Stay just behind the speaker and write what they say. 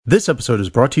This episode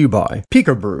is brought to you by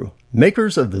Pico Brew,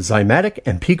 makers of the Zymatic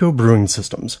and Pico brewing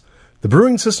systems. The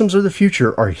brewing systems of the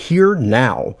future are here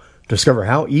now. Discover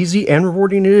how easy and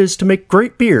rewarding it is to make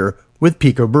great beer with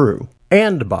Pico Brew.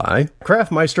 And by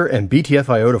Craftmeister and BTF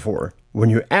Iodophor. When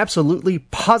you absolutely,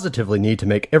 positively need to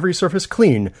make every surface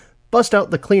clean, bust out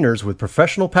the cleaners with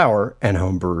professional power and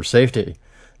home brewer safety.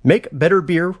 Make better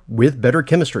beer with better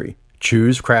chemistry.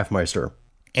 Choose Craftmeister.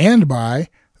 And by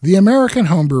the American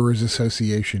Homebrewers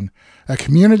Association, a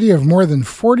community of more than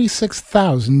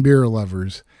 46,000 beer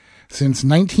lovers. Since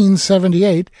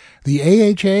 1978, the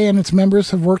AHA and its members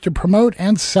have worked to promote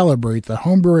and celebrate the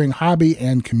homebrewing hobby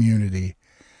and community.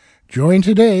 Join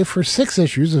today for 6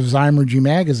 issues of Zymurgy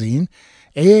magazine,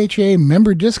 AHA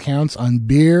member discounts on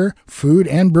beer, food,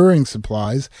 and brewing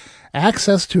supplies,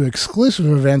 access to exclusive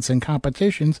events and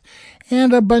competitions,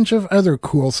 and a bunch of other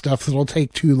cool stuff that'll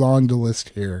take too long to list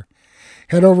here.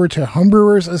 Head over to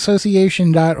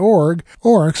homebrewersassociation.org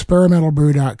or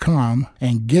experimentalbrew.com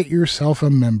and get yourself a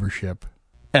membership.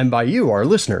 And by you, our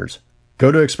listeners.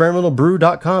 Go to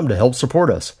experimentalbrew.com to help support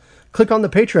us. Click on the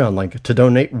Patreon link to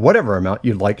donate whatever amount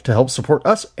you'd like to help support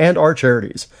us and our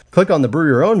charities. Click on the Brew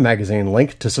Your Own magazine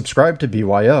link to subscribe to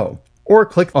BYO. Or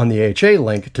click on the AHA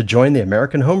link to join the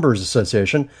American Homebrewers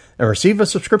Association and receive a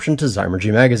subscription to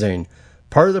Zymurgy magazine.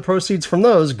 Part of the proceeds from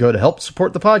those go to help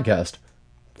support the podcast.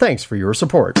 Thanks for your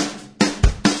support.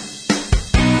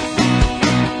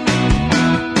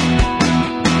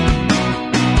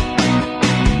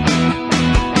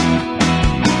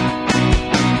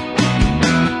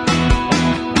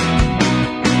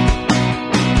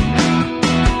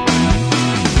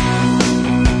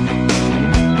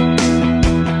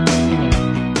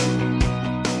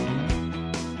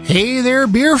 Hey there,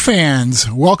 beer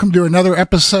fans! Welcome to another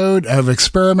episode of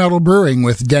Experimental Brewing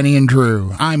with Denny and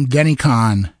Drew. I'm Denny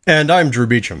Kahn. And I'm Drew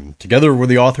Beecham. Together we're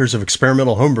the authors of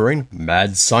Experimental Homebrewing,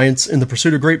 Mad Science in the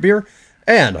Pursuit of Great Beer,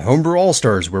 and Homebrew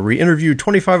All-Stars, where we interview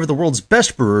 25 of the world's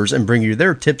best brewers and bring you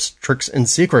their tips, tricks, and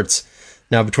secrets.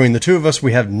 Now, between the two of us,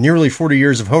 we have nearly 40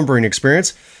 years of homebrewing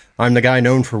experience. I'm the guy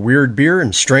known for weird beer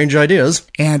and strange ideas.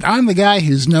 And I'm the guy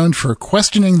who's known for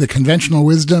questioning the conventional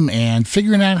wisdom and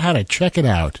figuring out how to check it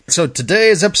out. So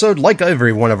today's episode, like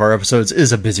every one of our episodes,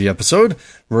 is a busy episode.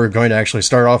 We're going to actually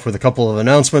start off with a couple of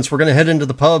announcements. We're going to head into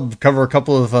the pub, cover a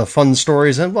couple of fun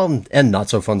stories and not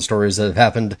so fun stories that have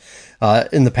happened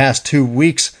in the past 2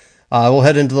 weeks. We'll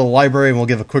head into the library and we'll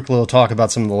give a quick little talk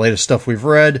about some of the latest stuff we've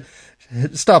read.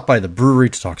 Stop by the brewery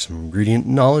to talk some ingredient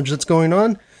knowledge that's going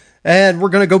on. And we're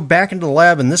going to go back into the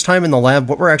lab, and this time in the lab,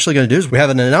 what we're actually going to do is we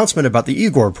have an announcement about the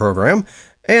Igor program,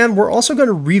 and we're also going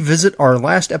to revisit our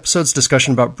last episode's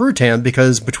discussion about Brutan,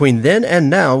 because between then and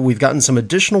now, we've gotten some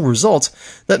additional results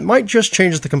that might just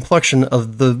change the complexion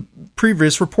of the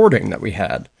previous reporting that we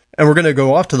had. And we're going to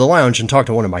go off to the lounge and talk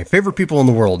to one of my favorite people in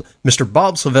the world, Mr.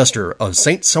 Bob Sylvester of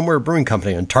St. Somewhere Brewing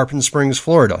Company in Tarpon Springs,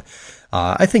 Florida.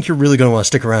 I think you're really going to want to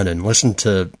stick around and listen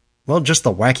to, just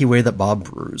the wacky way that Bob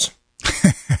brews.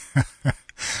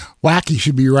 Wacky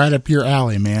should be right up your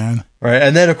alley, man. Right,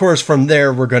 and then, of course, from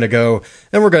there, we're going to go,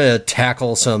 and we're going to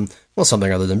tackle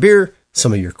something other than beer,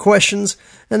 some of your questions,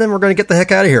 and then we're going to get the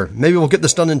heck out of here. Maybe we'll get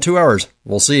this done in 2 hours.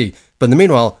 We'll see. But in the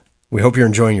meanwhile, we hope you're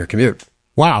enjoying your commute.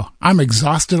 Wow, I'm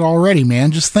exhausted already, man,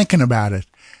 just thinking about it.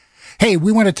 Hey,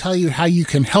 we want to tell you how you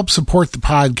can help support the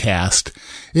podcast.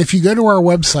 If you go to our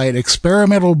website,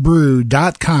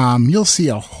 experimentalbrew.com, you'll see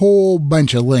a whole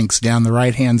bunch of links down the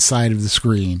right-hand side of the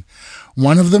screen.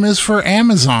 One of them is for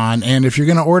Amazon, and if you're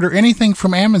going to order anything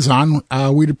from Amazon,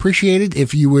 we'd appreciate it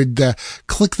if you would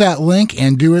click that link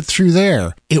and do it through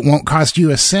there. It won't cost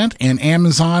you a cent, and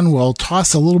Amazon will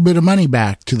toss a little bit of money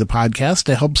back to the podcast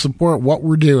to help support what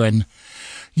we're doing.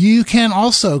 You can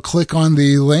also click on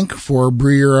the link for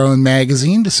Brew Your Own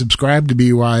magazine to subscribe to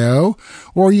BYO,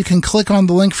 or you can click on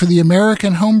the link for the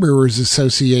American Homebrewers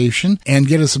Association and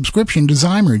get a subscription to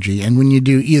Zymurgy. And when you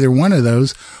do either one of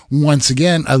those, once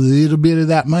again, a little bit of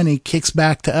that money kicks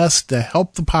back to us to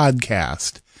help the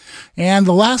podcast. And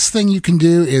the last thing you can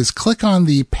do is click on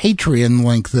the Patreon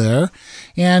link there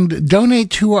and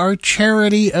donate to our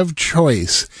charity of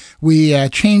choice. We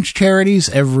change charities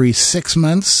every 6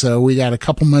 months, so we got a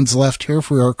couple months left here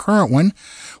for our current one,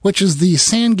 which is the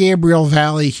San Gabriel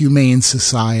Valley Humane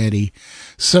Society.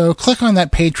 So click on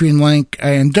that Patreon link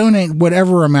and donate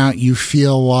whatever amount you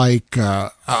feel like,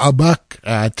 $1,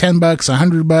 $10,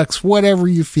 $100, whatever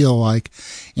you feel like.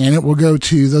 And it will go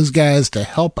to those guys to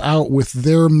help out with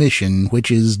their mission, which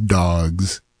is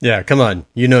dogs. Yeah, come on.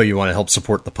 You know you want to help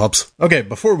support the pups. Okay,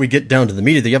 before we get down to the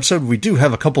meat of the episode, we do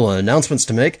have a couple of announcements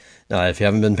to make. If you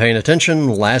haven't been paying attention,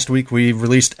 last week we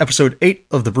released episode 8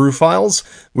 of the Brew Files,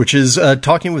 which is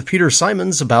talking with Peter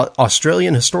Simons about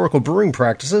Australian historical brewing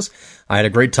practices. I had a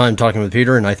great time talking with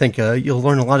Peter, and I think you'll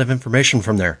learn a lot of information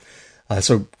from there.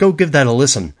 So go give that a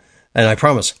listen. And I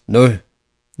promise, no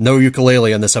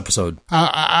ukulele on this episode.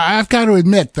 I've got to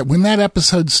admit that when that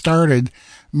episode started,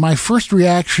 my first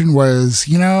reaction was,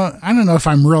 I don't know if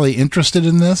I'm really interested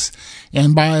in this.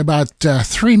 And by about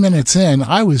 3 minutes in,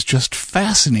 I was just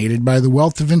fascinated by the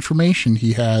wealth of information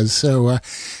he has. So,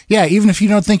 even if you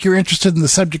don't think you're interested in the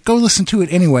subject, go listen to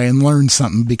it anyway and learn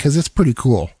something, because it's pretty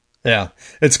cool. Yeah,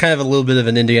 it's kind of a little bit of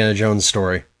an Indiana Jones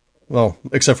story. Well,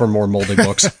 except for more moldy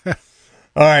books.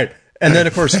 All right. And then,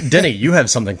 of course, Denny, you have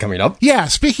something coming up. Yeah,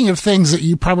 speaking of things that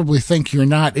you probably think you're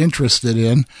not interested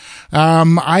in,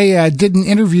 I did an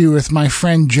interview with my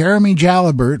friend Jeremy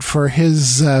Jalabert for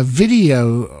his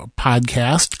video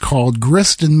podcast called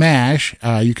Grist and Mash.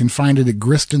 You can find it at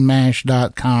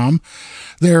gristandmash.com.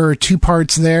 There are 2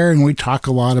 parts there, and we talk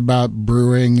a lot about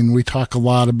brewing, and we talk a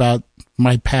lot about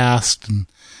my past. And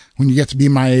when you get to be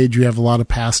my age, you have a lot of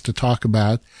past to talk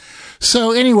about.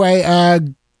 So anyway,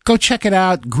 go check it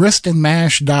out,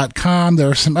 gristandmash.com. There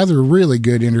are some other really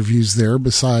good interviews there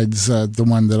besides the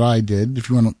one that I did, if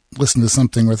you want to listen to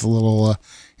something with a little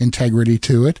integrity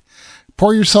to it.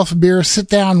 Pour yourself a beer, sit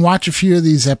down, watch a few of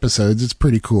these episodes. It's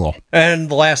pretty cool. And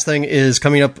the last thing is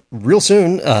coming up real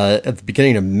soon, at the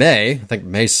beginning of May, I think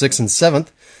May 6th and 7th.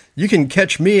 You can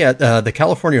catch me at the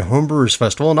California Homebrewers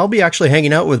Festival, and I'll be actually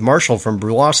hanging out with Marshall from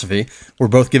Brewlosophy. We're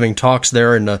both giving talks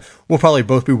there, and we'll probably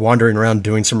both be wandering around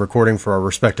doing some recording for our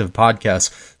respective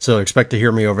podcasts. So expect to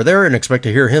hear me over there, and expect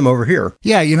to hear him over here.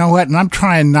 Yeah, you know what? And I'm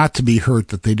trying not to be hurt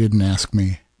that they didn't ask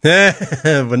me.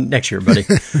 Well, next year, buddy.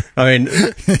 I mean,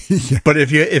 yeah. But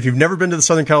if you've never been to the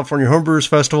Southern California Homebrewers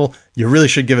Festival, you really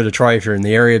should give it a try if you're in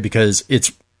the area, because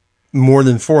it's more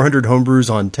than 400 homebrews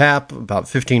on tap, about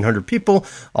 1,500 people,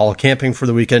 all camping for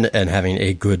the weekend and having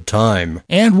a good time.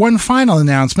 And one final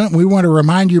announcement. We want to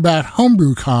remind you about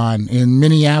HomebrewCon in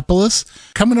Minneapolis,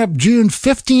 coming up June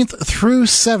 15th through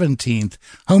 17th.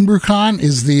 HomebrewCon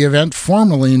is the event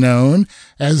formerly known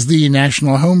as the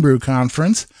National Homebrew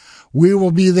Conference. We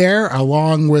will be there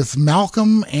along with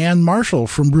Malcolm and Marshall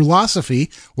from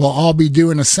Brewlosophy. We'll all be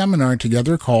doing a seminar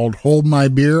together called Hold My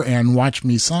Beer and Watch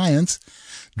Me Science.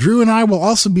 Drew and I will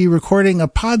also be recording a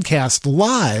podcast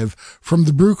live from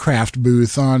the Brewcraft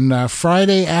booth on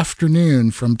Friday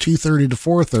afternoon from 2:30 to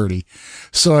 4:30.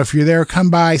 So if you're there, come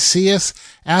by, see us,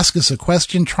 ask us a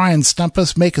question, try and stump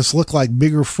us, make us look like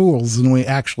bigger fools than we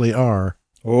actually are.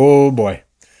 Oh boy.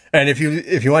 And if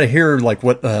you want to hear like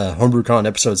what HomebrewCon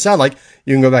episodes sound like,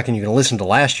 you can go back and you can listen to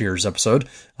last year's episode.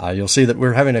 You'll see that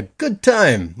we're having a good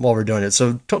time while we're doing it.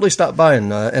 So totally stop by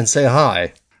and say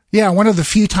hi. Yeah, one of the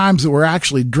few times that we're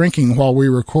actually drinking while we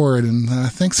record, and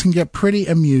things can get pretty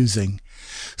amusing.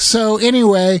 So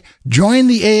anyway, join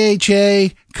the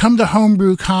AHA, come to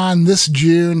HomebrewCon this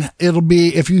June. It'll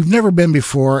be, if you've never been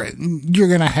before, you're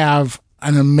going to have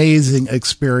an amazing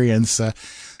experience.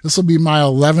 This will be my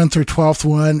 11th or 12th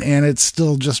one, and it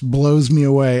still just blows me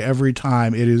away every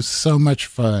time. It is so much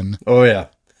fun. Oh, yeah.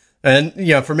 And,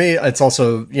 for me, it's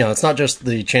also, it's not just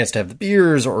the chance to have the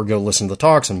beers or go listen to the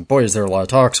talks, and boy, is there a lot of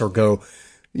talks, or go,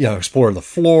 explore the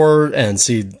floor and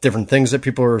see different things that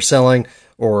people are selling,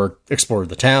 or explore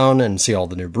the town and see all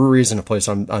the new breweries in a place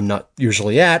I'm not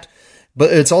usually at.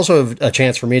 But it's also a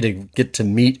chance for me to get to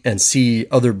meet and see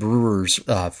other brewers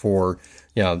for,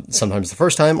 sometimes the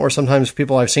first time, or sometimes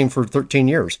people I've seen for 13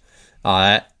 years.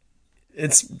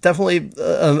 It's definitely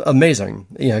amazing,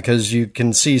 because you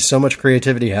can see so much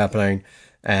creativity happening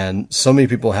and so many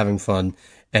people having fun.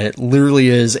 And it literally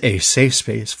is a safe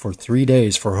space for 3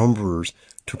 days for homebrewers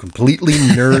to completely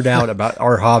nerd out about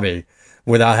our hobby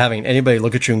without having anybody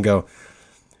look at you and go,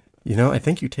 I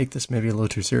think you take this maybe a little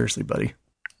too seriously, buddy.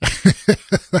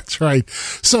 That's right.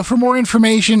 So for more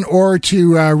information or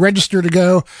to register to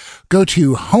go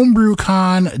to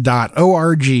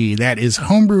homebrewcon.org. That is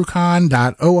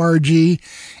homebrewcon.org.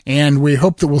 And we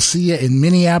hope that we'll see you in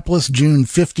Minneapolis, June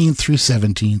 15th through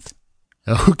 17th.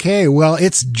 Okay, well,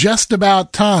 it's just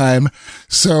about time.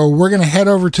 So we're going to head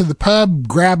over to the pub,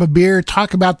 grab a beer,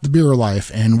 talk about the beer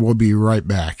life, and we'll be right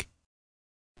back.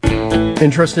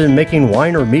 Interested in making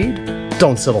wine or mead?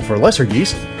 Don't settle for lesser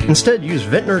yeast. Instead, use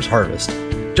Vintner's Harvest.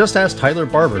 Just ask Tyler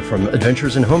Barber from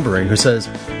Adventures in Homebrewing, who says,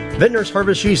 Vintner's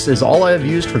Harvest yeast is all I have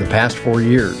used for the past 4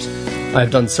 years. I've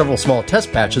done several small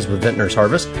test batches with Vintner's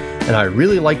Harvest, and I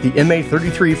really like the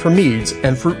MA33 for meads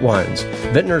and fruit wines.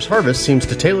 Vintner's Harvest seems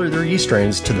to tailor their yeast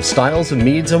strains to the styles of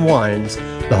meads and wines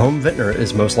the home vintner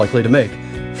is most likely to make.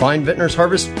 Find Vintner's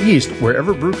Harvest yeast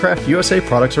wherever Brewcraft USA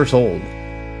products are sold.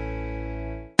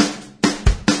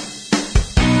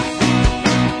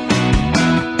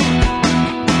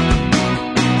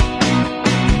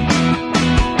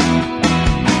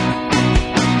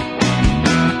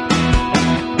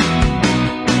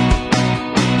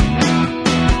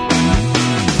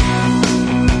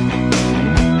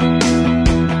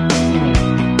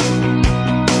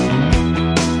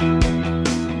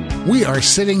 We are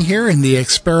sitting here in the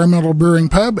Experimental Brewing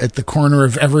Pub at the corner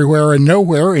of Everywhere and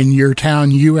Nowhere in your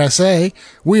town, USA.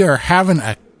 We are having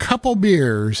a couple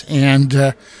beers,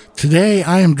 and today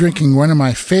I am drinking one of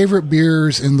my favorite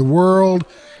beers in the world,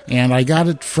 and I got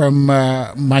it from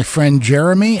my friend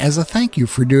Jeremy as a thank you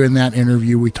for doing that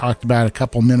interview we talked about a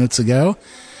couple minutes ago.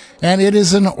 And it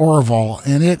is an Orval,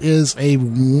 and it is a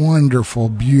wonderful,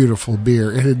 beautiful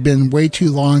beer. It had been way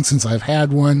too long since I've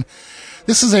had one.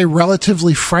 This is a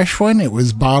relatively fresh one. It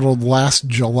was bottled last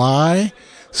July.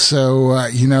 So,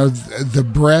 the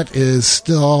Brett is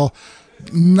still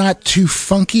not too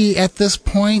funky at this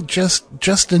point,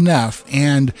 just enough.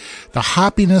 And the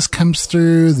hoppiness comes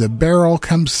through, the barrel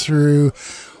comes through.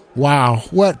 Wow,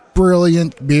 what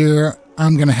brilliant beer.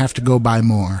 I'm going to have to go buy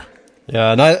more.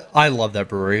 Yeah, and I love that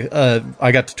brewery.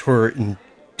 I got to tour it in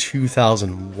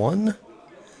 2001.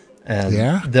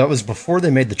 And that was before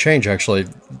they made the change, actually.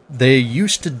 They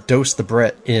used to dose the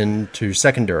Brett into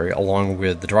secondary along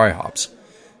with the dry hops.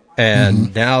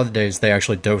 And nowadays they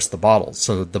actually dose the bottles.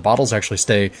 So the bottles actually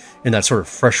stay in that sort of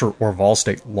fresher Orval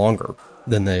state longer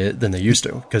than they used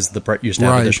to, because the Brett used to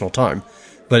have additional time.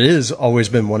 But it has always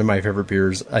been one of my favorite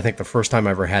beers. I think the first time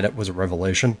I ever had it was a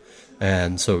revelation.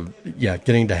 And so, yeah,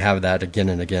 getting to have that again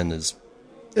and again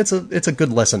it's a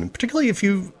good lesson, particularly if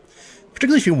you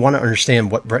want to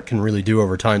understand what Brett can really do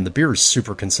over time. The beer is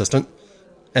super consistent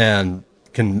and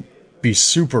can be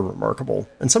super remarkable.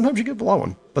 And sometimes you get below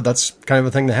one, but that's kind of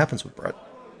a thing that happens with Brett.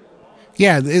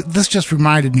 Yeah, this just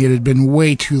reminded me it had been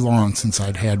way too long since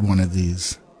I'd had one of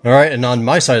these. All right, and on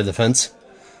my side of the fence,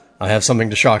 I have something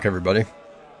to shock everybody.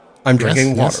 I'm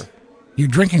drinking water. You're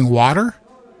drinking water?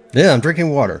 Yeah, I'm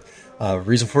drinking water.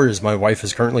 Reason for it is my wife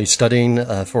is currently studying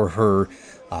for her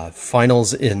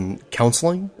finals in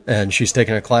counseling, and she's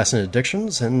taking a class in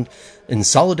addictions, and in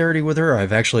solidarity with her,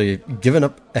 I've actually given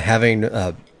up having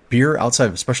beer outside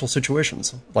of special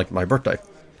situations, like my birthday.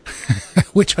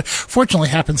 Which fortunately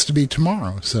happens to be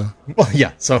tomorrow, so. Well,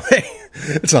 yeah, so hey,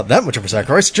 it's not that much of a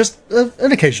sacrifice, just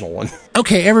an occasional one.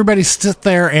 Okay, everybody sit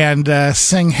there and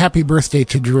sing Happy Birthday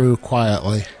to Drew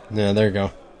quietly. Yeah, there you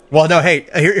go. Well, no, hey,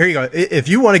 here you go. If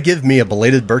you want to give me a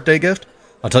belated birthday gift,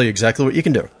 I'll tell you exactly what you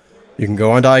can do. You can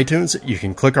go onto iTunes, you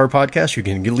can click our podcast, you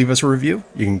can leave us a review,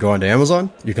 you can go onto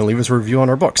Amazon, you can leave us a review on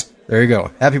our books. There you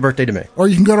go. Happy birthday to me. Or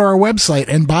you can go to our website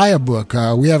and buy a book.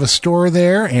 We have a store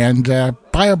there, and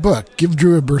buy a book. Give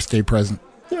Drew a birthday present.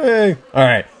 Yay. All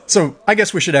right. So I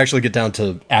guess we should actually get down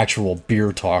to actual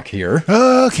beer talk here.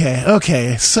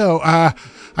 Okay. So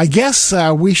I guess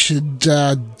we should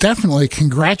definitely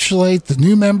congratulate the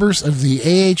new members of the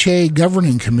AHA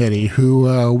Governing Committee who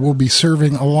we'll be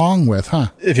serving along with, huh?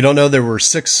 If you don't know, there were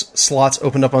 6 slots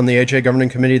opened up on the AHA Governing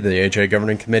Committee. The AHA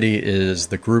Governing Committee is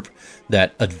the group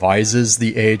that advises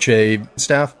the AHA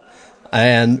staff.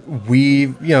 And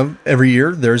we, every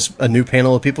year there's a new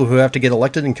panel of people who have to get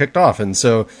elected and kicked off. And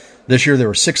so this year there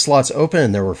were 6 slots open,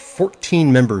 and there were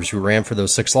 14 members who ran for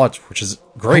those 6 slots, which is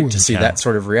great to see that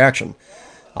sort of reaction.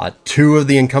 2 of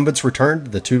the incumbents returned,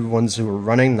 the 2 ones who were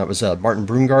running. That was Martin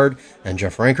Brungard and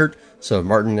Jeff Rankert. So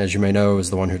Martin, as you may know,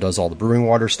 is the one who does all the brewing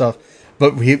water stuff.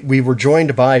 But we were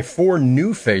joined by 4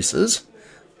 new faces,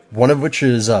 one of which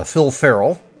is Phil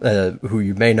Farrell, who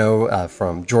you may know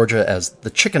from Georgia as the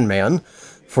Chicken Man,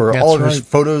 for all of his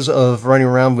photos of running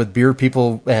around with beer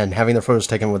people and having their photos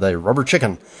taken with a rubber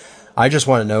chicken. I just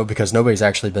want to know, because nobody's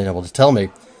actually been able to tell me,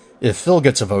 if Phil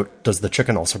gets a vote, does the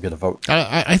chicken also get a vote?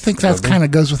 I think that kind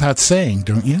of goes without saying,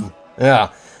 don't you?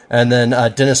 Yeah. And then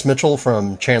Dennis Mitchell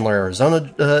from Chandler,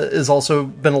 Arizona, has also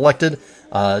been elected.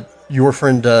 Your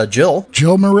friend Jill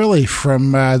Marilli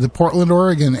from the Portland,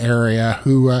 Oregon area,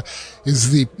 who is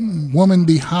the woman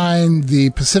behind the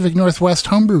Pacific Northwest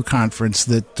Homebrew Conference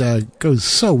that goes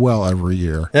so well every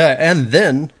year. Yeah, and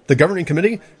then the governing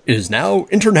committee is now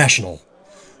international.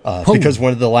 Because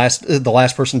one of the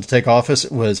last person to take office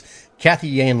was Kathy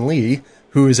Yan Lee,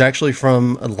 who is actually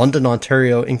from London,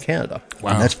 Ontario, in Canada.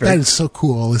 Wow, that is so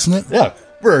cool, isn't it? Yeah,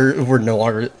 we're no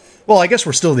longer. Well, I guess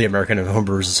we're still the American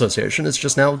Homebrewers Association. It's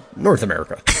just now North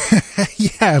America.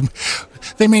 Yeah,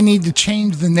 they may need to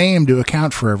change the name to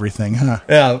account for everything, huh?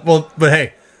 Yeah, well, but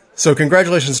hey, so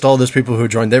congratulations to all those people who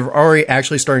joined. They're already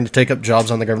actually starting to take up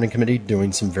jobs on the governing committee,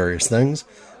 doing some various things.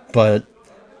 But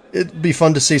it'd be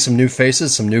fun to see some new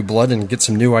faces, some new blood, and get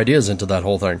some new ideas into that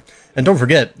whole thing. And don't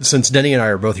forget, since Denny and I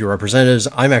are both your representatives,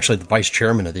 I'm actually the vice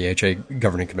chairman of the HA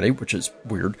governing committee, which is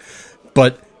weird.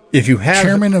 But if you have...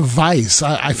 Chairman of Vice.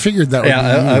 I figured that would be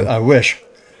you. I wish.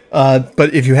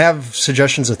 But if you have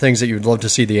suggestions of things that you'd love to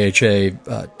see the HA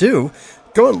do,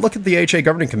 go and look at the HA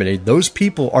governing committee. Those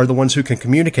people are the ones who can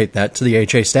communicate that to the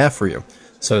HA staff for you.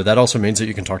 So that also means that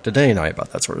you can talk to Denny and I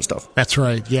about that sort of stuff. That's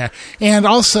right, yeah. And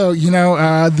also,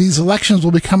 these elections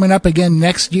will be coming up again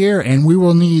next year, and we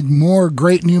will need more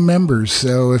great new members.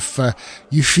 So if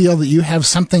you feel that you have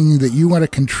something that you want to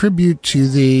contribute to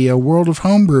the world of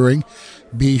homebrewing,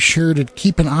 be sure to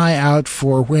keep an eye out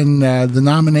for when the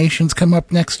nominations come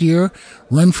up next year.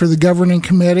 Run for the governing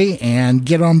committee and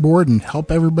get on board and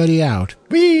help everybody out.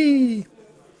 Whee!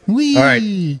 Whee! All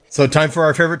right. So time for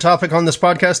our favorite topic on this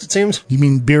podcast, it seems? You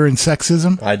mean beer and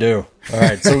sexism? I do. All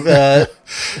right. So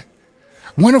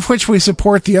one of which we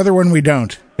support, the other one we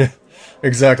don't.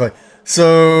 Exactly.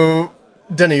 So,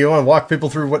 Denny, you want to walk people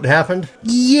through what happened?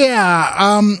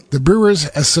 Yeah. The Brewers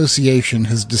Association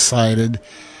has decided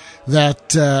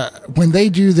that when they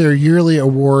do their yearly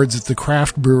awards at the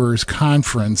Craft Brewers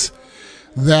Conference,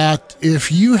 that if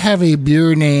you have a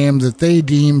beer name that they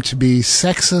deem to be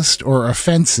sexist or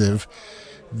offensive,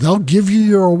 they'll give you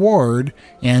your award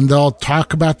and they'll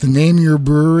talk about the name of your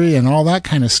brewery and all that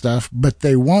kind of stuff, but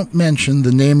they won't mention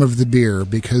the name of the beer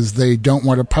because they don't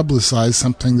want to publicize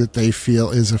something that they feel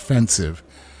is offensive.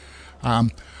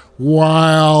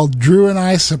 While Drew and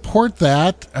I support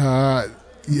that,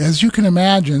 as you can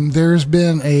imagine, there's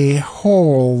been a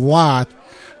whole lot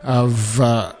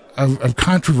of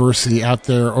controversy out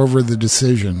there over the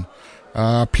decision.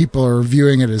 People are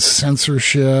viewing it as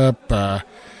censorship.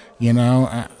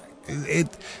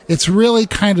 It's really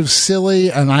kind of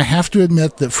silly, and I have to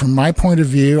admit that from my point of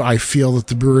view, I feel that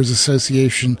the Brewers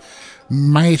Association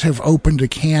might have opened a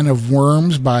can of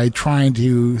worms by trying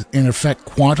to, in effect,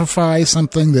 quantify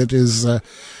something that is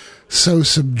so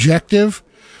subjective.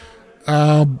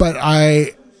 But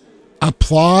I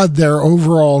applaud their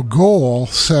overall goal,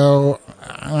 so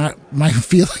my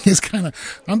feeling is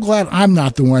I'm glad I'm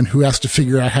not the one who has to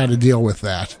figure out how to deal with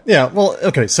that. Yeah, well,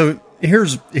 okay, so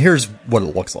here's what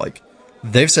it looks like.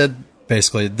 They've said,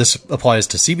 basically, this applies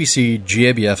to CBC,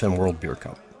 GABF, and World Beer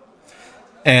Cup.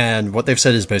 And what they've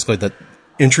said is basically that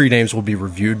entry names will be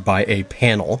reviewed by a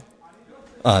panel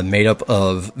made up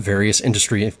of various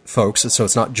industry folks, so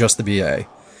it's not just the BA.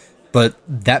 But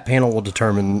that panel will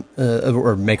determine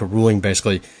or make a ruling,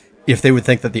 basically, if they would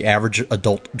think that the average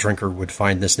adult drinker would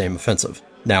find this name offensive.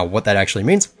 Now, what that actually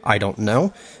means, I don't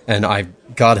know. And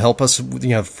God help us,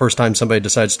 first time somebody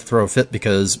decides to throw a fit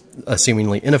because a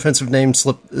seemingly inoffensive name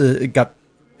got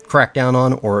cracked down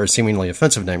on, or a seemingly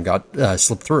offensive name got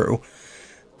slipped through.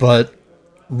 But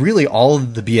really, all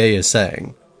the BA is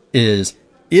saying is,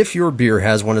 if your beer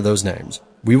has one of those names,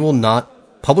 we will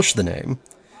not publish the name.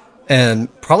 And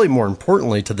probably more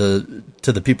importantly to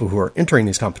the people who are entering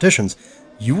these competitions,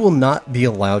 you will not be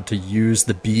allowed to use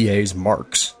the BA's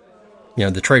marks,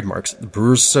 the trademarks, the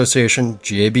Brewers Association,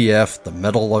 GABF, the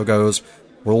metal logos,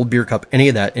 World Beer Cup, any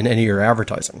of that in any of your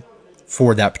advertising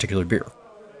for that particular beer.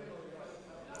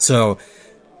 So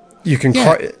you can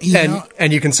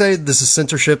and you can say this is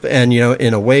censorship, and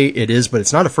in a way it is, but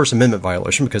it's not a First Amendment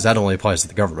violation because that only applies to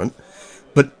the government.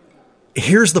 But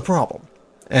here's the problem.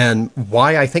 And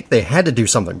why I think they had to do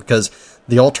something, because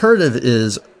the alternative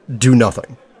is do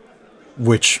nothing,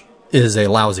 which is a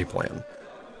lousy plan.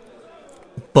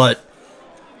 But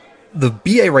the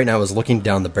BA right now is looking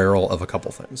down the barrel of a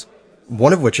couple things.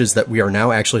 One of which is that we are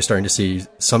now actually starting to see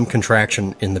some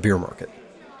contraction in the beer market.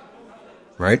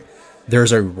 Right?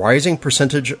 There's a rising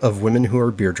percentage of women who are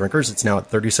beer drinkers. It's now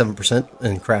at 37%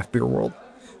 in craft beer world.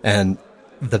 And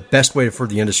the best way for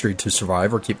the industry to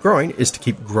survive or keep growing is to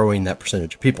keep growing that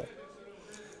percentage of people.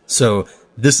 So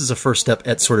this is a first step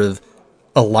at sort of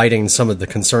alighting some of the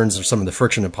concerns or some of the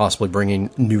friction and possibly bringing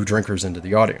new drinkers into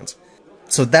the audience.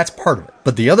 So that's part of it.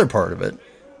 But the other part of it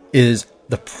is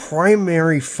the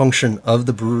primary function of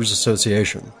the Brewers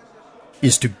Association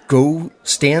is to go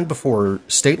stand before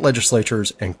state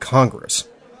legislatures and Congress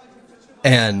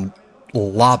and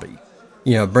lobby,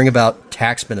 bring about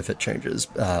tax benefit changes,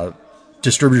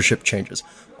 distributorship changes,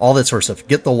 all that sort of stuff.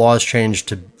 Get the laws changed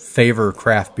to favor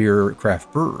craft beer,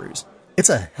 craft breweries. It's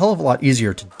a hell of a lot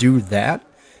easier to do that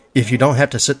if you don't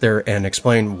have to sit there and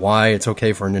explain why it's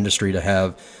okay for an industry to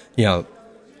have,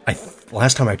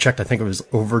 last time I checked, I think it was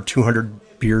over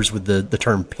 200 beers with the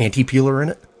term panty peeler in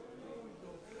it.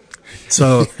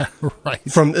 So Right.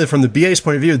 from the BA's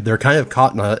point of view, they're kind of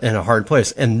caught in a hard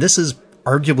place. And this is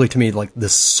arguably, to me, like the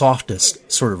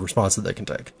softest sort of response that they can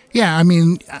take. Yeah, I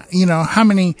mean,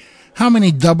 how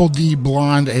many double D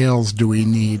blonde ales do we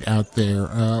need out there?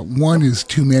 One is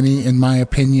too many, in my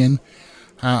opinion.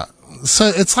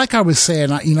 So it's like I was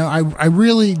saying, I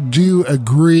really do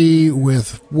agree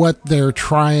with what they're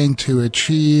trying to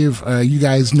achieve. You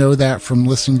guys know that from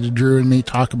listening to Drew and me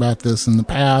talk about this in the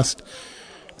past.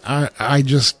 I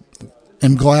just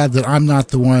am glad that I'm not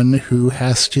the one who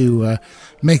has to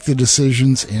make the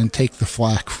decisions and take the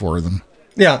flack for them.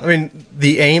 Yeah, I mean,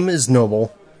 the aim is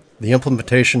noble. The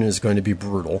implementation is going to be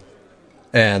brutal.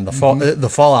 And the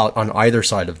fallout on either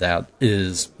side of that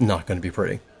is not going to be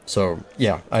pretty. So,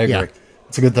 yeah, I agree. Yeah.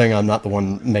 It's a good thing I'm not the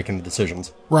one making the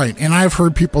decisions. Right. And I've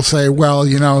heard people say, well,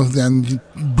 then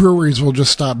breweries will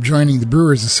just stop joining the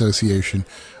Brewers Association.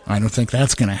 I don't think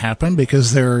that's going to happen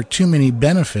because there are too many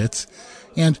benefits.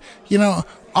 And,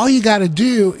 all you got to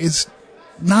do is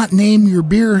not name your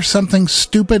beer something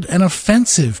stupid and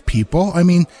offensive, people. I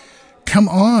mean, come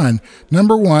on.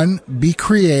 Number one, be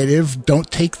creative. Don't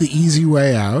take the easy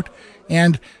way out.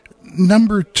 And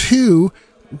number two,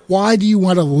 why do you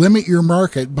want to limit your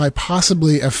market by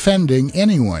possibly offending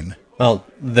anyone? Well,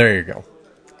 there you go.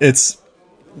 It's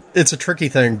a tricky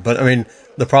thing, but I mean,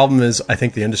 the problem is I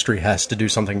think the industry has to do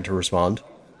something to respond,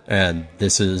 and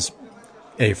this is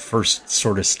a first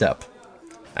sort of step.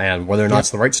 And whether or not it's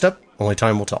the right step, only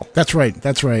time will tell. That's right.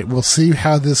 That's right. We'll see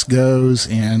how this goes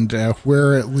and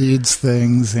where it leads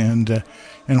things and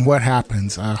what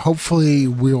happens. Hopefully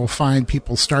we'll find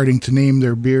people starting to name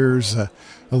their beers a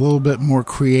little bit more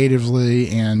creatively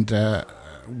and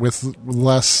with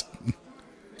less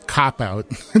cop-out.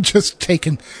 Just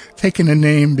taking a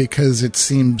name because it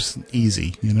seems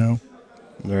easy,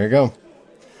 There you go.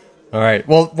 All right.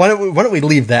 Well, why don't we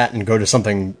leave that and go to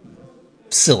something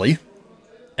silly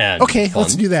and okay, fun.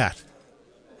 Let's do that.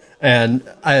 And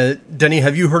Denny,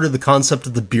 have you heard of the concept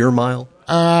of the beer mile?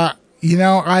 I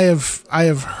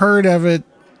have heard of it,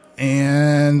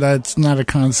 and it's not a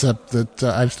concept that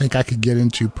I think I could get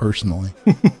into personally.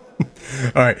 All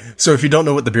right. So if you don't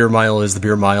know what the beer mile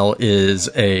is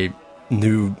a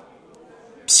new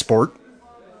sport,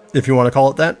 if you want to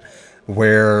call it that,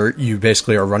 where you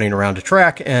basically are running around a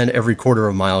track, and every quarter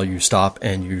of a mile you stop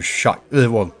and you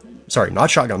not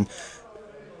shotgun.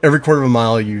 Every quarter of a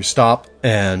mile you stop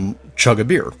and chug a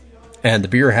beer. And the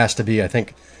beer has to be, I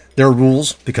think, there are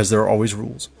rules, because there are always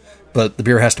rules, but the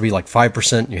beer has to be like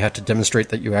 5%. You have to demonstrate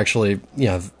that you actually,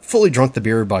 fully drunk the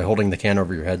beer by holding the can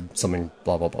over your head, something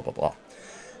blah, blah, blah, blah, blah.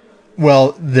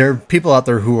 Well, there are people out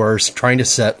there who are trying to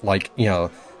set,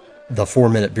 the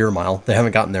 4-minute beer mile. They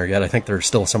haven't gotten there yet. I think they're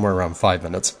still somewhere around 5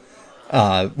 minutes,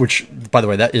 which, by the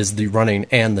way, that is the running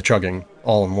and the chugging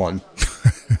all in one.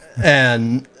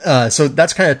 And so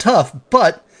that's kind of tough,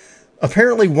 but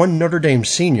apparently one Notre Dame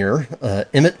senior,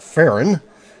 Emmett Farron,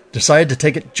 decided to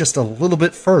take it just a little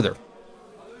bit further.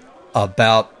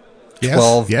 About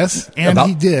 12. Yes, and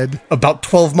he did. About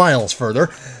 12 miles further.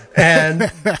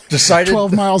 And decided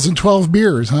 12 miles and 12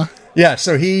 beers, huh? Yeah,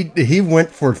 so he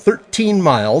went for 13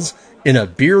 miles in a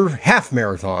beer half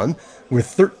marathon with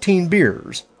 13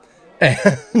 beers. And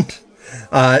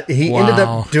he ended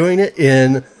up doing it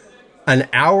in an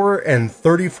hour and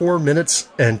 34 minutes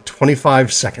and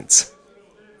 25 seconds.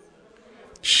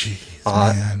 Jeez,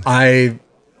 man.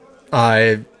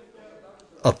 I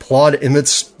applaud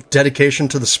Emmett's dedication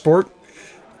to the sport,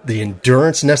 the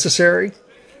endurance necessary,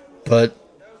 but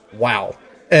wow.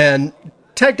 And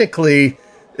technically,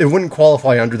 it wouldn't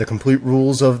qualify under the complete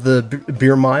rules of the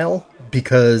beer mile,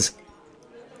 because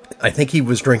I think he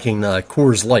was drinking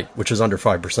Coors Light, which is under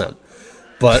 5%.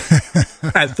 But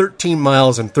at 13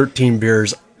 miles and 13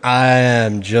 beers, I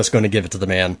am just going to give it to the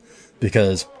man,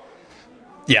 because,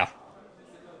 yeah.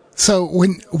 So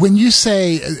when you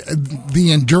say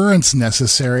the endurance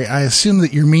necessary, I assume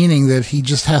that you're meaning that he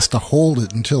just has to hold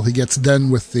it until he gets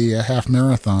done with the half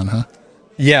marathon, huh?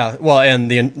 Yeah, well,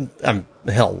 and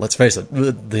hell, let's face it,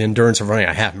 the endurance of running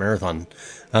a half marathon.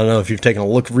 I don't know if you've taken a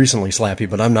look recently, Slappy,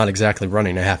 but I'm not exactly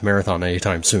running a half marathon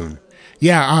anytime soon.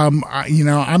 Yeah,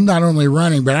 I'm not only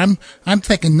running, but I'm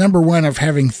thinking, number one, of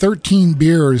having 13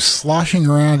 beers sloshing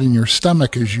around in your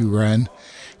stomach as you run,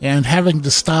 and having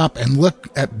to stop and look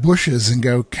at bushes and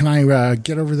go, can I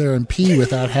get over there and pee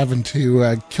without having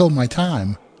to kill my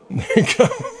time? There you go.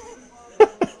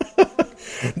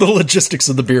 The logistics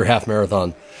of the beer half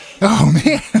marathon. Oh,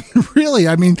 man, really?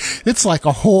 I mean, it's like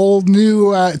a whole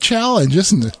new challenge,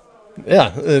 isn't it?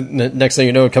 Yeah, next thing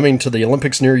you know, coming to the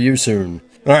Olympics near you soon.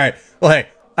 All right. Well, hey,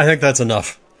 I think that's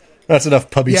enough. That's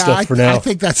enough pubby stuff for now. I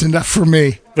think that's enough for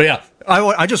me. But yeah,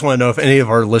 I just want to know if any of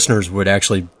our listeners would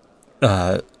actually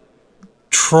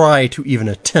try to even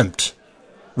attempt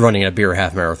running a beer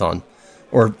half marathon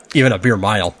or even a beer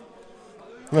mile.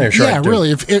 I'm not sure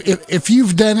really. If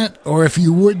you've done it or if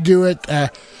you would do it,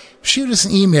 shoot us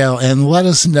an email and let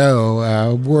us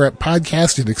know. We're at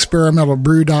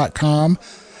podcast@experimentalbrew.com.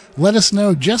 Let us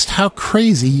know just how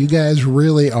crazy you guys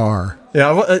really are.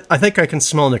 Yeah, I think I can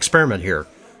smell an experiment here.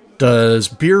 Does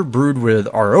beer brewed with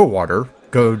RO water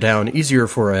go down easier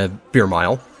for a beer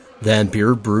mile than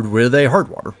beer brewed with a hard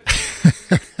water?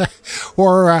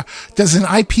 Or does an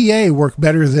IPA work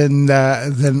better than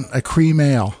a cream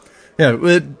ale?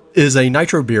 Yeah, is a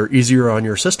nitro beer easier on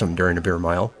your system during a beer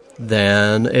mile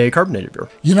than a carbonated beer?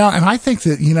 And I think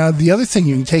that, the other thing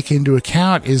you can take into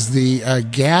account is the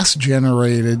gas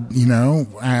generated,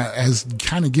 as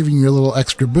kind of giving you a little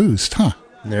extra boost, huh?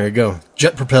 There you go.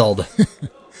 Jet propelled.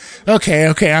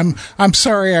 Okay. I'm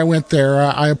sorry I went there.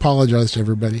 I apologize to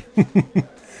everybody.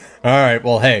 All right.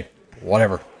 Well, hey,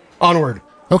 whatever. Onward.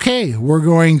 Okay, we're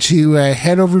going to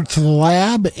head over to the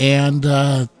lab and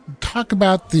talk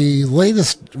about the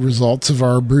latest results of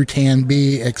our Brutan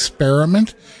B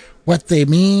experiment, what they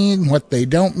mean, what they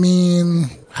don't mean,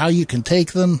 how you can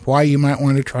take them, why you might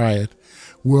want to try it.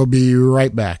 We'll be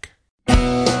right back.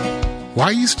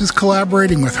 Wyeast is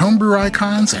collaborating with homebrew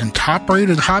icons and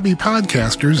top-rated hobby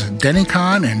podcasters Denny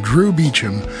Kahn and Drew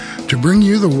Beecham to bring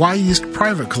you the Wyeast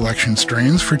Private Collection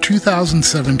strains for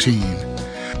 2017.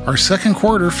 Our second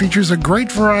quarter features a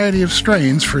great variety of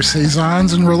strains for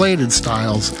saisons and related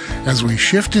styles as we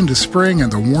shift into spring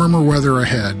and the warmer weather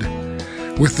ahead.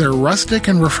 With their rustic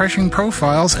and refreshing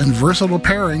profiles and versatile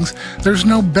pairings, there's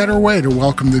no better way to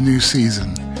welcome the new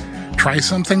season. Try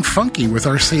something funky with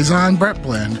our Saison Brett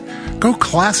blend, go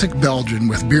classic Belgian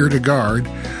with Bière de Garde,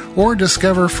 or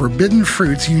discover Forbidden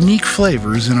Fruit's unique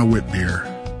flavors in a wit beer.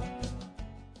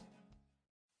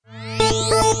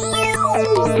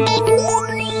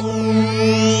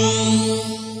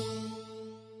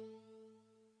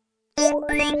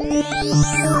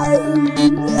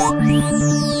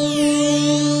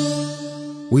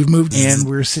 We've moved and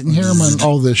we're sitting here among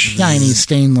all the shiny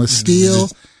stainless steel.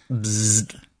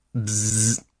 Bzzz,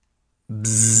 bzzz,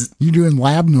 bzzz. You're doing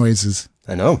lab noises.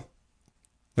 I know.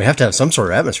 We have to have some sort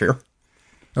of atmosphere.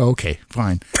 Okay,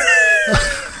 fine.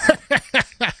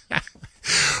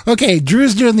 Okay,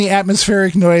 Drew's doing the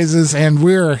atmospheric noises, and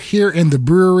we're here in the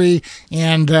brewery,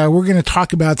 and we're going to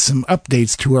talk about some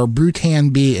updates to our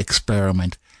Brutan B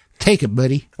experiment. Take it,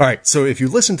 buddy. All right, so if you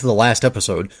listened to the last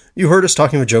episode, you heard us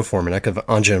talking with Joe Formanek of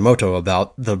Anjinomoto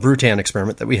about the Brutan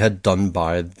experiment that we had done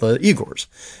by the Igors.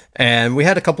 And we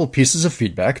had a couple of pieces of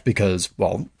feedback because,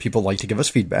 well, people like to give us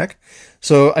feedback.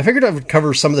 So I figured I would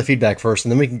cover some of the feedback first,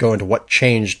 and then we can go into what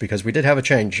changed, because we did have a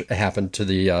change happen to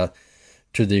the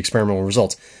experimental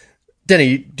results.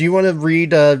 Denny, do you want to read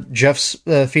Jeff's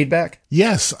feedback?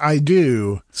 Yes, I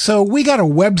do. So we got a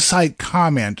website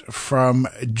comment from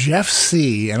Jeff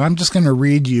C., and I'm just going to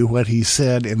read you what he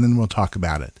said, and then we'll talk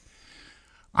about it.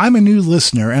 I'm a new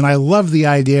listener, and I love the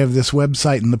idea of this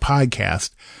website and the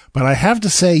podcast, but I have to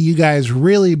say you guys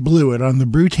really blew it on the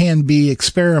Brutan B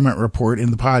experiment report in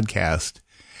the podcast.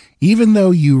 Even though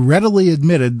you readily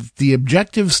admitted that the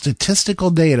objective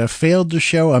statistical data failed to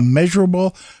show a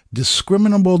measurable,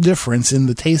 discriminable difference in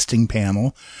the tasting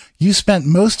panel, you spent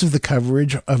most of the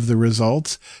coverage of the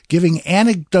results giving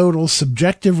anecdotal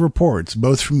subjective reports,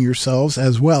 both from yourselves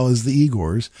as well as the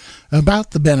Igors,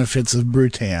 about the benefits of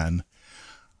Brutan.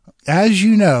 As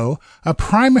you know, a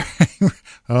primary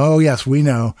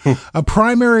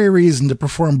reason to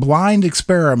perform blind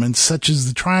experiments such as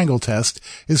the triangle test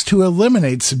is to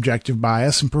eliminate subjective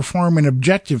bias and perform an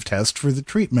objective test for the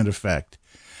treatment effect.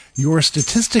 Your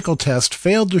statistical test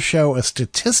failed to show a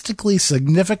statistically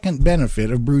significant benefit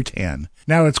of Brutan.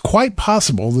 Now, it's quite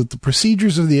possible that the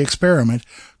procedures of the experiment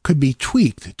could be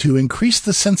tweaked to increase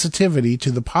the sensitivity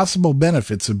to the possible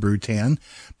benefits of Brutan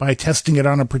by testing it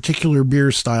on a particular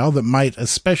beer style that might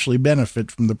especially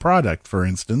benefit from the product, for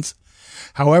instance.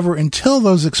 However, until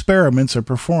those experiments are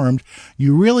performed,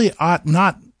 you really ought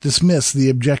not dismiss the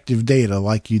objective data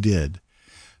like you did.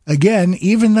 Again,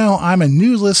 even though I'm a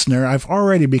new listener, I've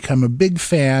already become a big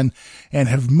fan and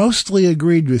have mostly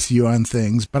agreed with you on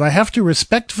things, but I have to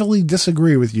respectfully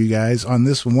disagree with you guys on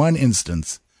this one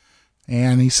instance.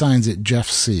 And he signs it Jeff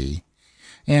C.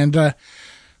 And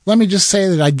let me just say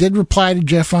that I did reply to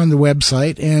Jeff on the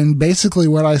website, and basically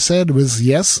what I said was,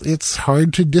 yes, it's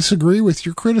hard to disagree with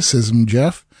your criticism,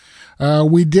 Jeff.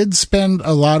 We did spend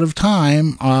a lot of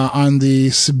time on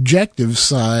the subjective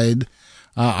side.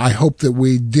 I hope that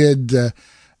we did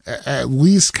at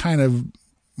least kind of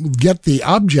get the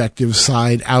objective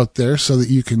side out there so that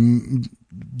you can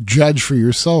judge for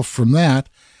yourself from that.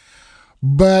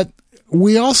 But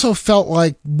we also felt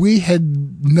like we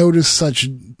had noticed such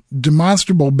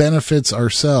demonstrable benefits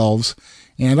ourselves.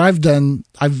 And I've done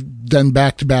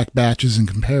back-to-back batches and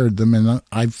compared them, and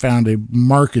I've found a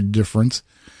marked difference,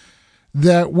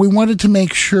 that we wanted to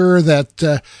make sure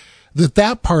that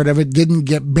that part of it didn't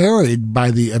get buried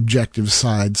by the objective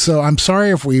side. So I'm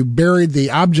sorry if we buried the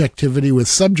objectivity with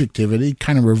subjectivity,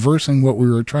 kind of reversing what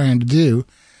we were trying to do.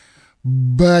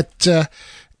 But,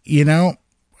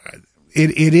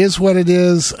 it is what it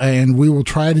is, and we will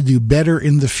try to do better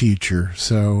in the future.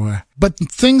 So, but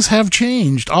things have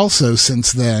changed also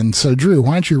since then. So, Drew,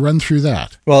 why don't you run through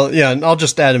that? Well, yeah, and I'll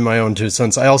just add in my own 2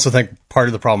 cents. I also think part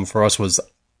of the problem for us was,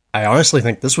 I honestly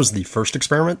think this was the first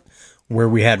experiment where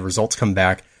we had results come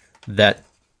back that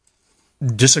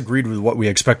disagreed with what we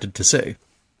expected to see,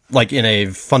 like in a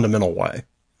fundamental way.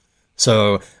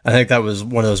 So I think that was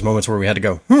one of those moments where we had to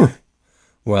go,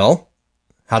 well,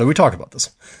 how do we talk about this?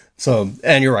 So,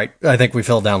 and you're right. I think we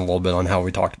fell down a little bit on how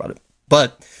we talked about it,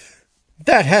 but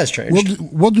that has changed.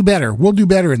 We'll do better. We'll do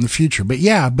better in the future. But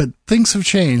things have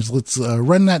changed. Let's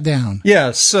run that down. Yeah.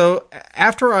 So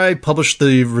after I published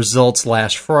the results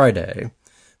last Friday,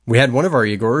 we had one of our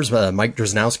Igors, Mike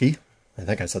Drznowski. I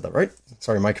think I said that right.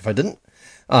 Sorry, Mike, if I didn't.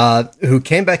 Who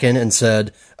came back in and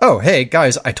said, "Oh, hey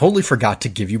guys, I totally forgot to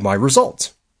give you my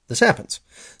results. This happens."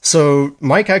 So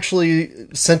Mike actually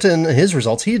sent in his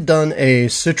results. He had done a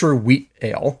Citra wheat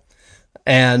ale.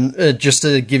 And just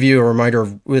to give you a reminder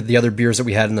of with the other beers that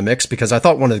we had in the mix, because I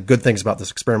thought one of the good things about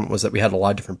this experiment was that we had a lot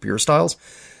of different beer styles,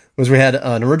 was we had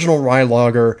an original rye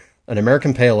lager, an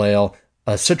American pale ale,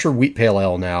 a Citra wheat pale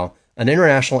ale now, an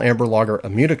international amber lager, a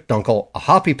Munich Dunkel, a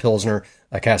hoppy pilsner,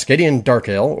 a Cascadian dark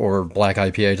ale, or black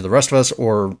IPA to the rest of us,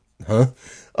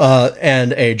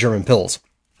 and a German Pils.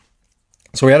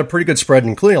 So we had a pretty good spread,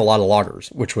 including a lot of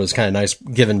lagers, which was kind of nice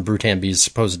given Brutambi's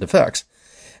supposed effects.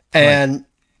 And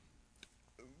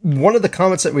one of the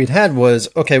comments that we'd had was,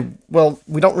 okay, well,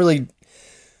 we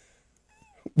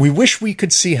wish we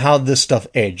could see how this stuff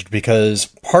aged, because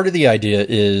part of the idea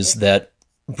is that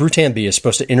Brutambi is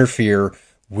supposed to interfere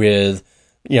with,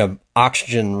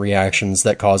 oxygen reactions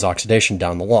that cause oxidation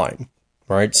down the line,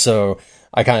 right? So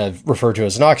I kind of refer to it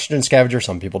as an oxygen scavenger.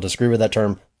 Some people disagree with that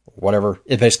term. Whatever.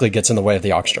 It basically gets in the way of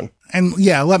the oxygen. And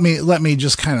let me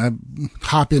just kind of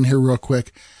hop in here real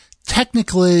quick.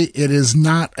 Technically, it is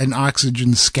not an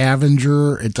oxygen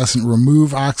scavenger. It doesn't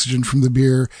remove oxygen from the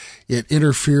beer. It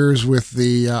interferes with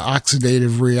the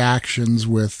oxidative reactions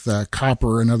with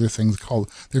copper and other things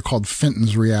they're called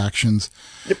Fenton's reactions.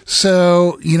 Yep.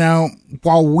 So,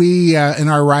 while we in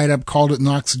our write-up called it an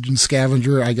oxygen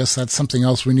scavenger, I guess that's something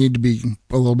else we need to be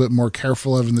a little bit more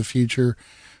careful of in the future.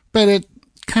 But it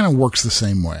kind of works the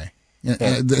same way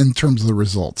in terms of the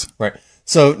results. Right.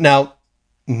 So now,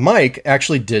 Mike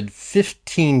actually did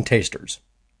 15 tasters,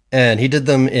 and he did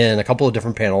them in a couple of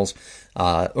different panels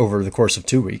over the course of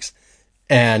 2 weeks,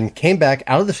 and came back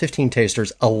out of the 15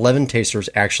 tasters, 11 tasters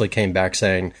actually came back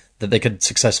saying that they could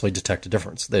successfully detect a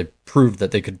difference. They proved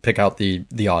that they could pick out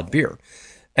the odd beer.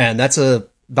 And that's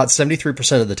about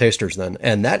 73% of the tasters then.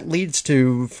 And that leads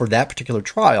to, for that particular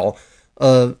trial,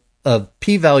 a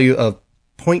p-value of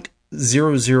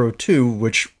 0.002,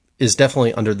 which is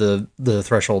definitely under the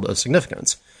threshold of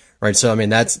significance, right? So, I mean,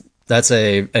 that's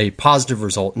a positive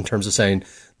result in terms of saying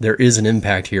there is an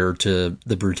impact here to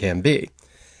the Brutambi.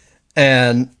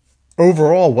 And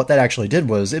overall, what that actually did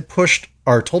was it pushed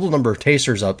our total number of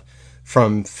tasters up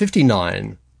from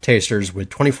 59 tasters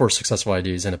with 24 successful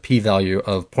IDs and a p-value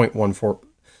of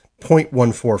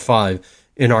 0.145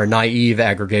 in our naive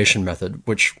aggregation method,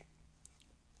 which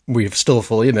we still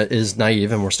fully admit is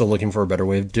naive, and we're still looking for a better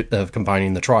way of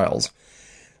combining the trials.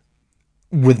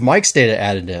 With Mike's data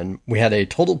added in, we had a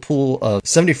total pool of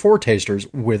 74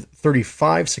 tasters with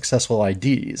 35 successful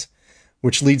IDs,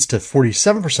 which leads to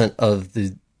 47% of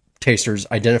the tasters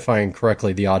identifying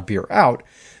correctly the odd beer out,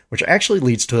 which actually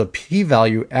leads to a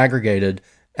p-value aggregated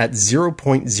at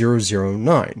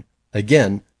 0.009.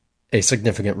 Again, a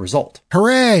significant result.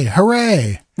 Hooray!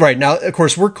 Hooray! Right. Now, of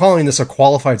course, we're calling this a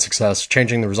qualified success,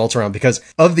 changing the results around, because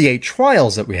of the 8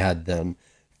 trials that we had then,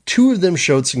 2 of them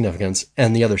showed significance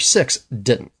and the other 6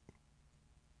 didn't.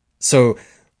 So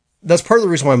that's part of the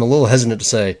reason why I'm a little hesitant to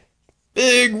say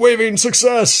big waving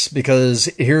success, because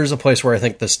here's a place where I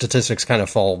think the statistics kind of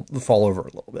fall over a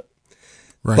little bit.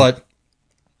 Right. But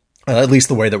at least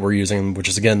the way that we're using them, which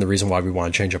is, again, the reason why we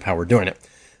want to change up how we're doing it.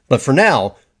 But for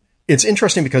now, it's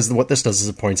interesting because what this does is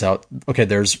it points out, okay,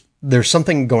 there's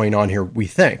something going on here, we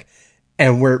think.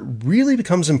 And where it really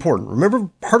becomes important, remember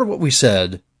part of what we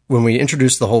said when we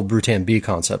introduced the whole Brutan B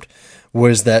concept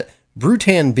was that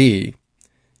Brutan B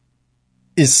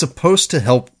is supposed to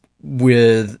help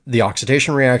with the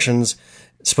oxidation reactions.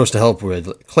 It's supposed to help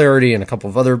with clarity and a couple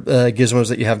of other gizmos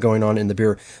that you have going on in the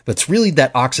beer. But it's really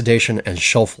that oxidation and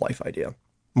shelf life idea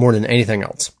more than anything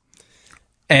else.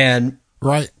 And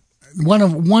right. One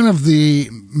of the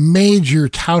major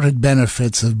touted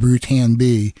benefits of Brutan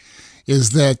B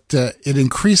is that it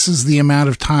increases the amount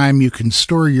of time you can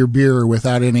store your beer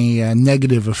without any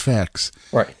negative effects.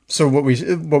 Right. So what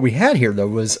we had here, though,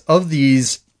 was of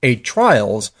these 8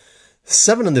 trials,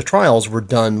 7 of the trials were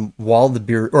done while the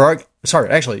beer,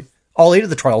 actually, all 8 of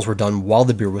the trials were done while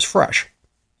the beer was fresh,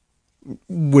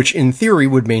 which in theory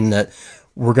would mean that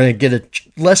we're going to get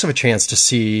less of a chance to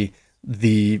see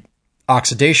the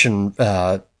oxidation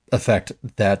effect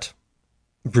that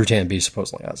Brutan B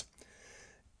supposedly has.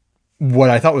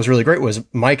 What I thought was really great was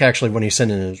Mike actually, when he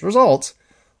sent in his results,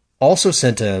 also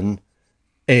sent in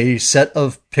a set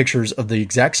of pictures of the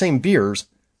exact same beers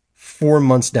 4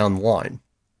 months down the line.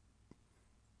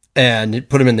 And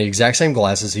put them in the exact same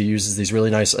glasses. He uses these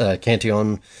really nice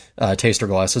Cantillon taster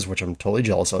glasses, which I'm totally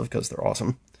jealous of because they're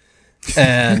awesome.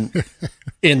 And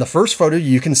in the first photo,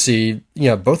 you can see,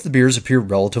 both the beers appear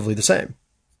relatively the same.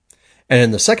 And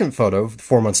in the second photo,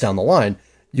 4 months down the line,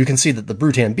 you can see that the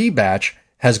Brutan B batch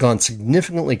has gone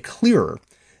significantly clearer.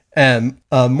 And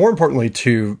more importantly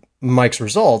to Mike's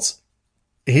results,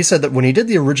 he said that when he did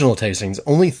the original tastings,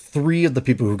 only 3 of the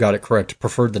people who got it correct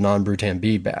preferred the non-Brutan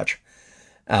B batch.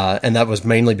 And that was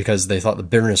mainly because they thought the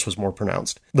bitterness was more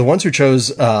pronounced. The ones who chose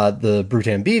the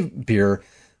Brutan B beer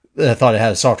thought it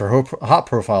had a softer hop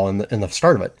profile in the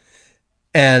start of it.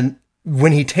 And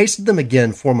when he tasted them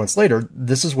again 4 months later,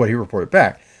 this is what he reported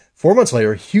back. 4 months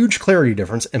later, huge clarity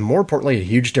difference, and more importantly, a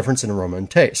huge difference in aroma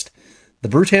and taste. The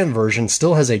Brutan version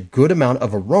still has a good amount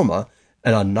of aroma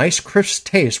and a nice crisp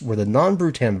taste, where the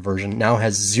non-Brutan version now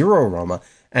has 0 aroma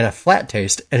and a flat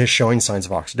taste and is showing signs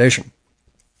of oxidation.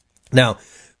 Now,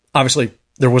 obviously,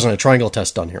 there wasn't a triangle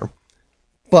test done here,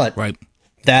 but right.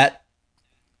 That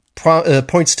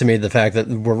points to me the fact that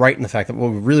we're right in the fact that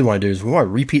what we really want to do is we want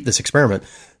to repeat this experiment,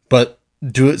 but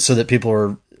do it so that people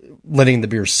are letting the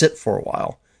beer sit for a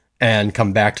while and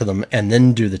come back to them and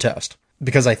then do the test.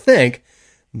 Because I think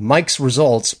Mike's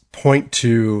results point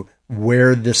to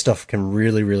where this stuff can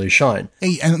really, really shine.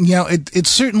 And, it's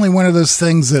certainly one of those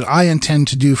things that I intend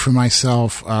to do for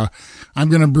myself. I'm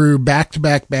going to brew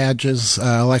back-to-back batches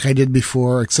like I did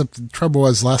before, except the trouble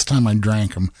was last time I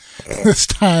drank them. This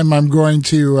time I'm going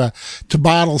to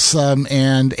bottle some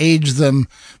and age them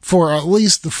for at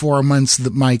least the 4 months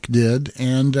that Mike did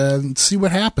and see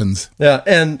what happens. Yeah,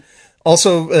 and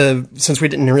also, since we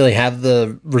didn't really have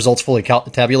the results fully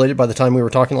tabulated by the time we were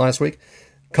talking last week,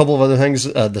 a couple of other things,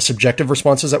 the subjective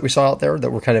responses that we saw out there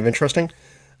that were kind of interesting.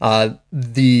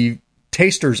 The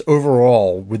tasters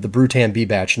overall with the Brutan B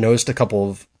batch noticed a couple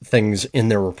of things in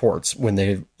their reports when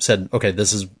they said, okay,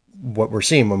 this is what we're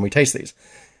seeing when we taste these.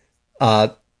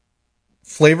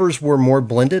 Flavors were more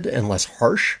blended and less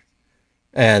harsh,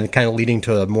 and kind of leading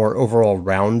to a more overall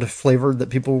round flavor that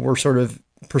people were sort of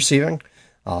perceiving.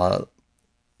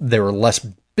 They were less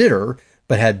bitter,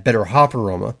 but had better hop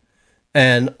aroma,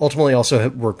 and ultimately also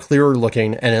were clearer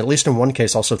looking, and at least in one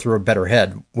case also threw a better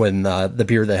head when the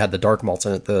beer that had the dark malts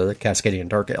in it, the Cascadian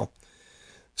Dark Ale.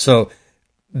 So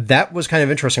that was kind of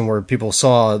interesting, where people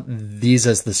saw these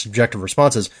as the subjective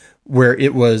responses, where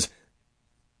it was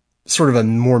sort of a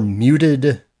more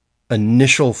muted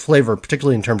initial flavor,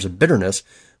 particularly in terms of bitterness,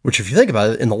 which, if you think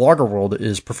about it, in the lager world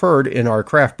is preferred. In our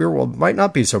craft beer world, might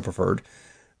not be so preferred.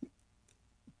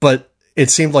 But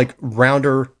it seemed like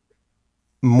rounder,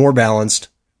 more balanced,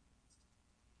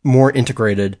 more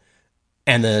integrated,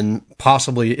 and then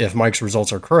possibly, if Mike's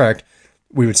results are correct,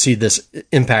 we would see this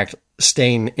impact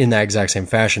staying in that exact same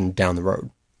fashion down the road.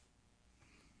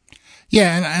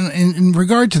 Yeah, and in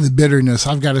regard to the bitterness,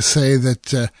 I've got to say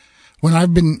that when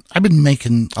I've been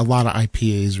making a lot of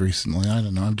IPAs recently, I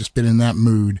don't know, I've just been in that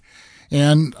mood,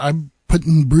 and I'm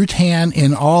putting Brutan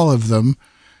in all of them,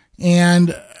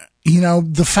 and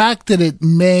the fact that it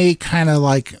may kind of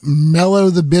like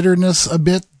mellow the bitterness a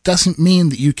bit doesn't mean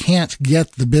that you can't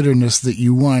get the bitterness that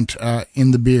you want in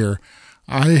the beer.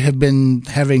 I have been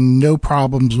having no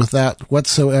problems with that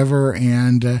whatsoever,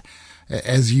 and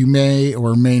as you may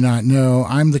or may not know,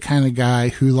 I'm the kind of guy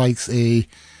who likes a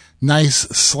nice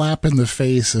slap in the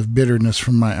face of bitterness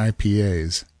from my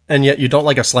IPAs. And yet you don't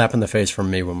like a slap in the face from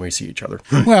me when we see each other.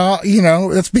 Well,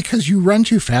 that's because you run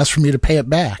too fast for me to pay it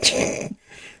back.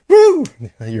 Woo!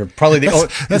 You're probably the only...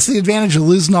 That's the advantage of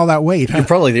losing all that weight, huh? You're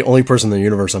probably the only person in the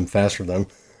universe I'm faster than.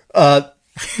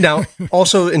 Now,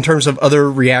 also in terms of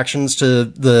other reactions to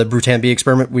the Brutan B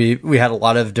experiment, we had a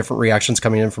lot of different reactions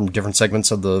coming in from different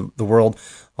segments of the world.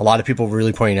 A lot of people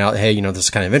really pointing out, hey, this is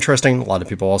kind of interesting. A lot of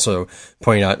people also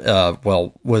pointing out,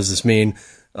 well, what does this mean?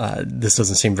 This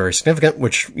doesn't seem very significant,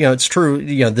 which, it's true.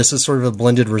 This is sort of a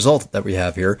blended result that we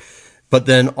have here. But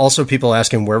then also people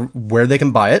asking where they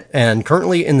can buy it. And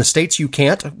currently in the States, you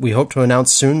can't. We hope to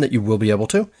announce soon that you will be able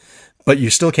to. But you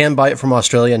still can buy it from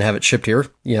Australia and have it shipped here.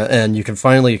 And you can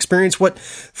finally experience what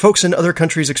folks in other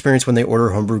countries experience when they order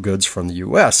homebrew goods from the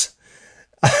U.S.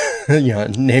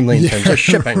 Namely in terms of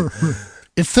shipping.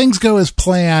 If things go as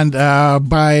planned,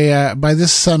 by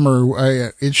this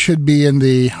summer, it should be in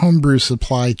the homebrew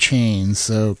supply chain.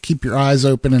 So keep your eyes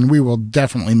open, and we will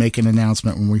definitely make an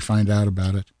announcement when we find out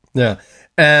about it. Yeah.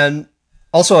 And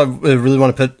also, I really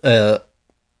want to put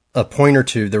a point or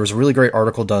two. There was a really great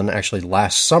article done actually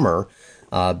last summer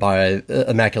by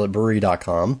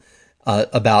ImmaculateBrewery.com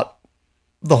about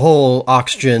the whole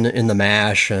oxygen in the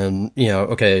mash and,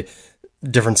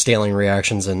 different staling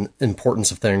reactions and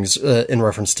importance of things in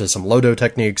reference to some Lodo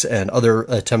techniques and other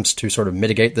attempts to sort of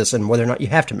mitigate this and whether or not you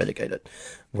have to mitigate it,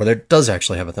 whether it does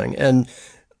actually have a thing. And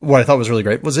what I thought was really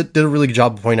great was it did a really good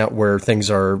job of pointing out where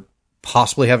things are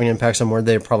possibly having impacts and where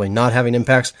they're probably not having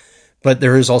impacts. But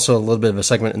there is also a little bit of a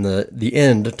segment in the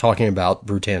end talking about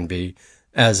Brutan B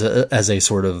as a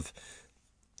sort of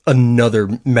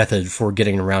another method for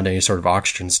getting around any sort of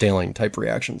oxygen staling type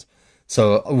reactions.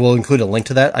 So we'll include a link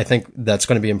to that. I think that's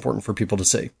going to be important for people to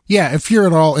see. Yeah, if you're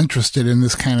at all interested in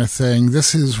this kind of thing,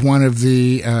 this is one of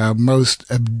the most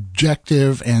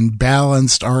objective and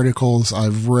balanced articles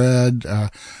I've read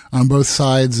on both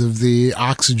sides of the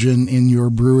oxygen in your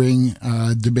brewing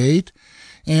debate.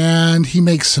 And he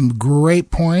makes some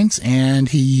great points, and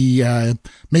he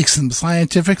makes them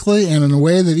scientifically and in a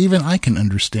way that even I can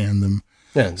understand them.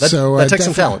 Yeah, that takes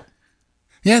some talent.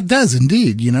 Yeah, it does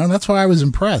indeed. That's why I was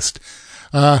impressed.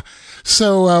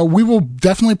 So we will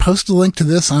definitely post a link to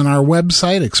this on our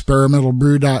website,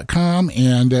 experimentalbrew.com.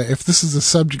 And if this is a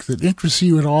subject that interests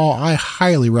you at all, I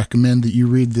highly recommend that you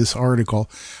read this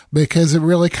article because it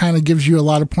really kind of gives you a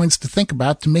lot of points to think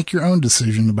about to make your own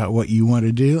decision about what you want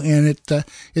to do. And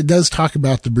it does talk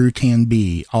about the Brutan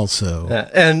B also.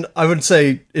 And I would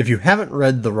say if you haven't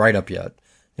read the write-up yet,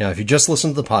 if you just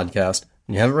listened to the podcast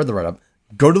and you haven't read the write-up,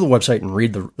 go to the website and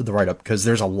read the write-up because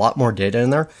there's a lot more data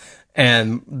in there.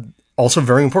 And also,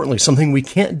 very importantly, something we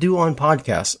can't do on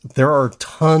podcasts. There are a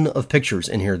ton of pictures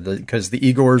in here because the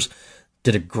Igors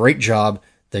did a great job.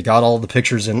 They got all the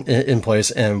pictures in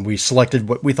place, and we selected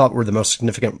what we thought were the most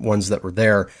significant ones that were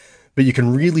there. But you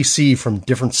can really see from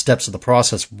different steps of the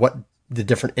process what the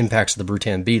different impacts of the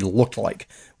Brutan B looked like.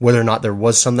 Whether or not there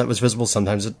was some that was visible,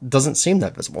 sometimes it doesn't seem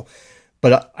that visible.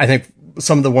 But I think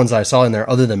some of the ones I saw in there,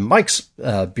 other than Mike's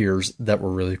beers that were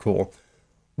really cool,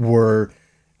 were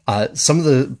some of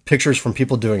the pictures from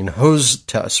people doing hose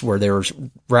tests where they were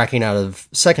racking out of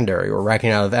secondary or racking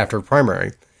out of after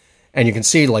primary. And you can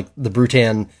see like the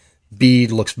Brutan B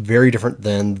looks very different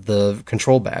than the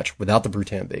control batch without the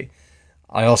Brutan B.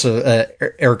 I also,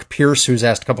 Eric Pierce, who's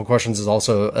asked a couple questions, is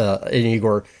also an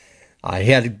Igor.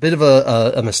 He had a bit of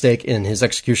a mistake in his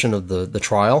execution of the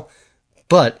trial,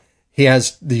 but he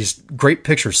has these great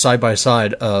pictures side by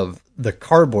side of the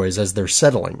carboys as they're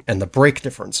settling and the break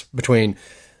difference between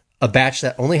a batch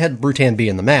that only had Brutan B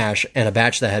in the mash and a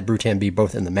batch that had Brutan B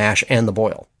both in the mash and the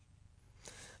boil.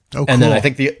 Oh, cool. And then I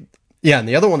think and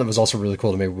the other one that was also really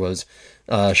cool to me was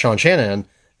Sean Shanahan,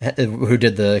 who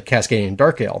did the Cascadian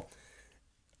Dark Ale.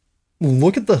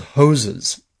 Look at the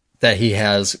hoses that he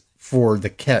has for the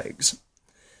kegs.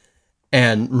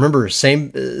 And remember,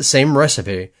 same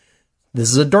recipe. This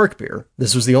is a dark beer.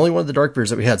 This was the only one of the dark beers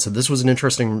that we had, so this was an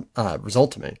interesting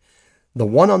result to me. The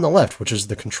one on the left, which is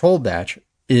the control batch,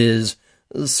 is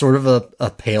sort of a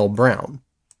pale brown.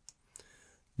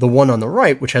 The one on the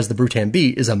right, which has the Brutan B,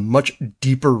 is a much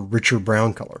deeper, richer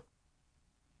brown color.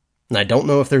 And I don't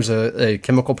know if there's a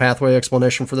chemical pathway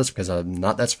explanation for this because I'm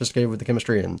not that sophisticated with the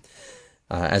chemistry. And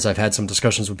as I've had some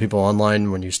discussions with people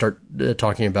online, when you start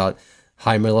talking about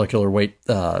high molecular weight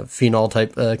phenol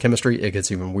type chemistry, it gets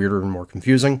even weirder and more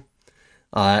confusing.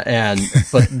 But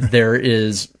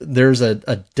there's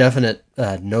a definite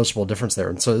noticeable difference there.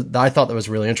 And so I thought that was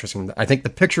really interesting. I think the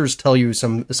pictures tell you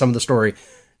some of the story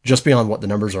just beyond what the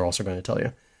numbers are also going to tell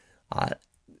you.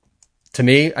 To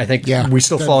me, I think we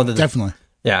still fall into definitely.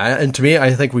 Yeah. And to me,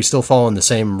 I think we still fall in the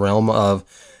same realm of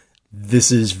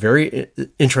this is very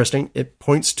interesting. It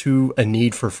points to a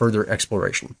need for further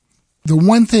exploration. The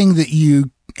one thing that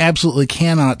you absolutely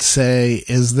cannot say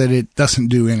is that it doesn't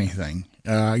do anything.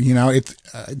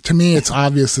 To me, it's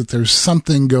obvious that there's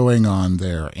something going on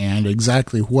there, and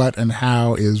exactly what and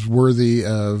how is worthy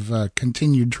of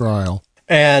continued trial.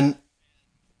 And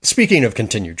speaking of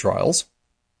continued trials.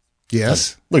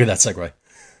 Yes. Look at that segue.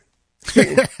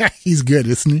 He's good,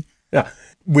 isn't he? Yeah.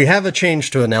 We have a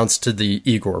change to announce to the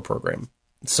Igor program.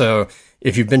 So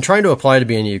if you've been trying to apply to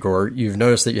be an Igor, you've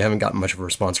noticed that you haven't gotten much of a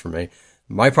response from me.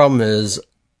 My problem is,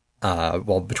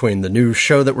 between the new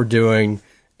show that we're doing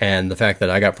and the fact that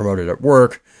I got promoted at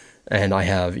work and I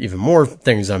have even more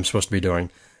things I'm supposed to be doing,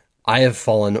 I have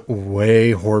fallen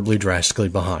way horribly drastically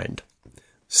behind.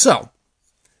 So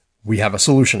we have a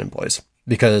solution in place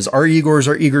because our Igors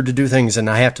are eager to do things and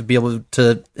I have to be able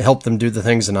to help them do the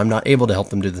things, and I'm not able to help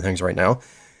them do the things right now.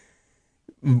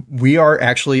 We are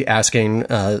actually asking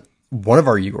one of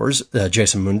our Igors,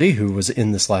 Jason Mundi, who was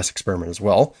in this last experiment as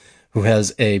well, who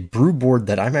has a brew board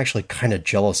that I'm actually kind of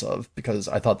jealous of because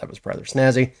I thought that was rather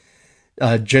snazzy.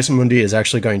 Jason Mundi is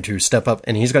actually going to step up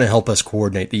and he's going to help us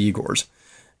coordinate the Igors.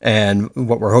 And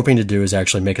what we're hoping to do is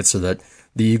actually make it so that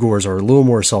the Igors are a little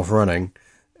more self-running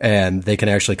and they can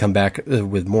actually come back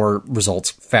with more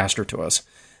results faster to us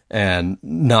and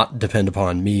not depend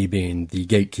upon me being the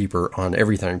gatekeeper on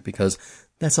everything, because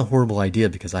that's a horrible idea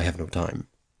because I have no time.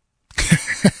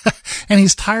 And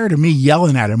he's tired of me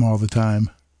yelling at him all the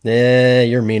time.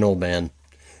 You're a mean old man.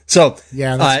 So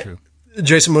yeah, that's true.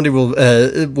 Jason Mundi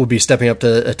will be stepping up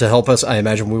to help us. I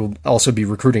imagine we will also be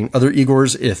recruiting other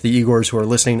Igors. If the Igors who are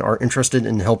listening are interested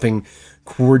in helping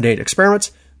coordinate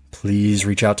experiments, please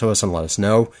reach out to us and let us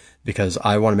know, because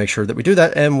I want to make sure that we do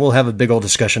that, and we'll have a big old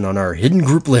discussion on our hidden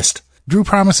group list. Drew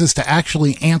promises to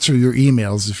actually answer your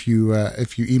emails if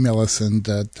you email us and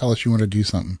tell us you want to do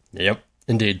something. Yep,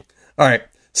 indeed. All right.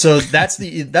 So that's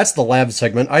the lab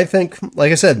segment. I think,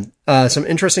 like I said, some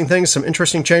interesting things, some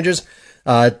interesting changes,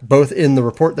 both in the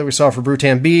report that we saw for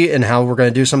Brutan B and how we're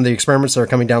going to do some of the experiments that are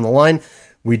coming down the line.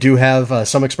 We do have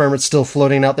some experiments still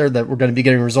floating out there that we're going to be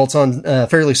getting results on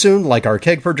fairly soon, like our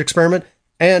keg purge experiment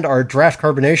and our draft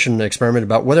carbonation experiment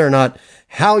about whether or not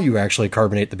how you actually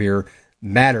carbonate the beer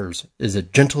matters. Is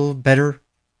it gentle better,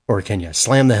 or can you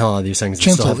slam the hell out of these things?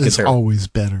 Gentle is always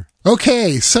better.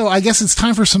 Okay, so I guess it's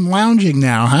time for some lounging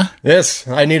now, huh? Yes,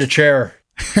 I need a chair.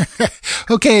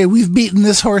 Okay, we've beaten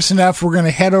this horse enough. We're going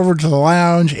to head over to the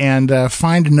lounge and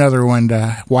find another one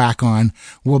to whack on.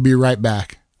 We'll be right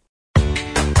back.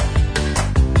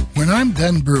 When I'm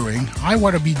done brewing, I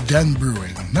want to be done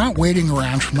brewing, not waiting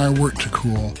around for my wort to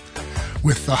cool.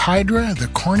 With the Hydra, the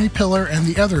Corny Pillar, and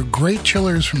the other great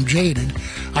chillers from Jaded,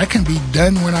 I can be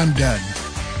done when I'm done.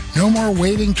 No more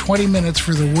waiting 20 minutes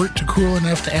for the wort to cool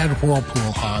enough to add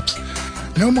Whirlpool hops.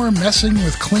 No more messing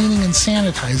with cleaning and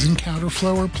sanitizing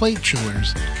counterflow or plate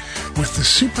chillers. With the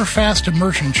super fast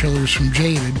immersion chillers from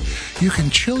Jaded, you can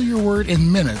chill your wort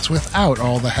in minutes without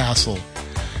all the hassle.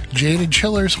 Jaded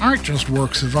chillers aren't just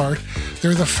works of art,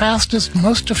 they're the fastest,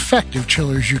 most effective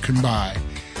chillers you can buy.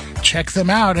 Check them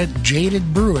out at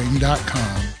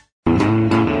jadedbrewing.com.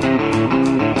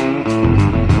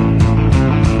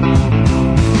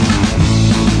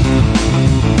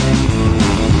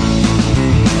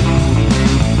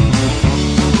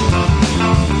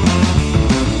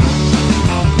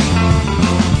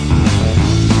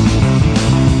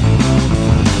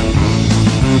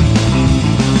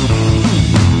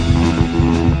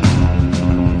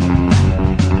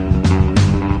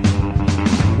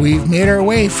 We've made our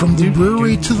way from the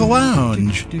brewery to the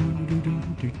lounge.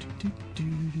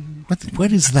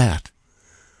 What is that?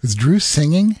 Is Drew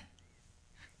singing?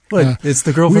 What? It's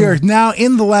the girl from... We are now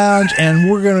in the lounge, and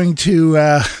we're going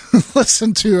to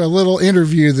listen to a little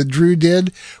interview that Drew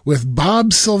did with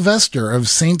Bob Sylvester of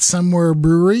Saint Somewhere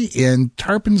Brewery in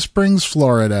Tarpon Springs,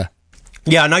 Florida.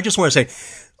 Yeah, and I just want to say,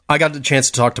 I got the chance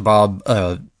to talk to Bob,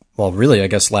 really, I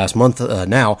guess last month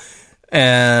now,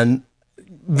 and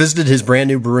visited his brand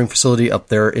new brewing facility up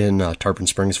there in Tarpon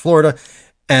Springs, Florida.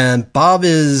 And Bob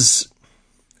is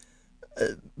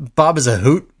a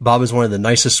hoot. Bob is one of the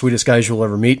nicest, sweetest guys you'll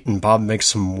ever meet, and Bob makes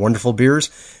some wonderful beers.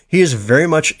 He is very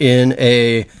much in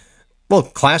a,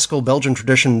 classical Belgian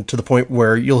tradition, to the point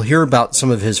where you'll hear about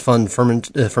some of his fun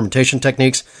fermentation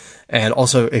techniques, and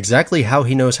also exactly how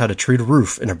he knows how to treat a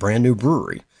roof in a brand new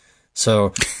brewery.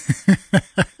 So,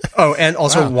 and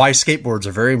also why skateboards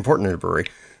are very important in a brewery.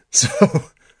 So,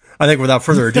 I think without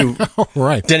further ado,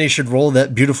 right. Denny should roll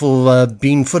that beautiful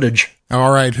bean footage.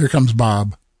 All right, here comes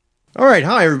Bob. All right,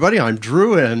 hi everybody, I'm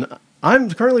Drew, and I'm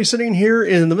currently sitting here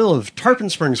in the middle of Tarpon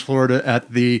Springs, Florida,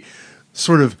 at the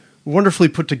sort of wonderfully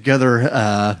put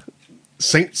together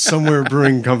Saint Somewhere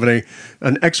Brewing Company,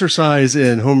 an exercise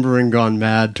in homebrewing gone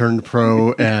mad, turned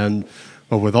pro, and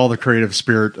with all the creative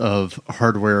spirit of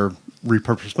hardware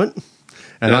repurposement.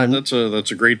 And that's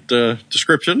a great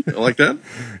description. I like that.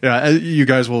 Yeah, you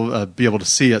guys will be able to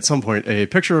see at some point a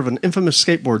picture of an infamous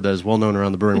skateboard that is well known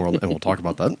around the brewing world, and we'll talk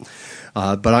about that.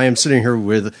 But I am sitting here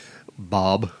with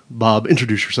Bob. Bob,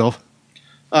 introduce yourself.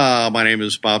 My name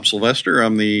is Bob Sylvester.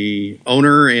 I'm the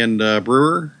owner and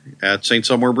brewer at St.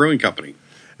 Somewhere Brewing Company.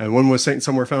 And when was St.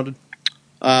 Somewhere founded?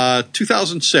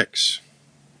 2006.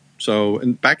 So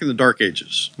back in the dark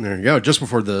ages. There you go. Just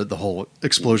before the whole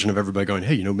explosion of everybody going,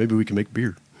 hey, maybe we can make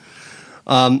beer.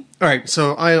 All right.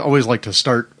 So I always like to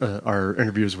start our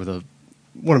interviews with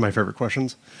one of my favorite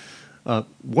questions.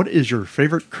 What is your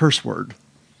favorite curse word?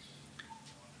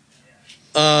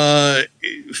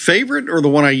 Favorite or the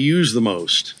one I use the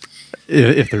most?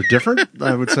 If they're different,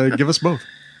 I would say give us both.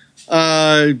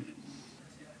 Yeah,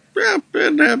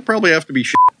 it'd probably have to be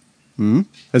shit. And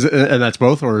that's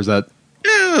both, or is that?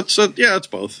 Yeah, it's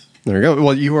both. There you go.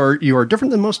 Well, you are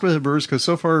different than most of the brewers because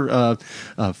so far,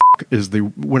 is the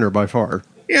winner by far.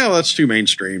 Yeah, well, that's too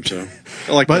mainstream. So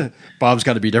I like but that. Bob's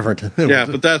got to be different. Yeah,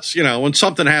 but that's when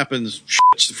something happens,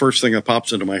 it's the first thing that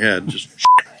pops into my head. Just.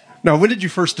 Now, when did you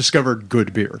first discover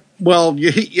good beer? Well,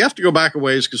 you have to go back a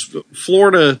ways because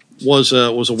Florida was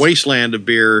a wasteland of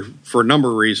beer for a number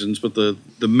of reasons, but the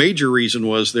major reason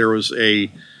was there was a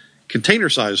container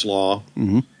size law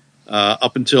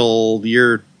up until the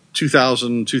year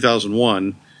 2000,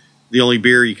 2001. The only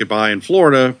beer you could buy in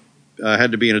Florida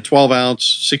had to be in a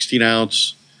 12-ounce,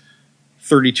 16-ounce,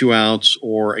 32-ounce,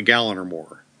 or a gallon or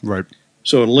more. Right.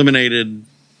 So it eliminated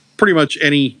pretty much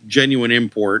any genuine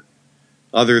import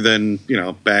other than,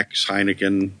 Beck's,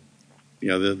 Heineken,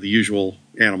 the usual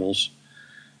animals.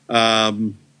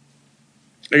 I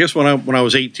guess when I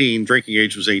was 18, drinking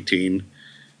age was 18,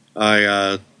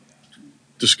 I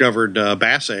discovered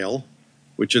Bass Ale,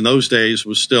 which in those days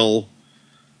was still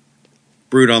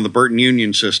brewed on the Burton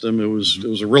Union system. It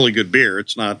was a really good beer.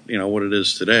 It's not, what it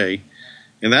is today.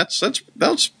 And that's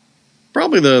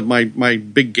probably my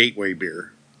big gateway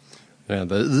beer. Yeah,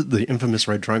 the infamous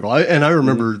Red Triangle. I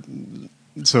remember,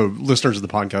 so listeners of the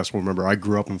podcast will remember, I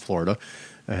grew up in Florida.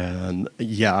 And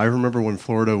yeah, I remember when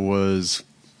Florida was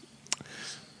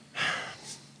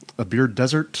a beer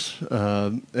desert,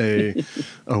 a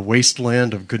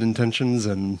wasteland of good intentions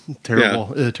and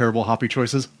terrible hoppy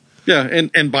choices. Yeah,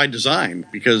 and by design,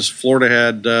 because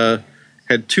Florida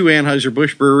had two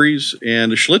Anheuser-Busch breweries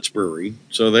and a Schlitz brewery,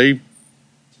 so they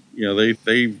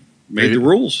made the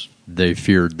rules. They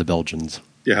feared the Belgians.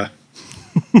 Yeah.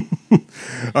 All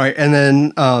right, and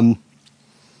then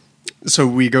so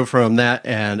we go from that,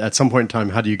 and at some point in time,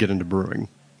 how do you get into brewing?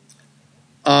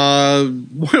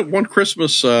 One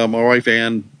Christmas, my wife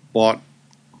Ann bought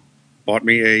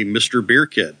me a Mr. Beer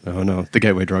kit. Oh no, the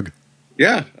gateway drug.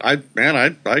 Yeah, I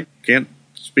can't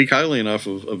speak highly enough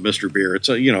of Mr. Beer. It's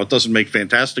it doesn't make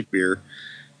fantastic beer,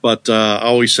 but I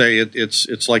always say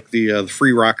it's like the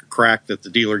free rock or crack that the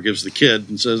dealer gives the kid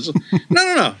and says,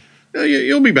 no,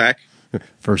 you'll be back.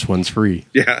 First one's free.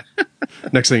 Yeah.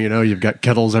 Next thing you know, you've got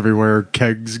kettles everywhere,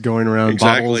 kegs going around.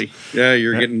 Exactly. Bottles. Yeah,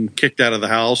 you're getting kicked out of the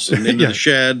house and into the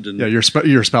shed. And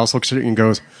your spouse looks at it and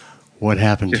goes, "What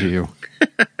happened to you?"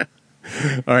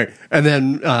 All right, and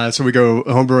then so we go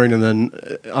homebrewing, and then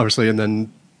obviously, and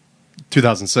then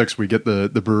 2006 we get the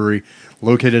brewery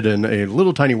located in a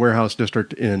little tiny warehouse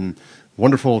district in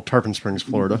wonderful Tarpon Springs,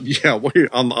 Florida. Yeah,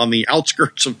 on the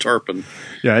outskirts of Tarpon.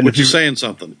 Yeah, and which is saying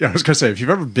something. Yeah, I was going to say, if you've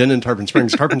ever been in Tarpon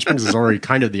Springs is already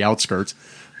kind of the outskirts,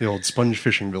 the old sponge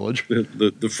fishing village.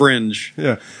 The fringe.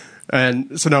 Yeah.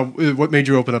 And so now, what made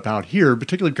you open up out here,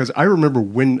 particularly because I remember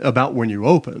when you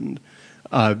opened,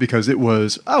 because it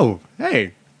was, oh,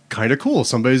 hey, kind of cool.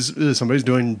 Somebody's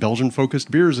doing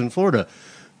Belgian-focused beers in Florida.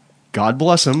 God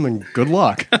bless him and good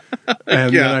luck.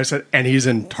 And then I said, and he's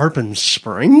in Tarpon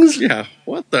Springs? Yeah,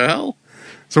 what the hell?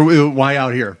 So why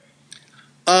out here?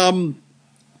 I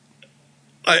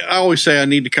always say I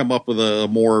need to come up with a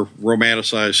more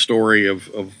romanticized story of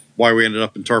why we ended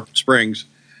up in Tarpon Springs.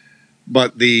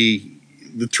 But the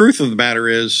truth of the matter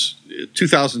is,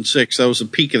 2006, that was the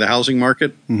peak of the housing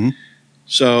market. Mm-hmm.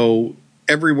 So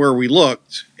everywhere we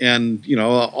looked, and,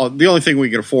 the only thing we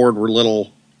could afford were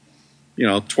little,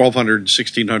 1,200,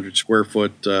 1,600 square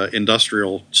foot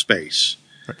industrial space.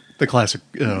 The classic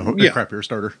craft beer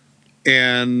starter.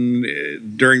 And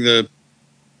during the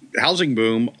housing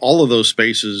boom, all of those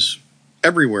spaces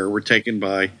everywhere were taken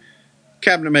by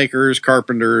cabinet makers,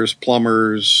 carpenters,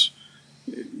 plumbers,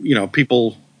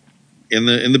 people in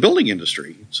the building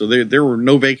industry. So there were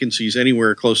no vacancies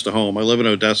anywhere close to home. I live in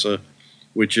Odessa,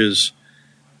 which is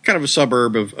kind of a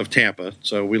suburb of Tampa.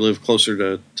 So we live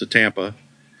closer to Tampa.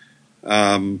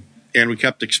 And we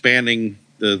kept expanding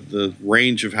the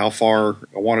range of how far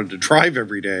I wanted to drive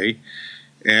every day.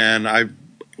 And I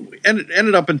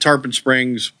ended up in Tarpon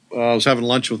Springs. I was having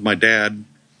lunch with my dad,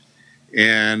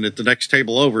 and at the next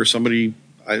table over, it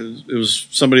was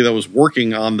somebody that was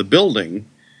working on the building,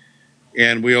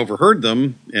 and we overheard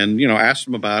them and, asked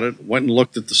them about it, went and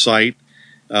looked at the site.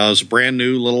 It was a brand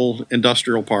new little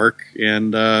industrial park,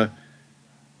 and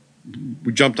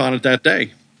we jumped on it that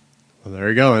day. Well, there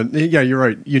you go. And yeah, you're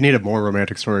right. You need a more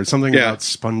romantic story. Something about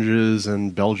sponges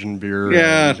and Belgian beer.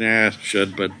 Yeah,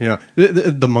 should, but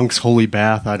the monk's holy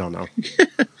bath. I don't know.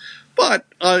 But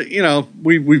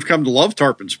we've come to love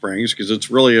Tarpon Springs because it's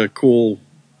really a cool,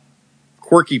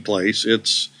 quirky place.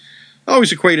 It's I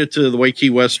always equate it to the way Key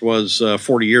West was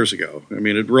 40 years ago. I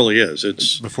mean, it really is.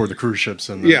 It's before the cruise ships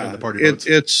and the party boats.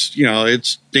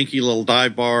 It's dinky little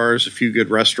dive bars, a few good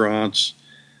restaurants.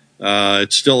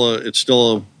 It's still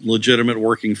a legitimate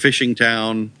working fishing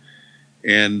town,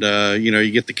 and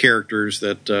you get the characters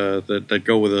that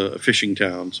go with a fishing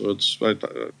town. So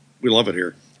we love it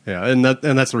here. Yeah, and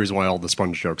that's the reason why all the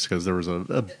sponge jokes, because there was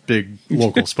a big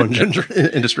local sponge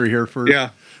industry here for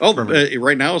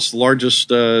right now it's the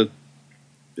largest.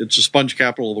 It's the sponge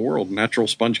capital of the world, natural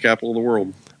sponge capital of the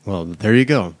world. Well, there you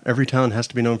go. Every town has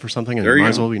to be known for something, and it might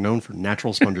as well be known for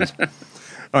natural sponges. All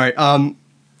right.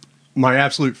 My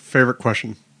absolute favorite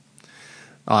question.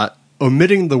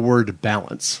 Omitting the word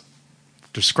balance,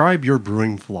 describe your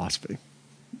brewing philosophy.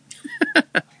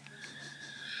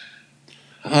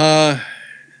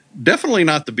 Definitely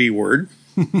not the B word.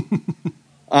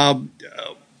 My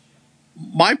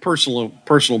personal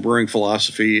brewing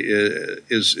philosophy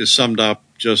is summed up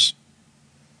just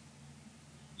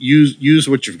use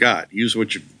what you've got, use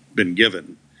what you've been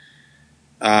given,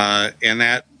 and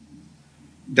that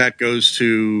goes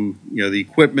to the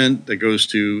equipment, that goes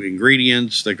to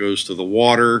ingredients, that goes to the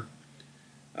water,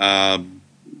 terroir,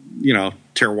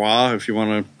 if you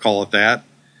want to call it that.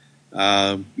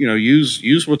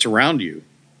 Use what's around you.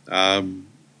 A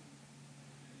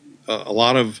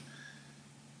lot of,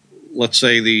 let's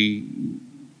say, the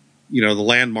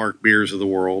landmark beers of the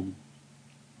world,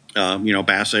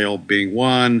 Bass Ale being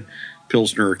one,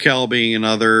 Pilsner Urquell being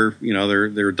another.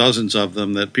 There are dozens of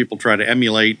them that people try to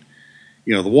emulate.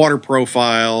 The water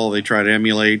profile, they try to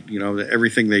emulate,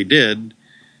 everything they did.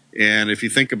 And if you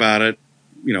think about it,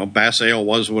 Bass Ale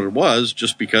was what it was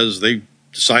just because they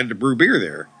decided to brew beer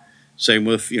there. Same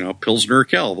with, Pilsner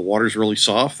Urquell. The water's really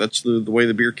soft. That's the way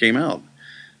the beer came out.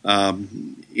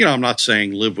 I'm not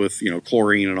saying live with,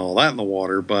 chlorine and all that in the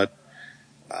water, but,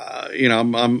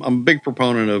 I'm a big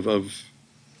proponent of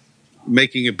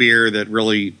making a beer that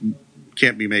really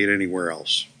can't be made anywhere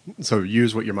else. So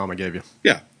use what your mama gave you.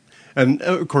 Yeah. And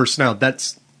of course, now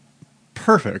that's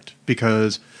perfect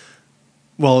because,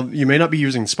 well, you may not be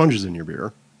using sponges in your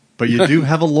beer, but you do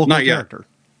have a local character.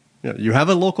 Yeah, you have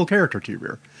a local character to your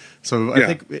beer. So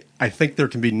I think there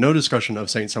can be no discussion of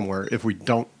Saint Somewhere if we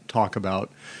don't talk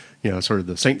about, sort of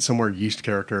the Saint Somewhere yeast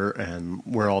character and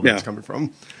where all that's coming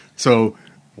from. So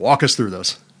walk us through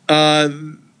this.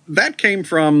 That came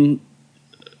from,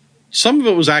 some of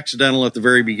it was accidental at the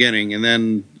very beginning, and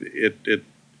then it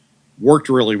worked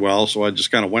really well, so I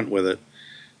just kind of went with it.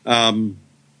 When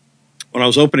I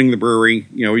was opening the brewery,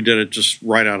 we did it just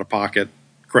right out of pocket,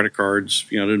 credit cards,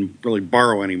 didn't really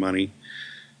borrow any money.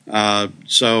 I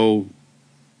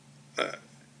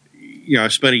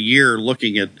spent a year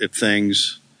looking at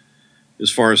things as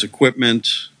far as equipment.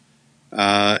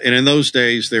 And in those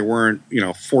days, there weren't,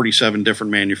 47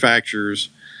 different manufacturers.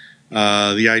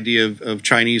 The idea of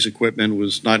Chinese equipment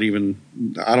was not even,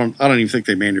 I don't even think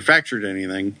they manufactured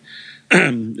anything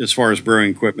as far as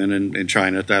brewing equipment in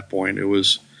China at that point. It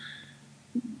was,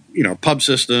 Pub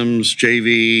Systems,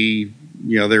 JV,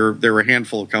 there were a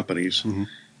handful of companies. Mm-hmm.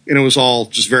 And it was all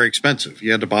just very expensive.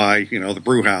 You had to buy, the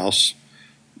brew house.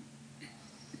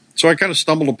 So I kind of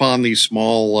stumbled upon these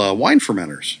small wine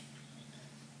fermenters.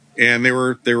 And they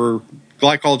were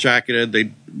glycol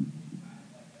jacketed.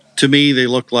 To me, they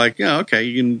looked like, okay,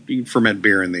 you can ferment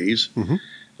beer in these. Mm-hmm.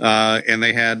 And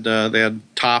they had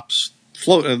tops,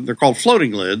 they're called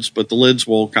floating lids, but the lids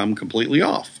will come completely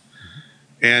off.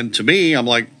 And to me, I'm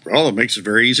like, it makes it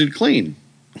very easy to clean.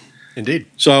 Indeed.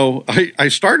 So I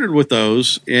started with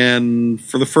those, and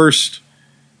for the first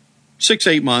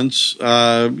 6-8 months,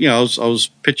 I was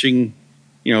pitching,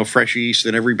 fresh yeast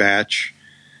in every batch,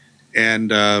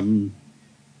 and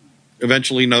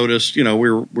eventually noticed, we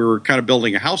were kind of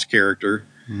building a house character,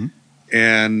 mm-hmm.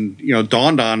 and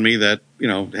dawned on me that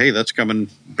hey, that's coming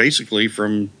basically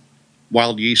from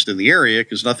wild yeast in the area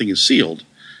because nothing is sealed.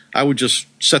 I would just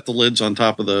set the lids on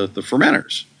top of the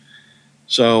fermenters.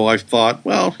 So I thought,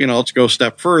 well, let's go a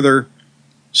step further.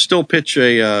 still pitch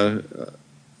a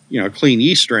clean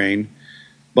yeast strain,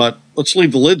 but let's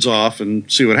leave the lids off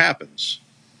and see what happens.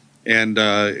 And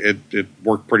it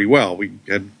worked pretty well. We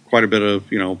had quite a bit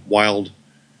of wild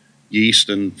yeast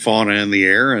and fauna in the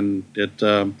air, and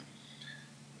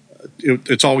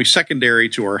it's always secondary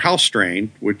to our house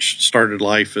strain, which started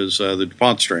life as the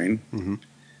DuPont strain.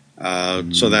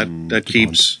 Mm-hmm. So that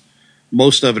keeps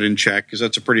most of it in check, because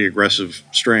that's a pretty aggressive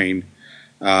strain.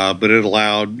 But it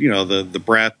allowed the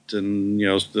Brett and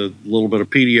the little bit of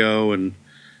PDO and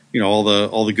all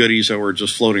the goodies that were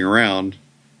just floating around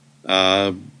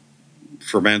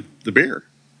ferment the beer.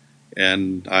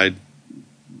 And I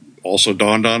also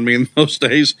dawned on me in those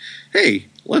days, hey,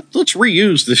 let's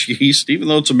reuse this yeast, even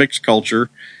though it's a mixed culture,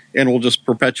 and we'll just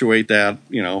perpetuate that,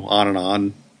 on and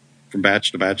on from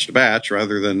batch to batch to batch,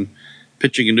 rather than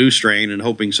pitching a new strain and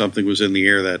hoping something was in the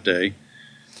air that day.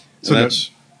 So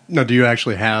now, do you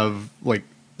actually have like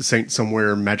Saint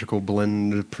Somewhere magical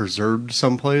blend preserved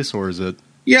someplace, or is it?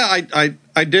 Yeah,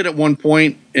 I did at one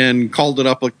point and called it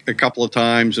up a couple of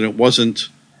times, and it wasn't.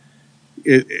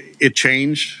 It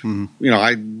changed.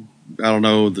 Mm-hmm. I don't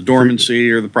know, the dormancy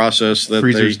or the process that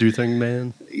freezers do thing,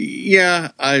 man.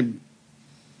 Yeah, I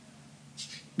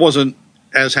wasn't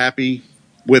as happy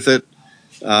with it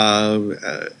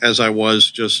as I was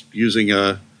just using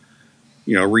a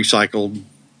recycled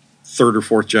third or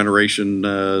fourth generation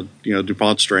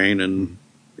DuPont strain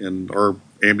and or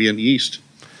ambient yeast.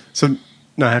 So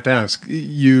now I have to ask,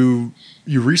 you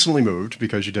recently moved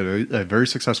because you did a very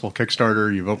successful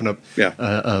Kickstarter. You've opened up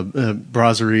a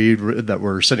brasserie that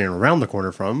we're sitting around the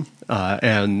corner from,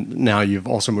 and now you've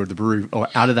also moved the brewery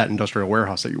out of that industrial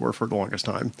warehouse that you were for the longest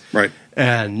time. Right.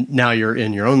 And now you're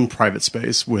in your own private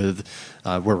space with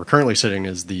where we're currently sitting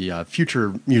is the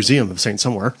Future Museum of Saint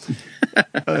Somewhere,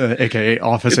 a.k.a.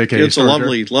 office, a.k.a. It's a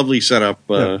lovely setup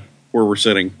where we're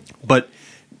sitting. But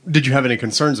did you have any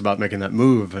concerns about making that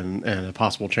move and a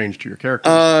possible change to your character?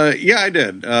 Yeah, I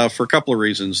did, for a couple of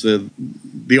reasons.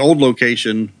 The old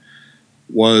location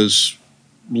was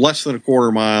less than a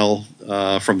quarter mile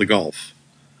from the Gulf.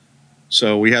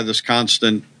 So we had this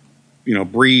constant,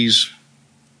 breeze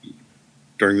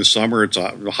during the summer. It's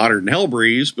a hotter than hell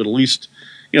breeze, but at least,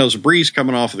 there's a breeze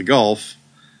coming off of the Gulf.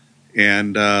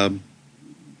 And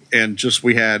just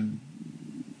we had,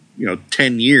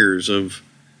 10 years of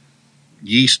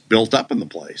yeast built up in the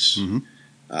place. Mm-hmm.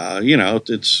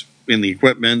 It's in the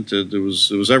equipment. It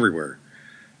was everywhere.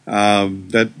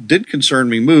 That did concern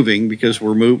me moving, because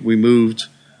we moved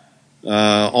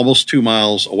almost 2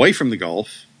 miles away from the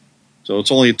Gulf. So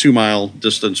it's only a 2 mile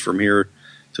distance from here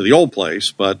to the old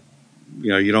place, but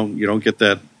you don't get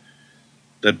that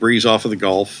breeze off of the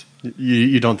Gulf.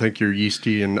 You don't think your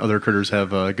yeasty and other critters have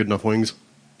good enough wings?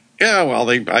 Yeah, well,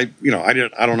 I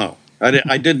don't know.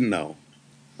 I didn't know.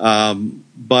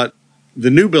 But the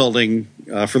new building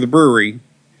for the brewery,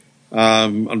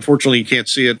 unfortunately, you can't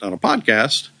see it on a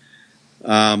podcast.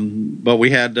 But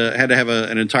we had to have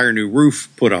an entire new roof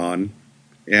put on,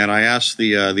 and I asked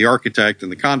the architect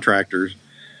and the contractors,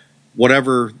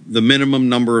 whatever the minimum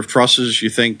number of trusses you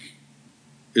think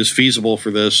is feasible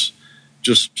for this,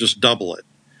 just double it.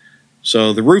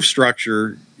 So the roof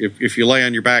structure, if you lay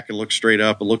on your back and look straight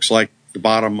up, it looks like the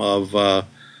bottom of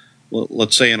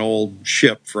let's say an old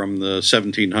ship from the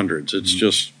 1700s. It's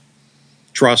just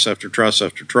truss after truss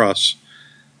after truss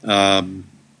to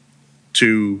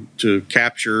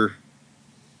capture,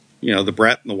 the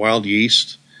Brett and the wild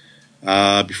yeast.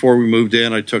 Before we moved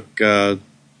in, I took a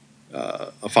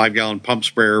 5-gallon pump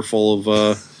sprayer full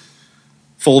of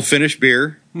finished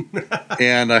beer,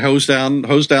 and I hosed down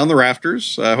the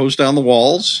rafters, hosed down the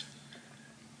walls,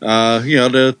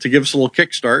 to give us a little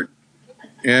kickstart.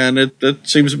 And it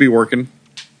seems to be working.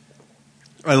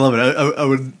 I love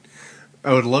it.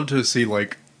 I would love to see,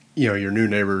 like, your new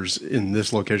neighbors in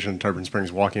this location in Tarpon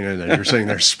Springs walking in, and you're sitting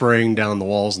there spraying down the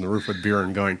walls and the roof with beer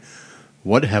and going,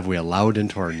 what have we allowed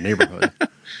into our neighborhood?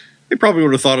 They probably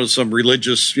would have thought it was some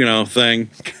religious,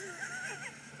 thing.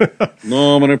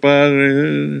 No, I'm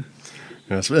gonna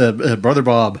yes, Brother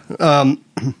Bob. All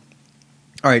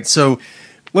right, so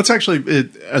let's actually,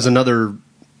 as another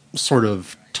sort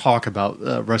of talk about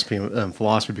recipe and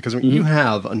philosophy, because you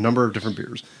have a number of different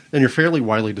beers, and you're fairly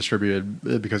widely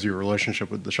distributed because of your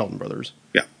relationship with the Shelton brothers.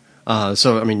 Yeah.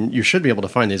 So, you should be able to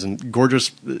find these in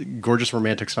gorgeous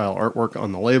romantic style artwork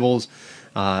on the labels,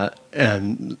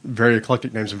 and very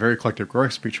eclectic names and very eclectic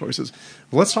recipe choices.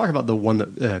 But let's talk about the one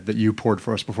that you poured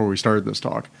for us before we started this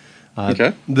talk.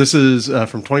 Okay. This is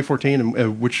from 2014,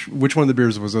 and which one of the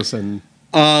beers was this in?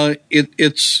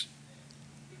 It's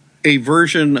a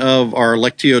version of our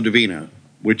Lectio Divina,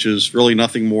 which is really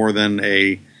nothing more than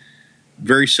a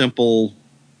very simple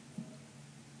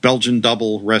Belgian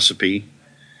double recipe,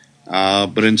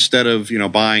 but instead of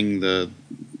buying the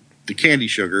candy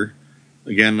sugar,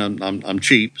 again I'm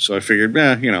cheap, so I figured,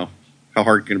 how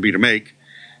hard can it be to make?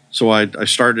 So I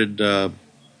started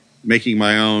making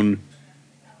my own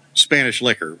Spanish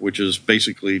liquor, which is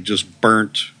basically just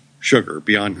burnt sugar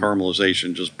beyond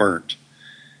caramelization, just burnt,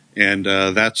 and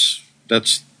that's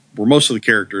where most of the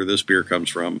character of this beer comes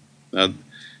from. The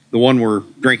one we're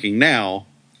drinking now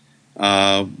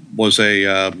was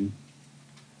a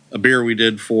beer we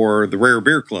did for the Rare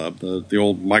Beer Club, the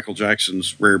old Michael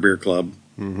Jackson's Rare Beer Club,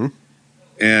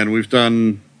 and we've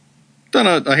done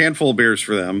a handful of beers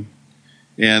for them.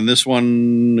 And this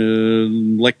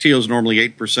one, Lectio's normally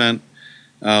 8%.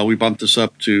 We bumped this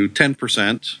up to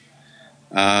 10%.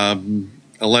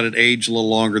 I let it age a little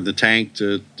longer in the tank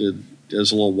to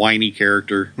as a little whiny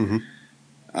character. And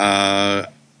I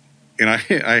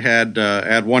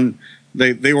had one.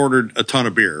 They ordered a ton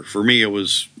of beer. For me, it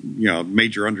was a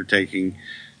major undertaking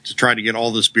to try to get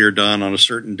all this beer done on a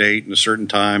certain date and a certain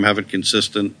time, have it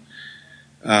consistent.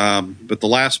 But the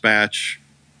last batch,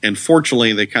 and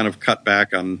fortunately, they kind of cut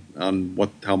back on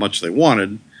how much they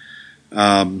wanted.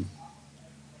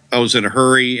 I was in a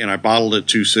hurry and I bottled it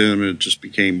too soon, and it just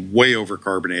became way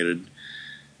overcarbonated.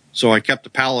 So I kept a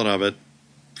pallet of it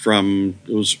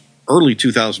it was early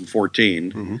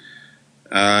 2014.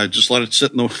 Just let it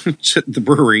sit in the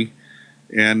brewery,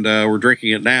 and we're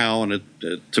drinking it now. And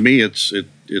to me,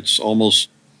 it's almost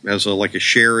has like a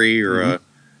sherry or a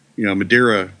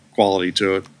Madeira quality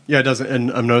to it. Yeah, it does.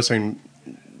 And I'm noticing,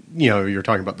 you're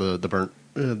talking about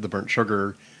the burnt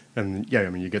sugar, and yeah, I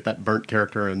mean, you get that burnt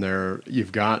character in there.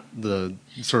 You've got the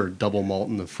sort of double malt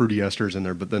and the fruity esters in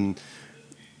there, but then,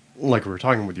 like we were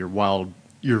talking with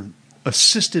your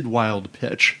assisted wild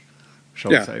pitch,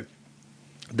 shall we say,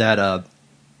 that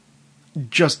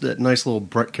just that nice little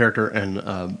Brett character and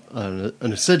an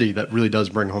acidity that really does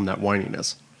bring home that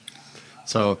wininess.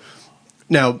 So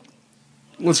now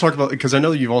let's talk about, because I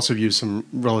know you've also used some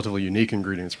relatively unique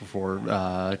ingredients before.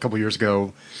 A couple years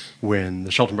ago, when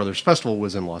the Shelton Brothers Festival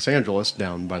was in Los Angeles,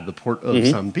 down by the port of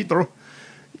San Pedro,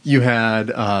 you had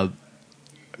was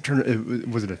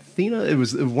it Athena? It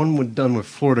was one done with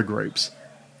Florida grapes.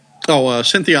 Oh,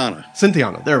 Cynthiana.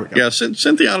 Cynthiana, there we go. Yeah,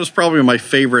 Cynthiana is probably my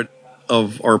favorite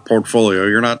of our portfolio.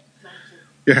 You're not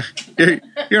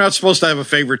supposed to have a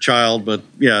favorite child, but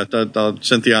yeah,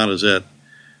 Cynthiana is it.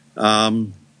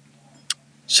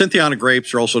 Cynthiana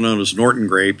grapes are also known as Norton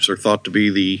grapes, are thought to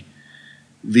be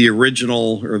the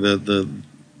original or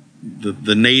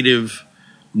the native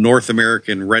North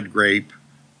American red grape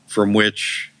from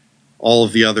which all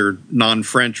of the other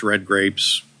non-French red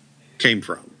grapes came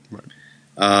from. Right.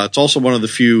 It's also one of the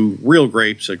few real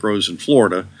grapes that grows in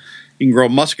Florida. You can grow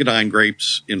muscadine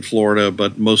grapes in Florida,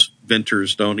 but most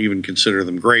vintners don't even consider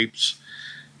them grapes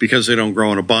because they don't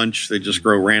grow in a bunch. They just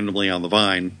grow randomly on the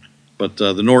vine. But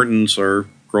the Nortons are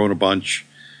growing a bunch,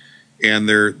 and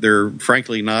they're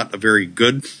frankly not a very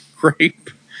good grape.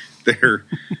 They're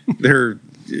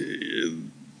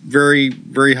very,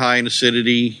 very high in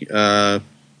acidity.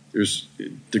 There's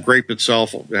the grape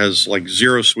itself has like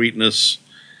zero sweetness.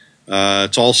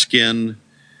 It's all skin,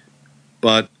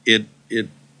 but it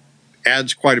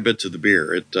adds quite a bit to the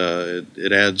beer. It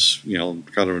adds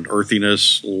kind of an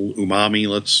earthiness, a little umami,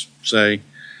 let's say,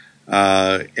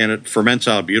 and it ferments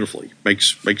out beautifully.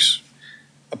 Makes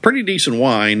a pretty decent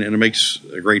wine, and it makes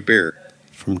a great beer.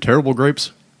 From terrible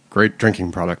grapes, great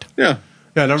drinking product. Yeah.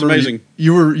 Yeah, it's amazing.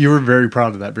 You were very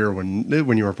proud of that beer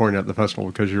when you were pouring it at the festival,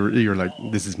 because you're like,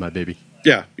 this is my baby.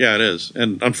 Yeah, it is.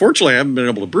 And unfortunately, I haven't been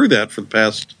able to brew that for the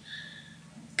past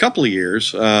couple of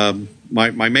years.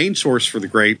 My main source for the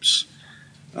grapes,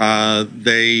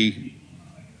 they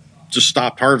just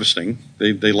stopped harvesting.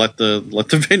 They let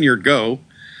the vineyard go,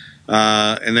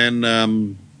 and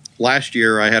then last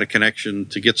year I had a connection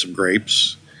to get some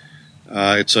grapes.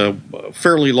 It's a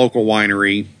fairly local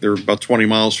winery. They're about 20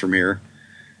 miles from here.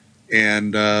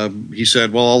 And he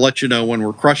said, well, I'll let you know when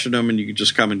we're crushing them, and you can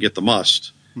just come and get the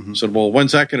must. I said, well,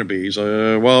 when's that going to be? He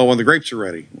said, well, when the grapes are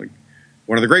ready. Like,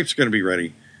 when are the grapes going to be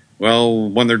ready? Well,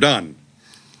 when they're done.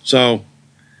 So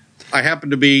I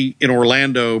happened to be in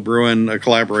Orlando brewing a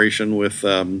collaboration with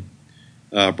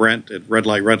Brent at Red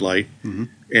Light.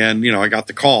 And, I got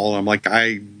the call, and I'm like,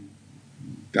 I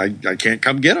can't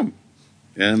come get them.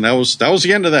 And that was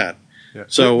the end of that. Yeah.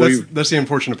 So that's the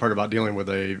unfortunate part about dealing with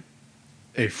a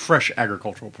fresh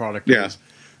agricultural product. Yeah.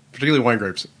 Particularly wine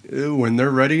grapes. When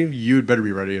they're ready, you'd better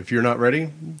be ready. If you're not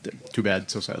ready, too bad,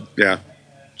 so sad. Yeah.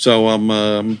 So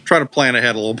I'm trying to plan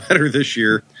ahead a little better this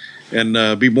year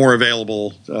and be more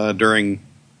available during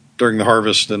the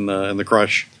harvest and the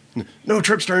crush. No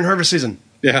trips during harvest season.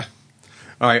 Yeah.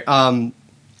 All right.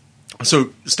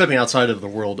 So stepping outside of the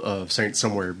world of Saint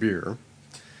Somewhere beer,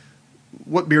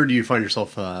 what beer do you find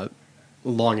yourself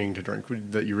longing to drink,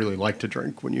 that you really like to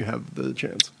drink when you have the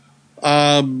chance?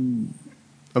 I'm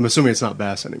assuming it's not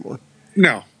Bass anymore.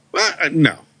 No.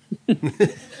 No.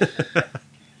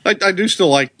 I do still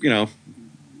like,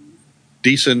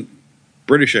 decent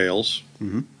British ales.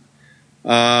 Mm-hmm.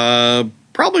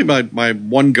 Probably my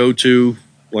one go-to,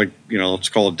 let's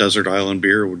call it desert island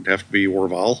beer, would have to be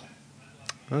Orval.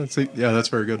 Yeah, that's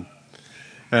very good.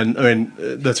 And I mean,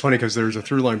 that's funny because there's a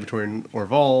through line between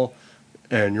Orval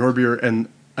and your beer. And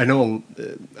I don't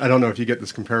know if you get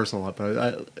this comparison a lot,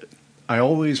 but I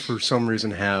always, for some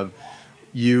reason, have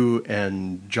you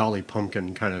and Jolly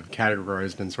Pumpkin kind of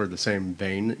categorized in sort of the same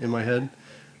vein in my head.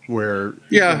 Where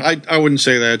I wouldn't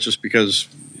say that just because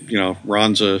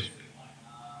Ron's a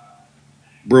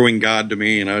brewing god to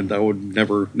me, and I would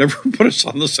never put us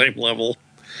on the same level.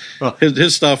 Well,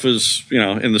 his stuff is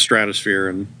in the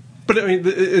stratosphere, but I mean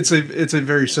it's a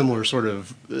very similar sort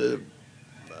of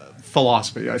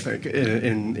philosophy, I think,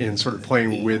 in sort of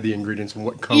playing with the ingredients and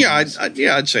what comes. Yeah,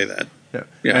 I'd say that.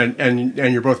 Yeah. And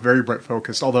you're both very Brett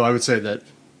focused. Although I would say that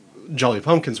Jolly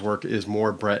Pumpkin's work is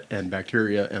more Brett and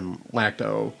bacteria and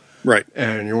lacto, right?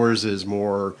 And yours is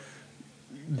more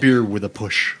beer with a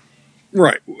push,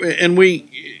 right? And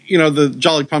we, the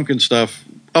Jolly Pumpkin stuff,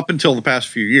 up until the past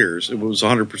few years, it was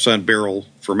 100% barrel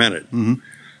fermented.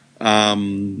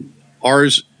 Mm-hmm.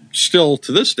 Ours still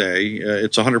to this day,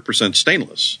 it's 100%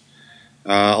 stainless.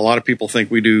 A lot of people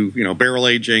think we do, barrel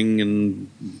aging and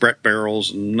Brett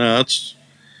barrels, and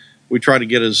we try to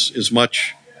get as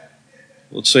much,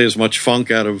 let's say, as much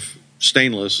funk out of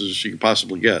stainless as you can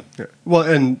possibly get. Yeah. Well,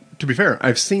 and to be fair,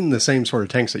 I've seen the same sort of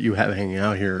tanks that you have hanging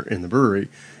out here in the brewery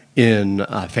in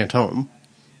Fantôme.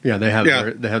 Yeah, they have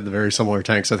the very similar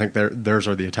tanks. I think theirs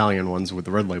are the Italian ones with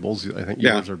the red labels. I think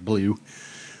yours are blue.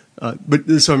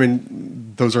 But so I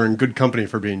mean, those are in good company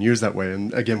for being used that way,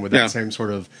 and again with that same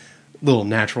sort of little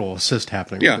natural assist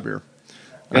happening with the beer.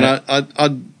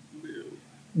 And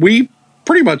we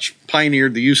pretty much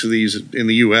pioneered the use of these in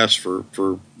the U.S.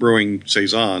 for brewing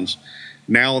saisons.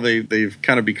 Now they've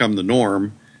kind of become the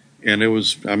norm, and it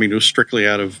was strictly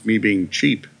out of me being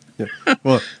cheap. Yeah.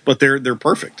 Well, but they're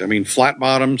perfect. I mean, flat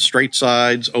bottom, straight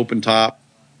sides, open top,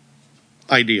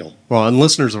 ideal. Well, and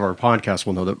listeners of our podcast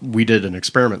will know that we did an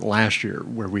experiment last year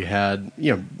where we had,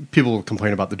 people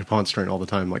complain about the DuPont strain all the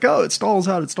time, like, oh, it stalls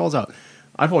out.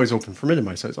 I've always open fermented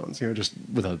my saisons, just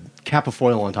with a cap of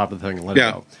foil on top of the thing and let it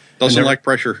out. Doesn't like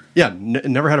pressure. Yeah,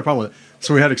 never had a problem with it.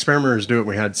 So we had experimenters do it.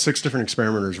 We had 6 different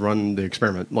experimenters run the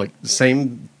experiment, like the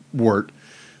same wort,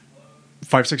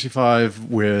 565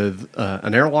 with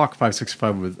an airlock,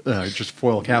 565 with just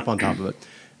foil cap on top of it.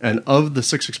 And of the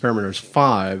 6 experimenters,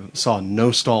 5 saw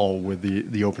no stall with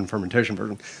the open fermentation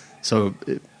version. So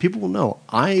people will know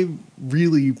I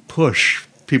really push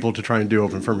people to try and do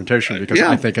open fermentation because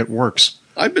I think it works.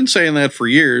 I've been saying that for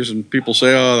years, and people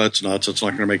say, oh, that's nuts. It's not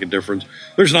going to make a difference.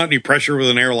 There's not any pressure with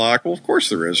an airlock. Well, of course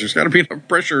there is. There's got to be enough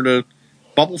pressure to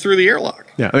bubble through the airlock.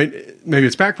 Yeah, I mean, maybe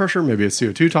it's back pressure, maybe it's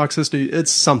CO2 toxicity.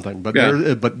 It's something, but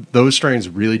but those strains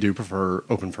really do prefer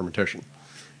open fermentation.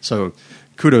 So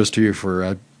kudos to you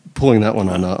for pulling that one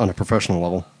on a professional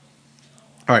level.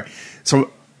 All right.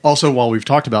 So also, while we've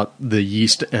talked about the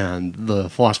yeast and the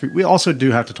philosophy, we also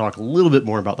do have to talk a little bit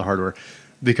more about the hardware,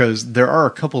 because there are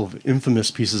a couple of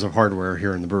infamous pieces of hardware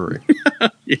here in the brewery.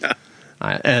 Yeah.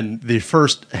 And the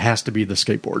first has to be the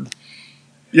skateboard.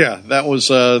 Yeah, that was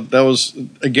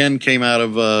again came out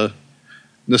of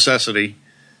necessity.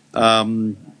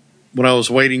 When I was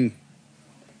waiting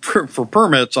for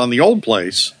permits on the old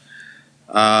place,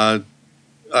 a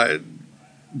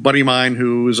buddy of mine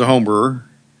who is a home brewer,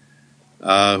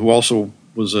 who also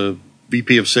was a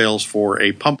VP of sales for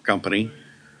a pump company,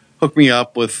 hooked me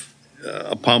up with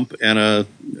a pump and a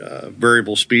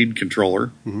variable speed controller.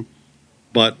 Mm-hmm.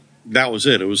 But that was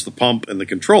it. It was the pump and the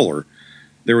controller.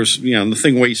 There was, the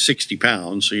thing weighs 60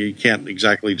 pounds, so you can't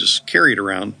exactly just carry it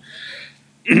around.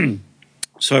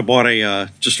 So I bought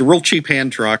just a real cheap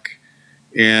hand truck,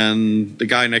 and the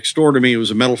guy next door to me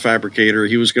was a metal fabricator.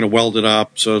 He was going to weld it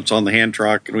up so it's on the hand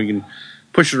truck, and we can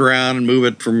push it around and move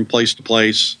it from place to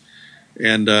place.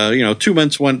 And, 2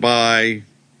 months went by,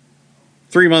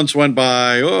 3 months went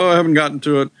by. Oh, I haven't gotten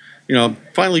to it.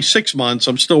 Finally 6 months,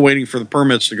 I'm still waiting for the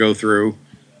permits to go through.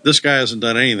 This guy hasn't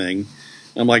done anything.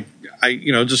 I'm like,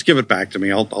 just give it back to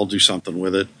me. I'll do something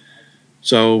with it.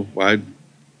 So I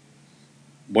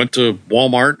went to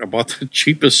Walmart. I bought the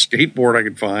cheapest skateboard I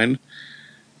could find.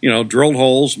 Drilled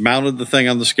holes, mounted the thing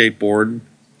on the skateboard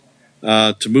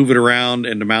to move it around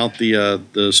and to mount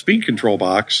the speed control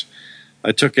box.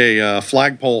 I took a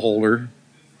flagpole holder,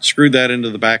 screwed that into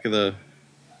the back of the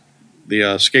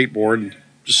skateboard,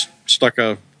 just stuck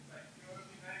a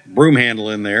broom handle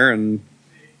in there and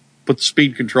put the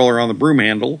speed controller on the broom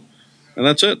handle, and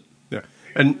that's it. Yeah.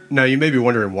 And now you may be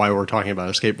wondering why we're talking about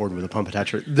a skateboard with a pump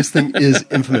attachment. This thing is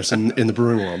infamous in the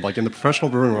brewing world. Like in the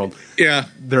professional brewing world, yeah,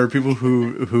 there are people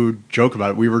who joke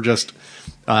about it. We were just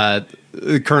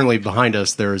currently behind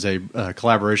us. There is a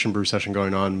collaboration brew session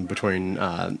going on between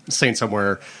Saint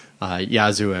Somewhere,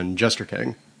 Yazoo, and Jester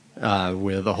King.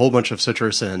 With a whole bunch of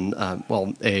citrus and,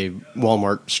 a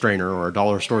Walmart strainer or a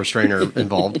dollar store strainer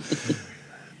involved.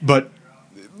 But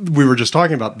we were just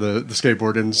talking about the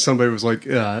skateboard, and somebody was like,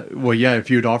 well, yeah, if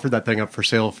you'd offered that thing up for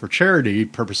sale for charity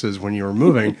purposes when you were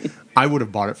moving, I would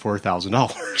have bought it for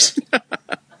 $1,000.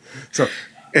 So,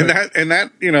 and that,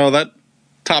 that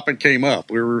topic came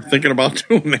up. We were thinking about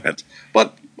doing that,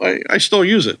 but I still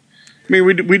use it. I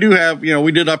mean, we do have,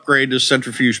 we did upgrade to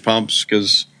centrifuge pumps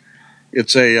because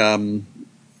it's a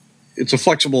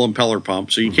flexible impeller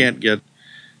pump, so you can't get,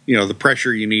 the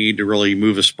pressure you need to really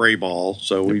move a spray ball.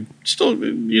 So we still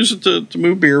use it to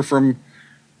move beer from,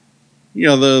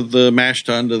 the mash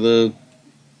tun to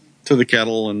the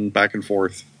kettle and back and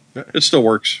forth. It still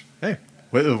works. Hey,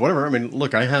 whatever. I mean,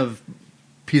 look, I have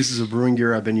pieces of brewing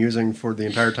gear I've been using for the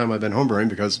entire time I've been homebrewing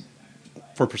because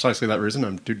for precisely that reason,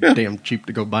 I'm too damn cheap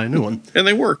to go buy a new one. And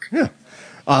they work. Yeah.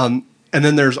 And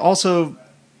then there's also,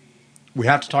 we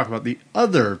have to talk about the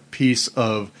other piece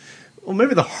of, well,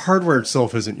 maybe the hardware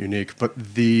itself isn't unique, but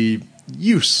the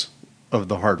use of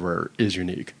the hardware is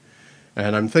unique.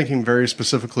 And I'm thinking very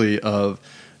specifically of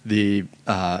the,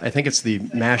 I think it's the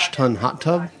mash tun hot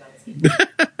tub.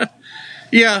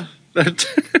 Yeah.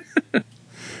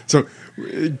 So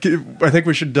I think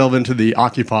we should delve into the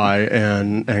Occupy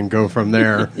and go from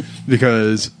there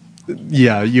because,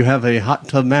 yeah, you have a hot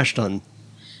tub mash tun.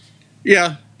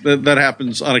 Yeah. That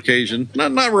happens on occasion.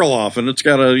 Not real often. It's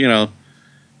got to,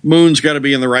 moon's got to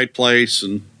be in the right place,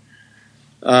 and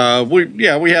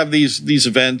we have these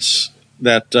events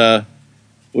that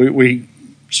we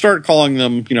started calling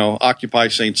them, Occupy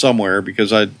Saint Somewhere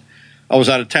because I was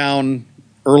out of town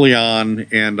early on,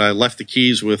 and I left the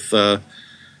keys with a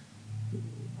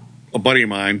buddy of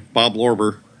mine, Bob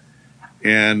Lorber,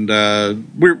 and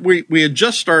we had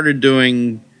just started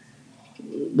doing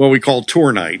what we called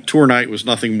tour night. Tour night was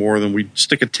nothing more than we'd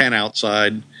stick a tent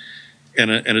outside and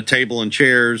a table and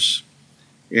chairs,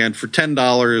 and for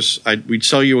 $10, we'd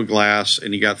sell you a glass,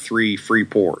 and you got 3 free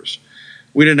pours.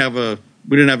 We didn't have a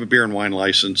beer and wine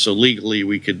license, so legally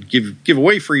we could give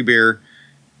away free beer.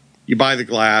 You buy the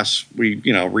glass, we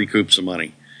recoup some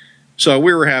money. So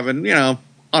we were having, on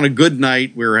a good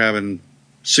night, we were having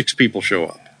 6 people show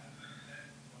up.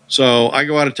 So I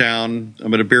go out of town.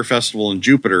 I'm at a beer festival in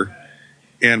Jupiter.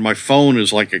 And my phone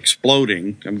is like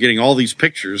exploding. I'm getting all these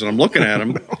pictures, and I'm looking at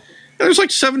them. There's like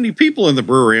 70 people in the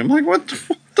brewery. I'm like, what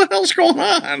the hell's going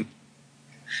on?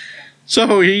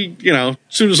 So he, as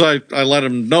soon as I let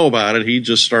him know about it, he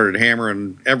just started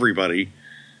hammering everybody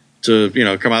to,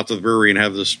 come out to the brewery and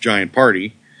have this giant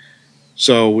party.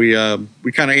 So we kind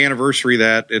of anniversary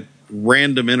that at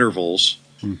random intervals,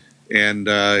 and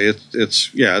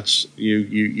it's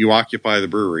you occupy the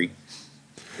brewery.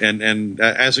 And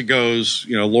as it goes,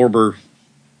 Lorber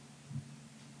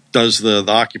does the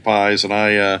occupies, and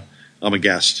I'm a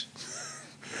guest.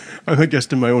 I'm a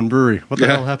guest in my own brewery. What the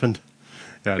hell happened?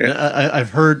 Yeah. I've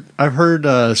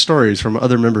heard stories from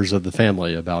other members of the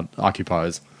family about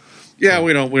occupies. Yeah,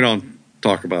 so, we don't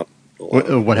talk about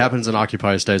what happens in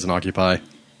Occupy stays in Occupy,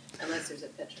 unless there's a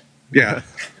picture. Yeah,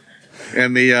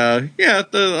 and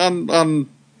on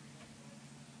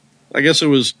I guess it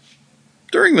was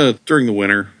during the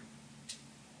winter,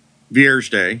 Vierge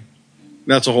Day.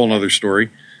 That's a whole other story.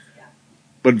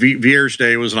 But Vierge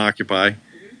Day was an Occupy,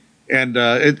 and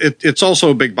it's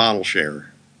also a big bottle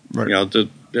share. Right.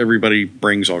 Everybody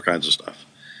brings all kinds of stuff.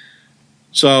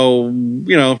 So,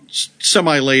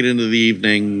 semi late into the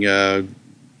evening,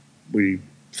 we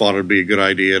thought it'd be a good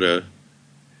idea to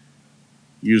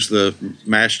use the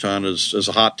mash tun as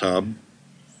a hot tub,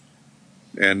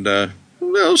 and it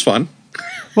was fun.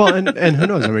 Well, and who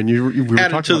knows? I mean, we were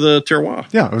added talking to the terroir.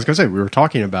 Yeah, I was going to say, we were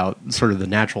talking about sort of the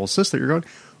natural assist that you're going.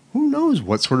 Who knows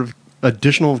what sort of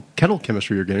additional kettle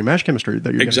chemistry you're getting, mash chemistry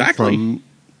that you're getting from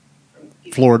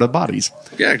Florida bodies.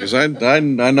 Yeah, because I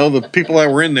know the people that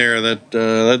were in there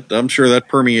that I'm sure that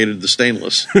permeated the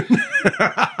stainless.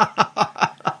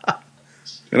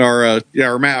 And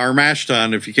our mash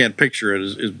tun, if you can't picture it,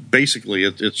 is basically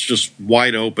it's just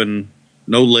wide open,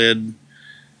 no lid.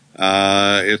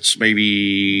 It's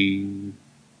maybe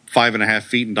 5.5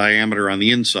 feet in diameter on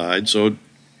the inside, so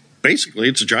basically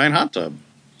it's a giant hot tub.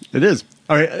 It is.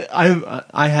 All right,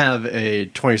 I have a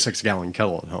 26-gallon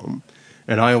kettle at home,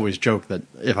 and I always joke that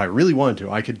if I really wanted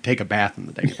to, I could take a bath in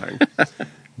the dang thing.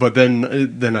 But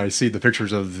then I see the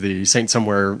pictures of the Saint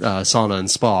Somewhere sauna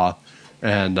and spa,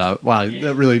 and wow,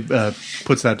 that really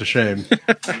puts that to shame.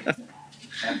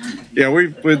 Yeah,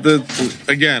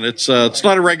 again, it's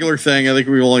not a regular thing. I think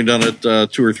we've only done it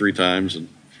 2 or 3 times. And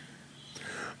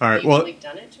all right, You've well, only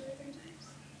done it 2 or 3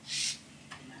 times?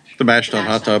 the mashed on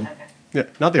hot tub. Okay. yeah,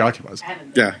 not the Oculus. I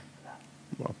haven't Yeah.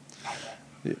 Well,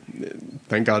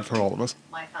 thank God for all of us.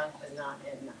 My hunk was not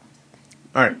in that.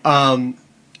 All right,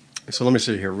 so let me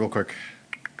see here real quick.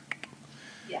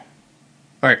 Yeah.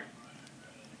 All right.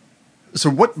 So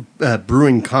what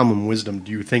brewing common wisdom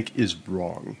do you think is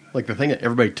wrong? Like the thing that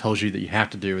everybody tells you that you have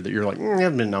to do that you're like,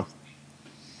 no.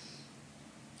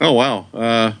 Oh,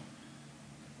 wow.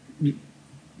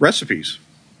 Recipes.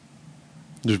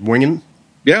 Just winging?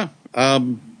 Yeah.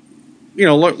 Learn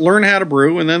how to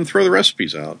brew and then throw the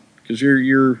recipes out. Because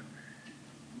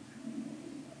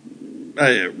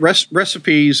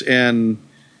recipes and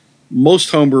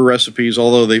most homebrew recipes,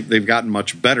 although they've gotten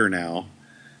much better now,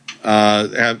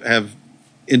 have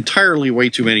entirely way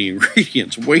too many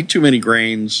ingredients, way too many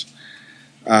grains.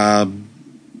 Most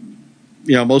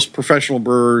professional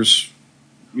brewers,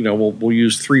 will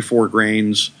use 3-4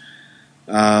 grains.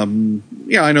 I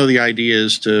know the idea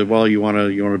is you want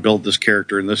to build this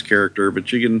character and this character,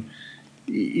 but you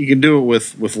can do it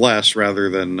with less rather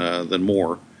than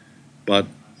more. But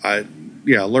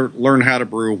learn how to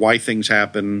brew, why things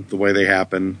happen the way they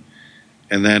happen,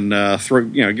 and then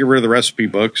get rid of the recipe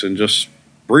books and just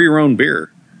brew your own beer.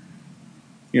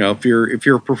 If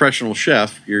you're a professional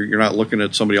chef, you're not looking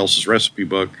at somebody else's recipe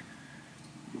book,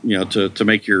 to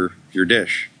make your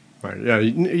dish. Right. Yeah.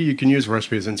 You can use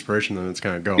recipe as inspiration, and it's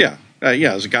kind of go. Yeah.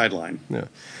 As a guideline. Yeah.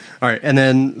 All right. And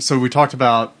then, so we talked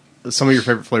about some of your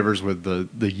favorite flavors with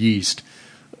the yeast.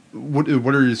 What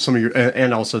are some of your,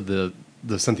 and also the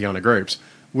Cynthiana grapes?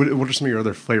 What are some of your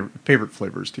other favorite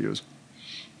flavors to use?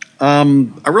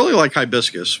 I really like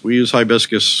hibiscus. We use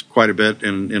hibiscus quite a bit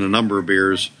in a number of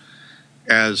beers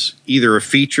as either a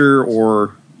feature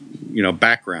or,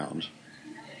 background.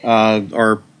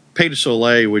 Our Pays de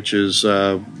Soleil, which is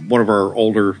one of our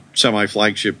older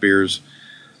semi-flagship beers,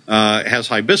 has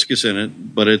hibiscus in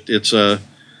it, but it's a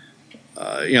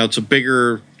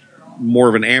bigger, more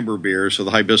of an amber beer, so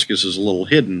the hibiscus is a little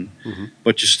hidden,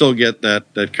 but you still get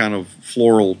that kind of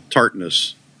floral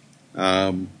tartness.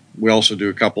 We also do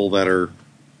a couple that are,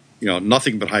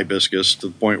 nothing but hibiscus to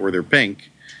the point where they're pink,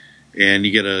 and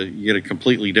you get a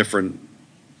completely different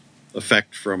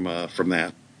effect from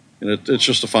that, and it's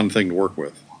just a fun thing to work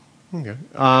with. Okay.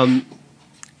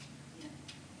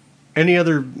 Any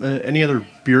other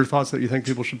beer thoughts that you think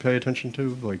people should pay attention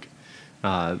to, like,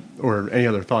 or any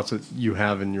other thoughts that you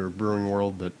have in your brewing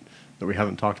world that we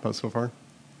haven't talked about so far?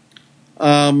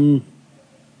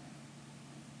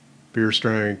 Beer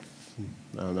strength.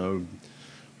 I don't know.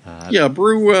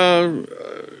 Brew.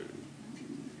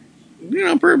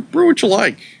 Brew what you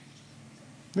like.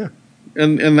 Yeah,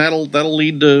 and that'll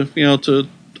lead to to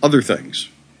other things.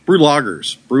 Brew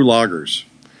lagers.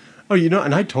 Oh,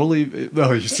 and I totally.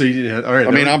 Oh, you see, all right.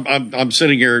 I mean, I'm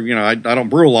sitting here. I don't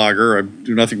brew a lager. I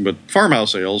do nothing but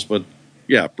farmhouse ales. But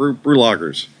yeah, brew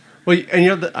lagers. Well,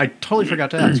 and I totally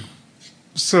forgot to ask.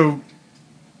 So,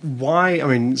 why? I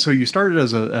mean, so you started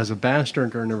as a bass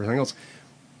drinker and everything else.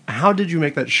 How did you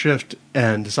make that shift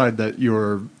and decide that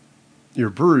your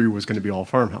brewery was going to be all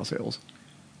farmhouse ales?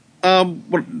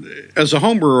 As a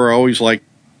home brewer, I always liked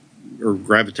or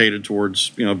gravitated towards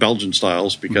Belgian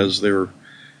styles because they were a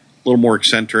little more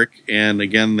eccentric, and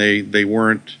again, they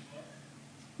weren't.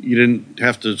 You didn't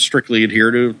have to strictly adhere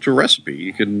to a recipe.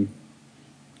 You can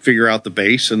figure out the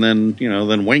base and then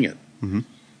wing it.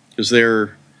 Because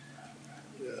they're,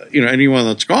 anyone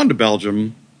that's gone to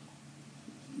Belgium,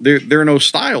 there are no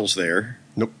styles there.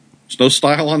 Nope. There's no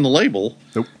style on the label.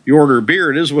 Nope. You order a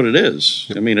beer, it is what it is.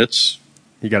 Yep. I mean, it's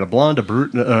you got a blonde, a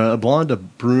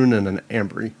brune, and an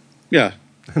ambery. Yeah.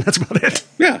 And that's about it.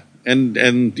 Yeah. And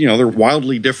they're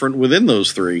wildly different within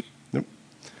those three. Yep.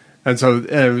 And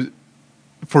so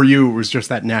for you, it was just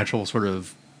that natural sort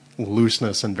of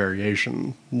looseness and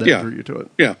variation that drew you to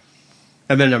it. Yeah.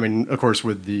 And then, I mean, of course,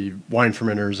 with the wine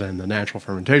fermenters and the natural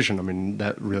fermentation, I mean,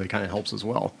 that really kind of helps as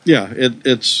well. Yeah.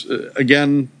 It's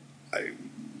again,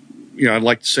 I'd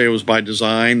like to say it was by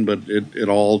design, but it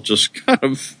all just kind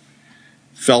of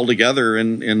fell together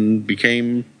and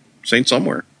became Saint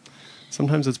Somewhere.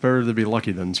 Sometimes it's better to be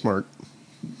lucky than smart.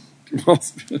 Well,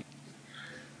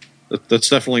 that's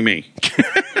definitely me.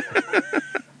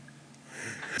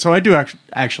 So I do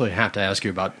actually have to ask you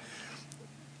about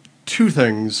two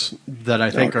things that I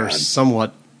think are God.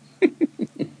 somewhat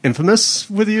infamous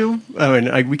with you. I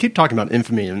mean, we keep talking about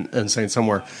infamy and saying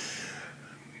somewhere.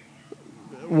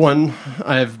 One,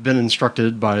 I've been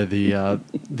instructed by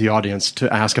the audience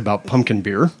to ask about pumpkin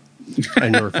beer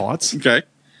and your thoughts. Okay.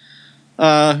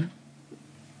 Not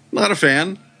a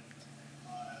fan.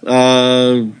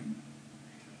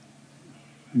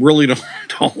 Really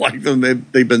don't like them.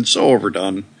 They've been so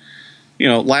overdone. You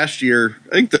know, last year,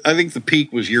 I think the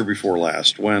peak was year before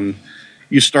last when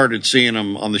you started seeing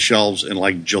them on the shelves in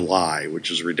like July,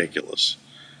 which is ridiculous.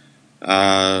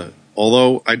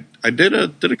 Although I did a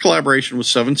collaboration with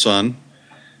Seven Sun,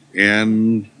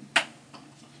 and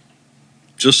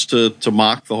just to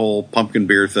mock the whole pumpkin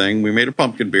beer thing, we made a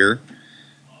pumpkin beer,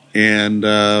 and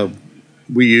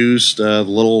we used the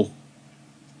little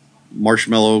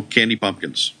marshmallow candy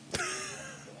pumpkins.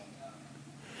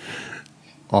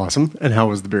 Awesome. And how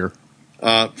was the beer?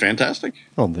 Fantastic.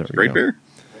 Oh, there we Great go. beer.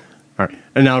 All right.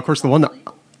 And now, of course, the one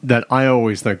that I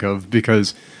always think of,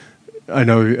 because I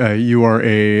know you are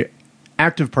a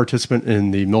active participant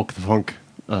in the Milk the Funk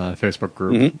Facebook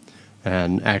group,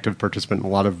 and active participant in a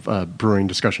lot of brewing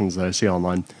discussions that I see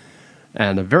online,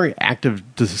 and a very active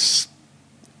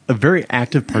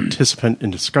participant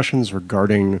in discussions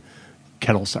regarding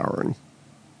kettle souring.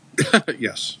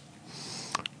 Yes.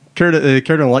 Care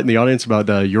to enlighten the audience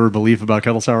about your belief about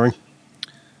kettle souring?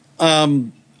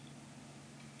 Again,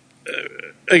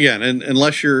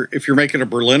 unless if you're making a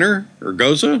Berliner or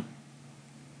Goza,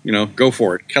 go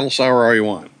for it. Kettle sour all you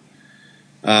want.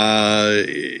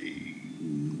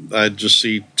 I just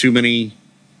see too many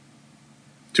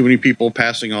people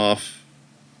passing off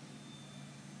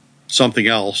something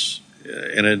else,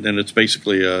 and it's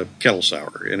basically a kettle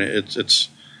sour, and it's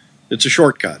a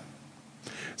shortcut.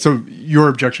 So your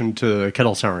objection to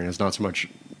kettle souring is not so much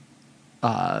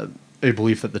a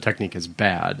belief that the technique is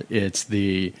bad. It's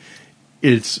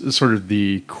sort of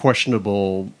the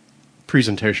questionable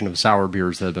presentation of sour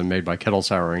beers that have been made by kettle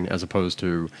souring as opposed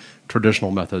to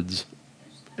traditional methods.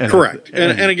 Correct.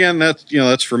 And again,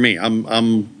 that's for me. I'm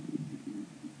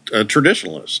a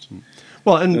traditionalist.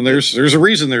 Well, and there's a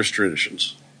reason there's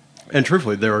traditions. And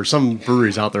truthfully, there are some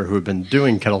breweries out there who have been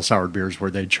doing kettle soured beers where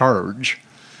they charge,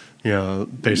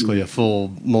 basically a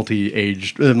full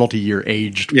multi-year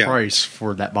aged price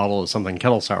for that bottle of something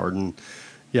kettle soured. And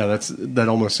that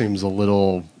almost seems a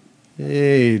little,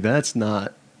 hey, that's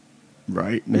not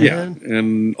right, man. Yeah,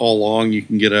 and all along you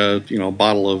can get a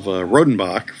bottle of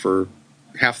Rodenbach for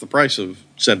half the price of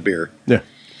said beer. Yeah.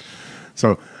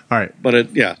 So, all right, but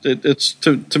it's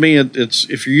to me it's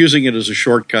if you're using it as a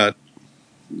shortcut,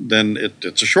 then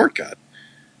it's a shortcut.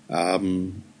 That's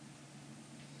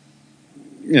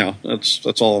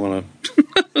all I'm going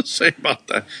to say about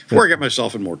that before I get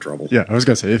myself in more trouble. Yeah, I was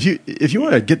going to say, if you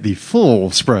want to get the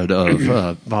full spread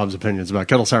of Bob's opinions about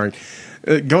kettle souring,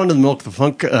 go into the Milk the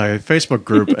Funk Facebook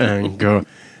group and go,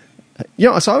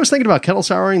 so I was thinking about kettle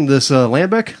souring this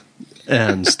Lambic,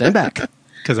 and stand back.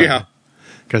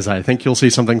 Because I think you'll see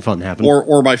something fun happen.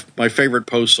 Or my favorite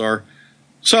posts are,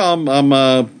 so I'm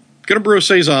going to brew a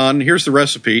Saison, here's the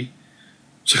recipe.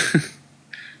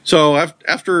 So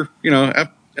after I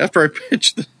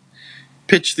pitch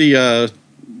the a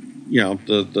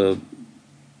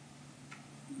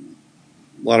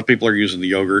lot of people are using the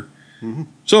yogurt. Mm-hmm.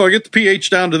 So I get the pH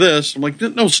down to this. I'm like,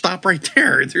 no, stop right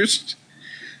there. There's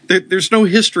no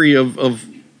history of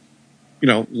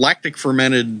lactic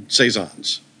fermented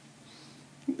Saisons.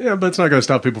 Yeah, but it's not going to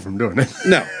stop people from doing it.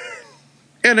 No.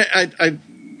 And I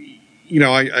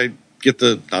get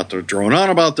not to drone on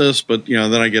about this, but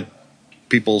then I get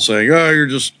people saying, "Oh,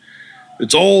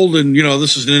 it's old, and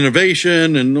this is an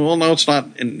innovation." And well, no, it's not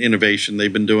an innovation.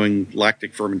 They've been doing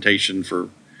lactic fermentation for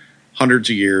hundreds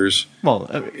of years. Well,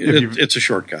 it's a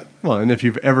shortcut. Well, and if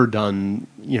you've ever done,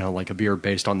 like a beer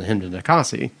based on the Hendon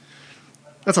Akasi,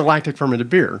 that's a lactic fermented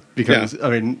beer because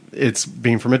it's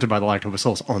being fermented by the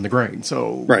lactobacillus on the grain.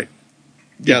 So right.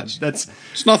 Yeah,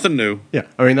 it's nothing new. Yeah,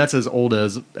 that's as old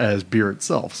as beer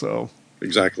itself. So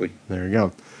exactly. There you go.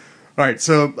 All right,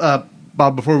 so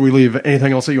Bob, before we leave,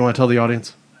 anything else that you want to tell the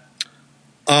audience?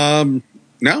 No.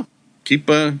 Keep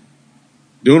doing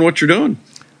what you're doing.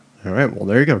 All right, well,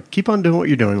 there you go. Keep on doing what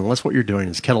you're doing, unless what you're doing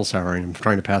is kettle souring and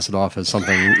trying to pass it off as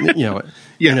something yes,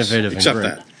 innovative. Except and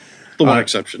great. that. The one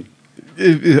exception.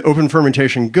 Open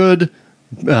fermentation, good.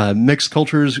 Mixed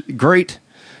cultures, great.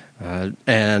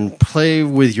 And play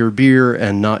with your beer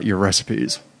and not your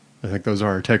recipes. I think those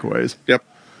are our takeaways. Yep.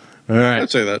 All right. I'd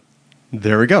say that.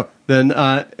 There we go. Then,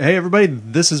 hey, everybody,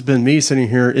 this has been me sitting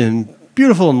here in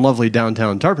beautiful and lovely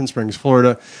downtown Tarpon Springs,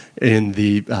 Florida, in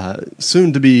the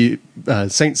soon-to-be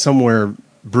Saint Somewhere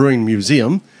Brewing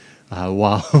Museum.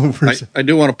 Wow. I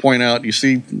do want to point out, you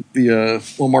see the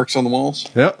little marks on the walls?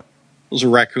 Yeah. Those are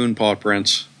raccoon paw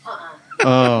prints. Oh,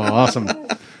 awesome.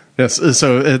 Yes.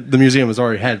 So the museum has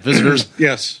already had visitors.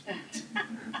 Yes.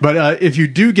 But if you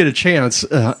do get a chance,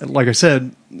 like I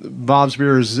said, Bob's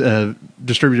Beer is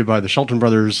distributed by the Shelton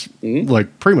Brothers,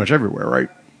 like pretty much everywhere, right?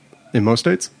 In most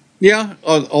states? Yeah,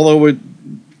 although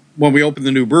when we opened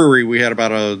the new brewery, we had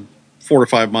about a 4 to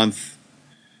 5 month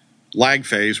lag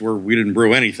phase where we didn't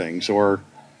brew anything. So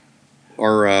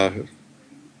our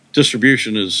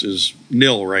distribution is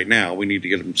nil right now. We need to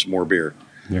get them some more beer.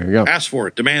 There you go. Ask for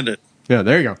it. Demand it. Yeah,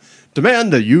 there you go.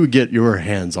 Demand that you get your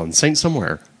hands on Saint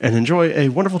Somewhere and enjoy a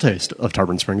wonderful taste of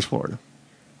Tarpon Springs, Florida.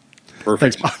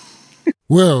 Perfect. Thanks, Bob.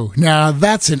 Whoa, now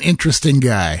that's an interesting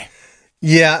guy.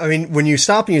 Yeah, I mean, when you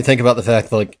stop and you think about the fact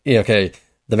that, like, okay,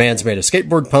 the man's made a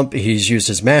skateboard pump, he's used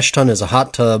his mash tun as a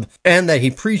hot tub, and that he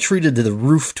pre-treated the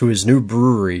roof to his new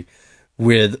brewery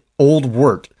with old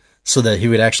wort so that he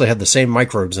would actually have the same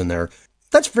microbes in there.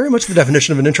 That's very much the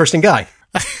definition of an interesting guy.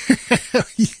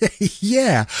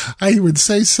 Yeah, I would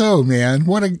say so, man. I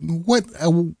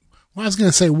was going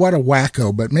to say what a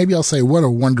wacko, but maybe I'll say what a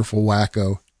wonderful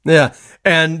wacko. Yeah,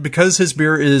 and because his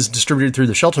beer is distributed through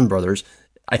the Shelton Brothers,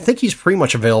 I think he's pretty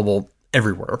much available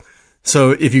everywhere.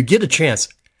 So if you get a chance,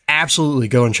 absolutely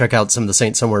go and check out some of the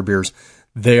Saint Somewhere beers.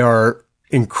 They are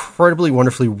incredibly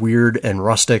wonderfully weird and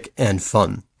rustic and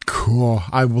fun. Cool.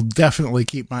 I will definitely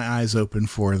keep my eyes open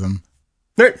for them.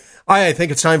 All right, I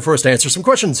think it's time for us to answer some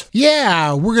questions.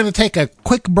 Yeah, we're going to take a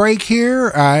quick break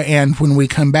here, and when we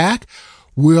come back,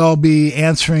 we'll be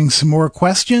answering some more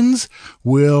questions.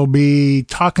 We'll be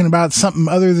talking about something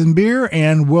other than beer,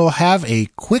 and we'll have a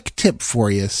quick tip for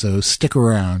you, so stick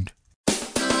around.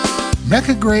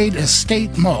 Mecca Grade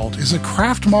Estate Malt is a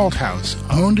craft malt house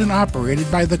owned and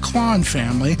operated by the Klon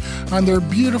family on their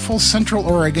beautiful Central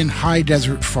Oregon high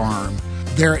desert farm.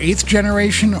 Their 8th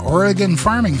generation Oregon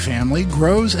farming family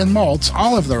grows and malts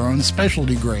all of their own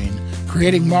specialty grain,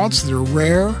 creating malts that are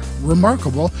rare,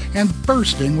 remarkable, and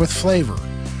bursting with flavor.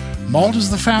 Malt is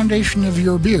the foundation of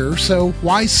your beer, so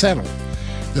why settle?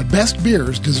 The best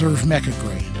beers deserve Mecca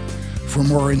Grade. For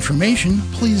more information,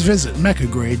 please visit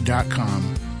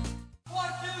meccagrade.com.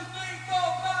 1, 2, 3, 4,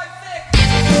 5,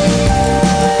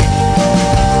 6.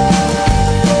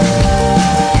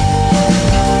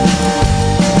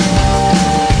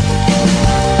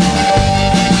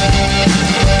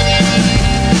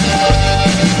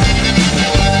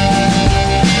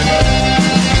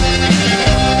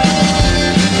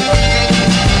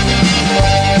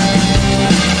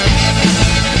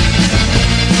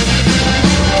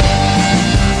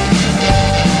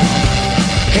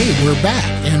 We're back,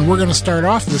 and we're going to start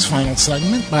off this final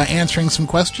segment by answering some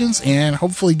questions and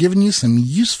hopefully giving you some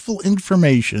useful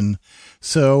information.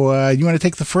 So, you want to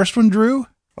take the first one, Drew?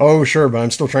 Oh, sure, but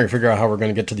I'm still trying to figure out how we're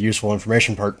going to get to the useful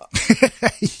information part.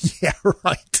 Yeah,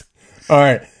 right. All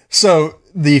right. So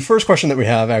the first question that we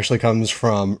have actually comes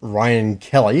from Ryan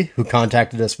Kelly, who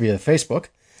contacted us via Facebook.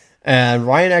 And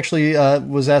Ryan actually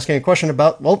was asking a question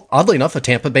about, well, oddly enough, a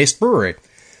Tampa-based brewery.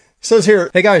 It says here,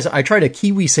 hey guys, I tried a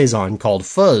Kiwi Saison called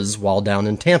Fuzz while down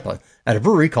in Tampa at a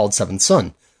brewery called Seventh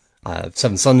Sun.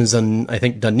 Seventh Sun is in, I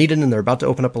think, Dunedin, and they're about to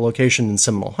open up a location in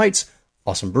Seminole Heights.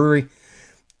 Awesome brewery.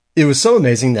 It was so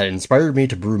amazing that it inspired me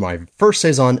to brew my first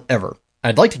Saison ever.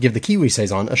 I'd like to give the Kiwi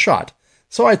Saison a shot.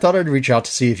 So I thought I'd reach out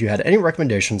to see if you had any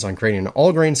recommendations on creating an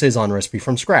all-grain Saison recipe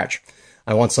from scratch.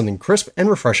 I want something crisp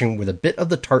and refreshing with a bit of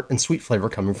the tart and sweet flavor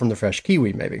coming from the fresh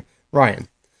kiwi, maybe. Ryan.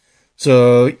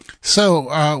 So,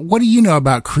 what do you know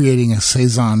about creating a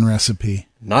Saison recipe?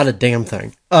 Not a damn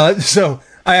thing. So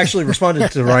I actually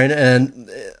responded to Ryan, and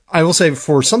I will say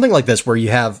for something like this where you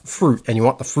have fruit and you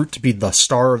want the fruit to be the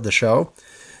star of the show,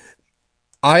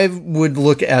 I would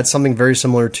look at something very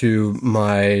similar to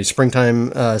my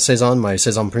springtime Saison, my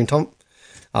Saison Printemps,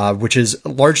 which is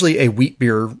largely a wheat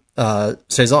beer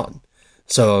Saison.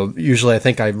 So usually I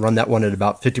think I run that one at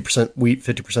about 50% wheat,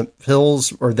 50%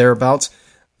 pills or thereabouts.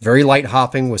 Very light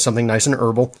hopping with something nice and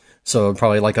herbal. So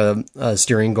probably like a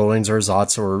Styrian Goldings or a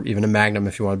Zotz or even a Magnum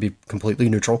if you want to be completely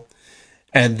neutral.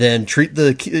 And then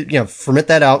ferment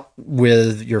that out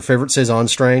with your favorite Saison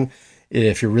strain.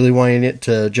 If you're really wanting it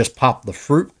to just pop the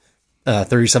fruit,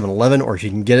 3711, or if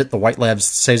you can get it, the White Labs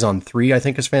Saison 3, I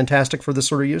think is fantastic for this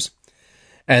sort of use.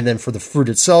 And then for the fruit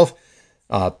itself,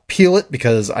 peel it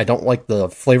because I don't like the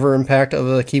flavor impact of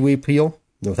a kiwi peel.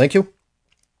 No, thank you.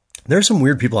 There's some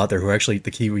weird people out there who actually eat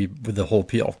the kiwi with the whole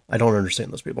peel. I don't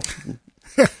understand those people.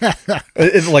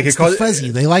 It's the fuzzy.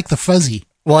 They like the fuzzy.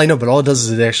 Well, I know, but all it does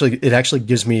is it actually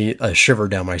gives me a shiver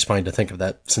down my spine to think of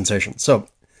that sensation. So,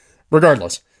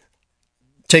 regardless,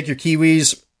 take your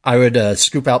kiwis, I would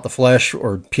scoop out the flesh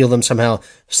or peel them somehow,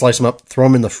 slice them up, throw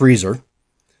them in the freezer,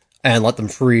 and let them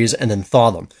freeze, and then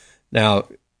thaw them. Now,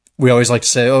 we always like to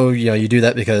say, oh, you do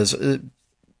that because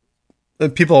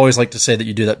people always like to say that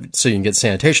you do that so you can get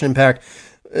sanitation impact.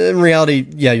 In reality,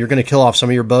 yeah, you're going to kill off some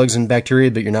of your bugs and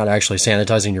bacteria, but you're not actually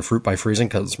sanitizing your fruit by freezing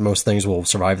because most things will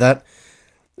survive that.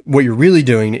 What you're really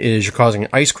doing is you're causing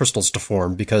ice crystals to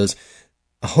form because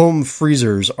home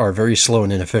freezers are very slow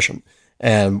and inefficient.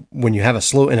 And when you have a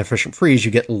slow, inefficient freeze,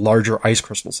 you get larger ice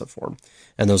crystals that form.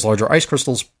 And those larger ice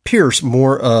crystals pierce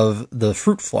more of the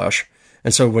fruit flesh.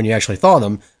 And so when you actually thaw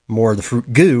them, more of the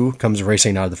fruit goo comes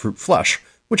racing out of the fruit flesh,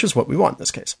 which is what we want in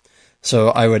this case.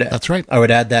 So that's right. I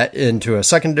would add that into a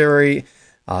secondary,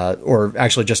 or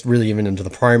actually just really even into the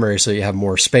primary so you have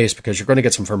more space because you're going to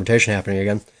get some fermentation happening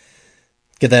again.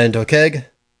 Get that into a keg,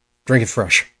 drink it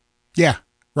fresh. Yeah,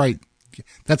 right.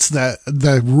 That's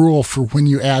the rule for when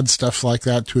you add stuff like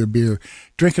that to a beer.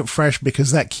 Drink it fresh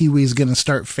because that kiwi is going to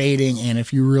start fading, and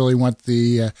if you really want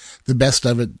the best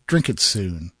of it, drink it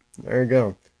soon. There you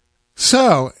go.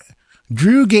 So,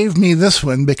 Drew gave me this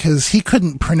one because he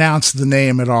couldn't pronounce the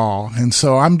name at all, and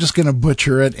so I'm just going to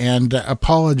butcher it and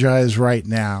apologize right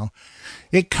now.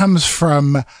 It comes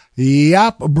from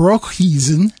Jaap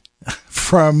Broekhuizen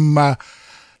from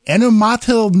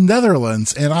Enomatil,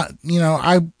 Netherlands, and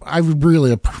I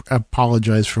really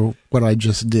apologize for what I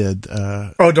just did.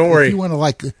 Don't worry. If you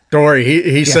want to don't worry.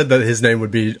 He said that his name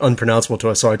would be unpronounceable to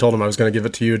us, so I told him I was going to give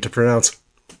it to you to pronounce.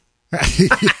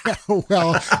 Yeah,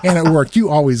 well, and it worked. You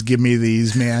always give me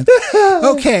these, man.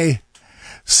 Okay.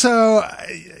 So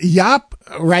Jaap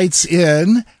writes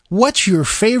in, what's your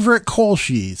favorite Kolsch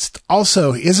yeast?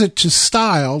 Also, is it to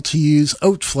style to use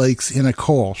oat flakes in a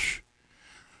Kolsch?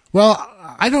 Well,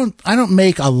 I don't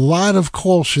make a lot of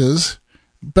Kolsches,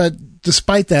 but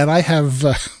despite that, I have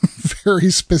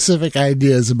very specific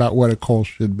ideas about what a Kolsch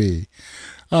should be.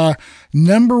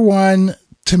 Number one,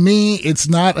 to me, it's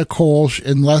not a Kolsch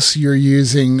unless you're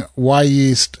using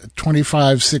Wyeast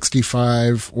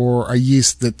 2565 or a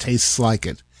yeast that tastes like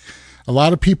it. A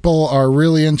lot of people are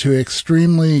really into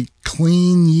extremely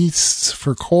clean yeasts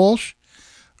for Kolsch.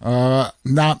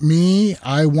 Not me.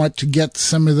 I want to get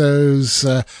some of those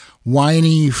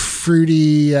winey,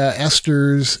 fruity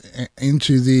esters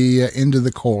into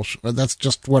the Kolsch. That's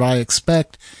just what I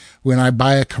expect when I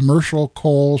buy a commercial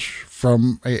Kolsch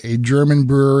from a German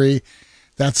brewery.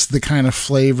 That's the kind of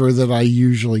flavor that I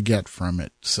usually get from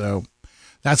it. So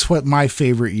that's what my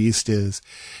favorite yeast is.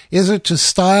 Is it to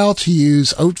style to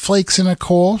use oat flakes in a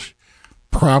Kolsch?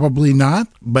 Probably not,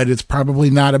 but it's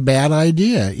probably not a bad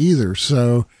idea either.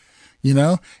 So,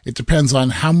 it depends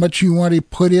on how much you want to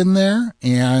put in there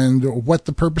and what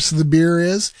the purpose of the beer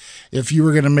is. If you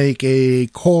were going to make a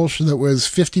Kolsch that was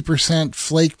 50%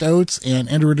 flaked oats and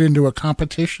enter it into a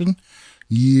competition,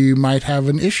 you might have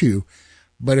an issue.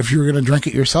 But if you're going to drink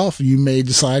it yourself, you may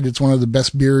decide it's one of the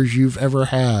best beers you've ever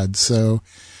had. So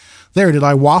there, did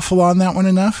I waffle on that one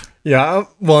enough? Yeah.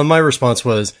 Well, my response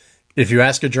was, if you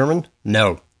ask a German,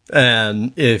 no.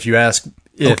 And if you ask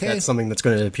if that's something that's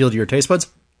going to appeal to your taste buds,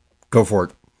 go for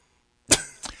it.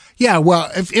 Yeah.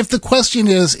 Well, if the question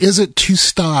is it to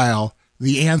style?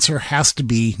 The answer has to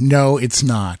be no, it's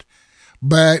not.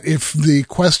 But if the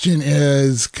question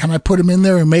is, can I put them in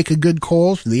there and make a good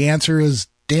Kolsch? The answer is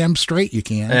damn straight you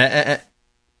can.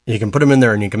 You can put them in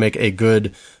there and you can make a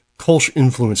good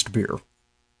Kolsch-influenced beer.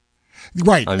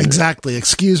 Right, exactly.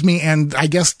 Excuse me, and I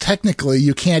guess technically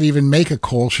you can't even make a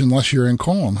Kolsch unless you're in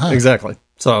Cologne, huh? Exactly.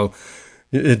 So,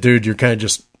 dude, you're kind of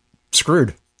just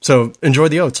screwed. So, enjoy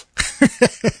the oats.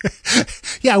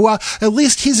 Yeah, well, at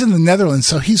least he's in the Netherlands,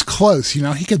 so he's close.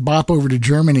 He could bop over to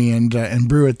Germany and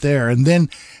brew it there, and then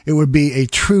it would be a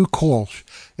true Kolsch.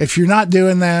 If you're not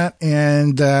doing that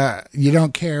and you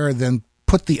don't care, then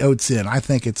put the oats in. I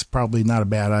think it's probably not a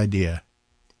bad idea.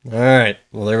 All right.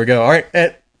 Well, there we go. All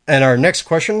right. And our next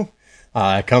question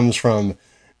comes from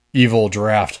Evil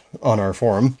Draft on our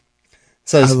forum. It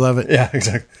says, I love it. Yeah,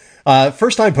 exactly.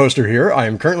 First time poster here. I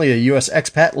am currently a U.S.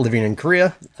 expat living in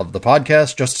Korea. Love the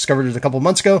podcast. Just discovered it a couple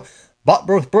months ago. Bought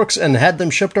both books and had them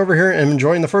shipped over here and I'm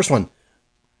enjoying the first one.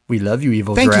 We love you,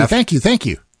 Evil Draft. Thank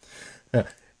you.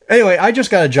 Anyway, I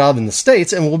just got a job in the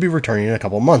States and will be returning in a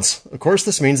couple months. Of course,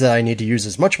 this means that I need to use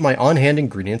as much of my on-hand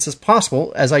ingredients as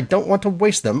possible, as I don't want to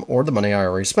waste them or the money I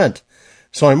already spent.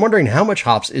 So I'm wondering how much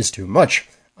hops is too much.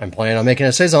 I'm planning on making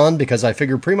a Saison because I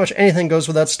figure pretty much anything goes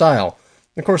with that style.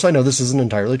 Of course, I know this isn't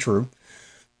entirely true.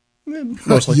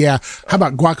 Mostly. Yeah. How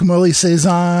about guacamole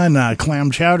Saison,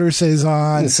 clam chowder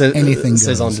Saison, anything goes.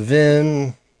 Saison de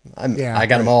Vin. I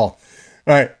got them all.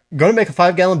 All right. Going to make a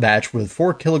 5-gallon batch with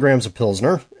 4 kilograms of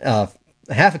Pilsner,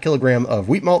 half a kilogram of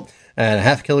wheat malt, and a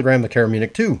half a kilogram of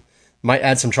Caramunic 2. Might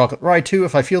add some chocolate rye too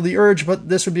if I feel the urge, but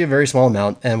this would be a very small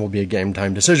amount and will be a game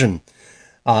time decision.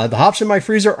 The hops in my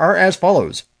freezer are as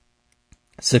follows.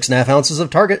 6.5 ounces of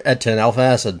Target at 10 alpha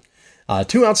acid,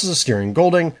 2 ounces of Styrian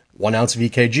Golding, 1 ounce of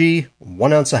EKG,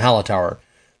 1 ounce of Hallertauer.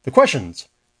 The questions: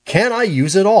 can I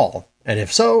use it all? And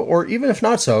if so, or even if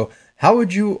not so, how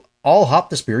would you all hop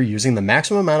this beer using the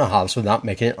maximum amount of hops without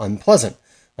making it unpleasant?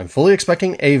 I'm fully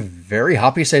expecting a very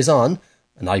hoppy Saison,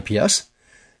 an IPS,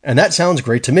 and that sounds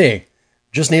great to me.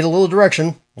 Just need a little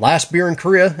direction. Last beer in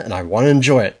Korea, and I want to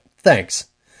enjoy it. Thanks.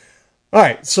 All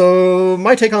right, so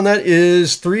my take on that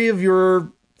is three of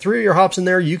your hops in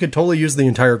there. You could totally use the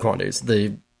entire quantities.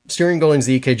 The Styrian Goldings,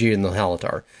 the EKG, and the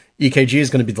Hallertauer. EKG is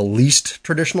going to be the least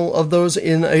traditional of those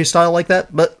in a style like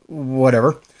that, but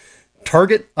whatever.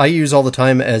 Target, I use all the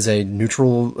time as a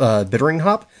neutral bittering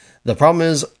hop. The problem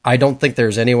is, I don't think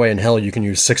there's any way in hell you can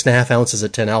use 6.5 ounces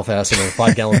at 10 alpha acid in a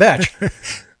 5-gallon batch.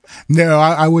 No,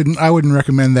 I wouldn't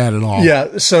recommend that at all.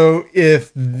 Yeah, so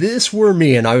if this were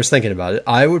me and I was thinking about it,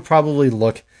 I would probably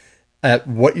look at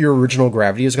what your original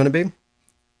gravity is going to be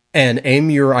and aim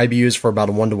your IBUs for about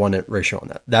a 1-to-1 ratio on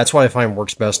that. That's what I find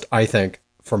works best, I think,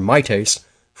 for my taste,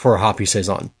 for a hoppy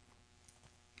Saison.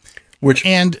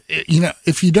 And,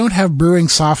 if you don't have brewing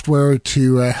software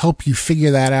to help you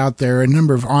figure that out, there are a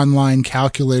number of online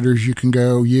calculators you can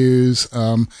go use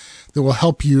that will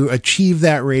help you achieve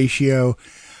that ratio.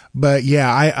 But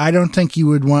yeah, I don't think you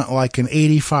would want like an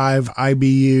 85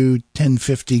 IBU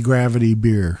 1050 gravity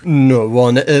beer. No,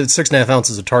 well, 6.5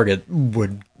 ounces of Target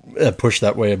would push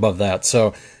that way above that.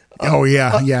 So,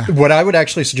 yeah. What I would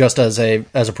actually suggest as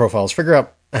a profile is figure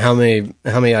out how many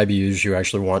IBUs you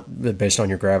actually want based on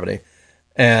your gravity,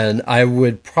 and I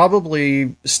would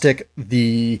probably stick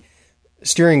the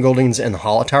Styrian Goldings and the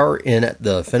Hallertauer in at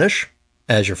the finish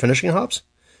as your finishing hops,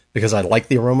 because I like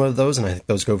the aroma of those, and I think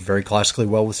those go very classically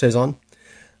well with Saison.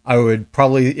 I would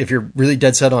probably, if you're really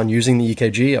dead set on using the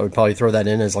EKG, I would probably throw that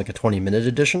in as like a 20-minute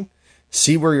addition.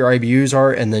 See where your IBUs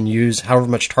are, and then use however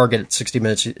much Target at 60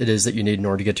 minutes it is that you need in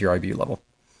order to get to your IBU level.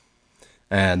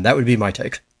 And that would be my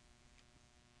take.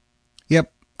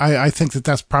 Yep. I think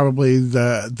that's probably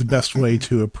the best way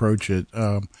to approach it.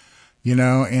 And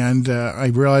I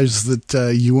realize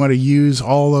that you want to use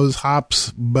all those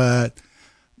hops, but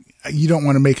you don't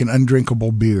want to make an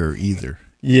undrinkable beer either.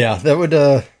 Yeah, that would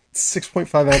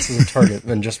 6.5 ounces of Target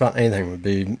and just about anything would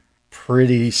be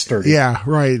pretty sturdy. Yeah,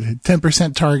 right.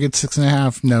 10% Target,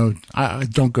 6.5. No,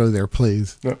 don't go there,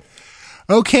 please. No.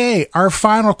 Okay, our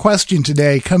final question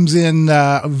today comes in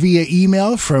via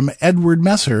email from Edward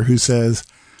Messer, who says,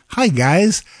 "Hi,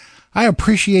 guys. I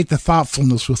appreciate the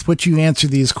thoughtfulness with which you answer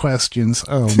these questions."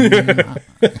 Oh, man.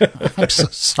 I'm so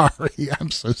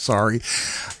sorry.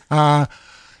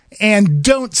 And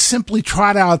don't simply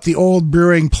trot out the old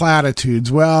brewing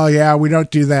platitudes. Well, yeah, we don't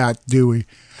do that, do we?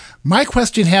 My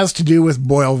question has to do with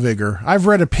boil vigor. I've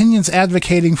read opinions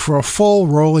advocating for a full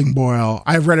rolling boil.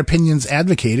 I've read opinions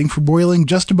advocating for boiling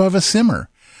just above a simmer.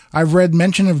 I've read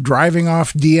mention of driving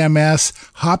off DMS,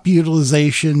 hop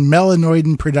utilization,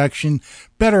 melanoidin production,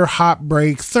 better hop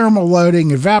break, thermal loading,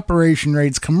 evaporation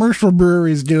rates, commercial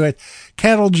breweries do it,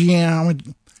 kettle geometry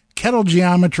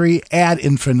ad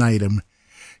infinitum.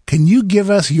 Can you give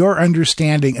us your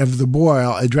understanding of the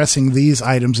boil addressing these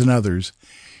items and others?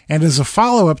 And as a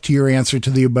follow-up to your answer to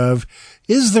the above,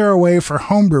 is there a way for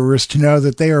homebrewers to know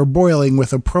that they are boiling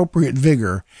with appropriate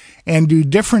vigor? And do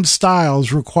different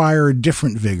styles require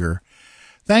different vigor?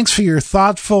 Thanks for your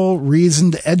thoughtful,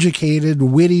 reasoned, educated,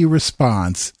 witty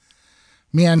response.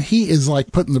 Man, he is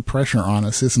like putting the pressure on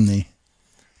us, isn't he?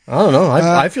 I don't know.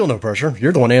 I feel no pressure.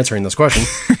 You're the one answering this question.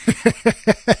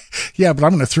 Yeah, but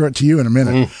I'm going to throw it to you in a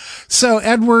minute. So,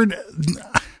 Edward,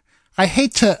 I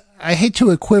hate to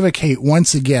equivocate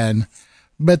once again,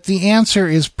 but the answer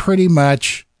is pretty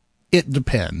much, it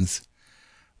depends.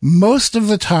 Most of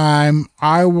the time,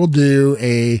 I will do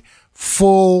a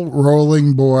full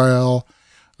rolling boil,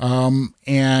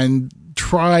 and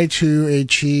try to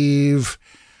achieve,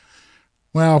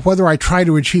 well, whether I try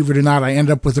to achieve it or not, I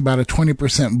end up with about a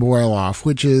 20% boil off,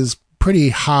 which is pretty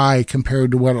high compared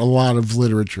to what a lot of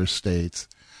literature states.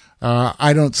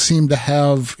 I don't seem to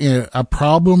have a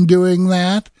problem doing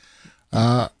that.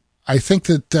 I think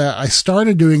that I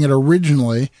started doing it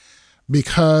originally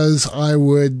because I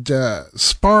would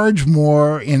sparge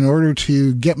more in order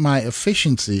to get my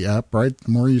efficiency up, right?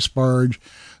 The more you sparge,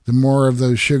 the more of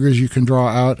those sugars you can draw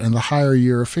out, and the higher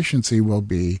your efficiency will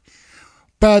be.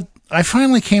 But I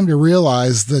finally came to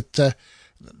realize that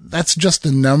that's just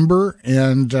a number,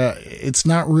 and it's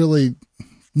not really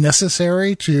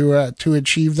necessary to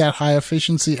achieve that high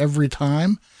efficiency every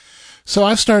time. So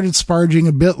I've started sparging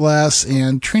a bit less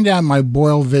and trimmed down my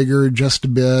boil vigor just a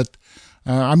bit.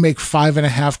 I make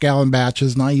 5.5 gallon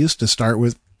batches, and I used to start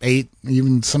with 8,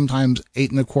 even sometimes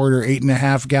 8.25,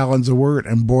 8.5 gallons of wort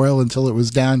and boil until it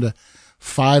was down to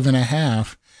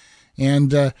 5.5.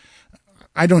 And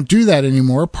I don't do that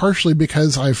anymore, partially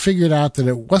because I figured out that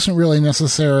it wasn't really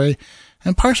necessary,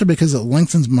 and partially because it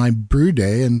lengthens my brew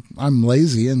day, and I'm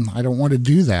lazy and I don't want to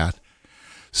do that.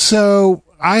 So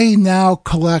I now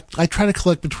try to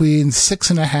collect between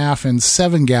 6.5 and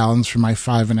 7 gallons for my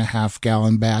 5.5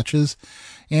 gallon batches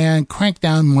and crank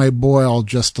down my boil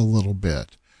just a little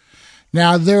bit.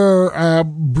 Now, there are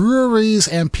breweries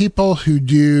and people who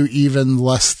do even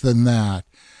less than that.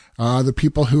 The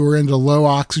people who are into low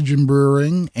oxygen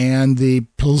brewing and the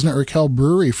Pilsner Urquell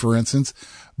Brewery, for instance,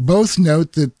 both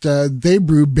note that they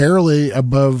brew barely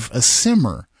above a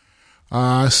simmer.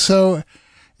 So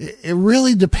it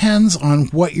really depends on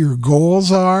what your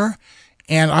goals are.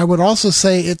 And I would also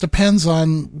say it depends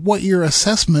on what your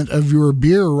assessment of your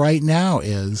beer right now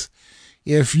is.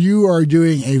 If you are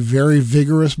doing a very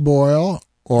vigorous boil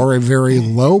or a very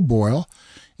low boil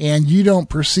and you don't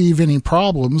perceive any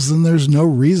problems, then there's no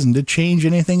reason to change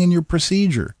anything in your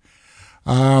procedure.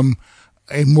 A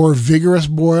more vigorous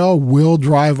boil will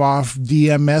drive off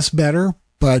DMS better,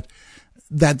 but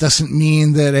that doesn't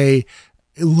mean that a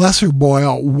lesser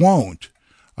boil won't.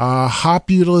 Hop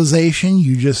utilization,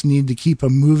 you just need to keep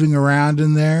them moving around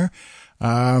in there.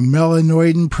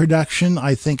 Melanoidin production,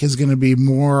 I think, is going to be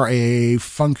more a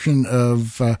function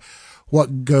of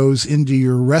what goes into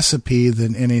your recipe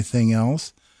than anything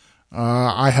else.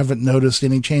 I haven't noticed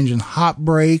any change in hop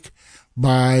break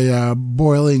by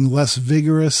boiling less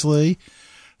vigorously.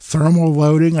 Thermal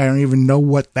loading, I don't even know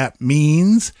what that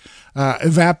means.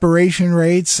 Evaporation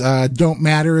rates don't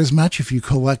matter as much if you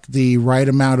collect the right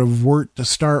amount of wort to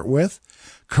start with.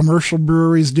 Commercial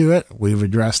breweries do it. We've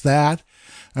addressed that.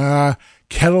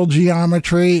 Kettle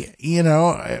geometry,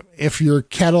 if your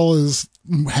kettle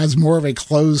has more of a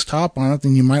closed top on it,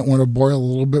 then you might want to boil a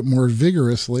little bit more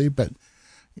vigorously, but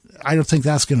I don't think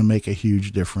that's going to make a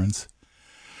huge difference.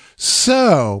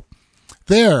 So,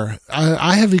 there,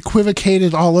 I have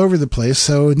equivocated all over the place,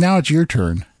 so now it's your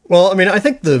turn. Well, I mean, I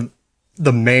think the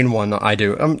main one I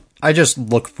do, I just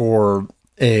look for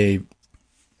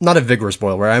not a vigorous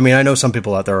boil, right? I mean, I know some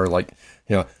people out there are like,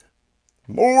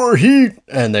 more heat,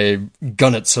 and they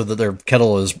gun it so that their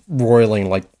kettle is roiling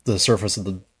like the surface of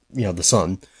the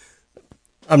sun.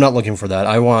 I'm not looking for that.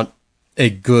 I want a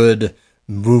good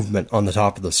movement on the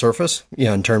top of the surface,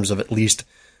 in terms of at least,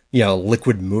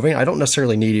 liquid moving. I don't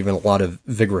necessarily need even a lot of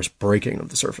vigorous breaking of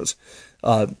the surface.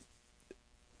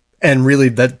 And really,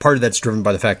 that part of that's driven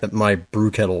by the fact that my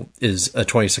brew kettle is a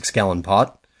 26-gallon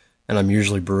pot, and I'm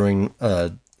usually brewing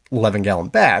a 11-gallon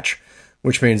batch,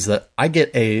 which means that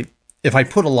if I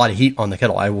put a lot of heat on the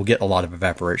kettle, I will get a lot of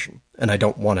evaporation, and I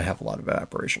don't want to have a lot of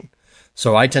evaporation.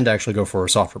 So I tend to actually go for a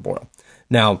softer boil.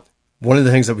 Now, one of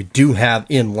the things that we do have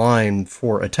in line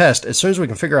for a test, as soon as we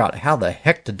can figure out how the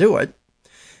heck to do it,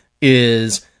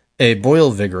 is a boil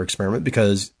vigor experiment,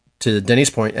 because to Denny's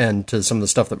point and to some of the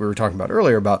stuff that we were talking about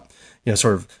earlier about,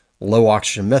 sort of low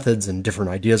oxygen methods and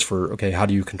different ideas for, okay, how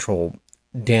do you control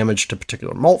damage to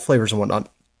particular malt flavors and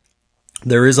whatnot,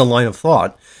 there is a line of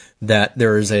thought that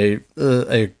there is a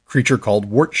creature called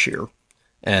wort shear.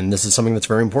 And this is something that's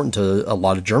very important to a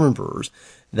lot of German brewers,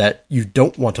 that you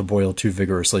don't want to boil too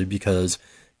vigorously because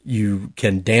you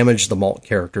can damage the malt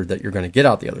character that you're going to get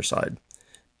out the other side.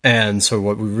 And so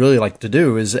what we really like to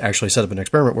do is actually set up an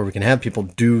experiment where we can have people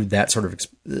do that sort of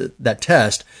that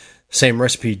test, same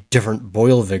recipe, different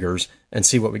boil vigors, and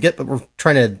see what we get. But we're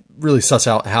trying to really suss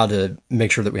out how to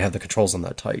make sure that we have the controls on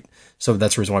that tight. So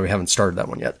that's the reason why we haven't started that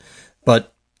one yet.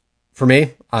 But for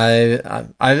me,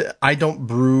 I don't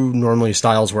brew normally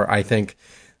styles where I think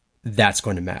that's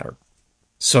going to matter.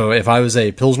 So if I was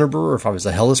a Pilsner brewer, if I was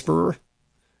a Helles brewer,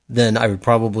 then I would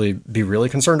probably be really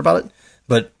concerned about it.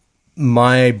 But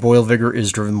my boil vigor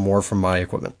is driven more from my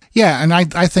equipment. Yeah, and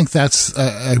I think that's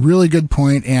a really good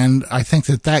point, and I think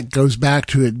that goes back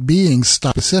to it being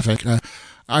style specific.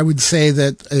 I would say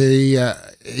that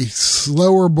a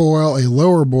slower boil, a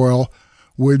lower boil,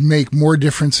 would make more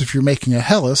difference if you're making a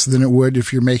Helles than it would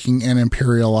if you're making an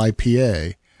Imperial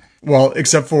IPA. Well,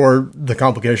 except for the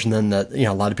complication then that,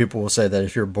 a lot of people will say that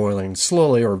if you're boiling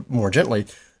slowly or more gently,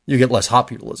 you get less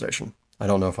hop utilization. I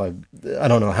don't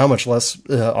know how much less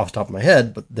off the top of my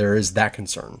head, but there is that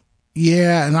concern.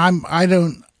 Yeah, and I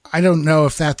don't know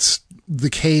if that's the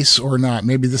case or not.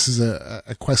 Maybe this is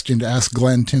a question to ask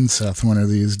Glenn Tinseth one of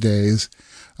these days.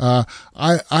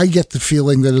 I get the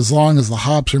feeling that as long as the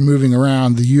hops are moving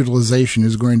around, the utilization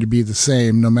is going to be the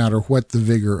same no matter what the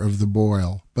vigor of the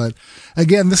boil. But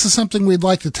again, this is something we'd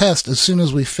like to test as soon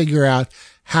as we figure out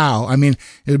how. I mean,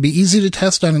 it would be easy to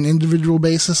test on an individual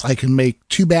basis. I can make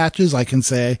 2 batches. I can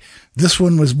say this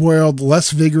one was boiled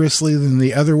less vigorously than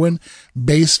the other one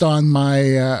based on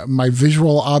my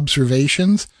visual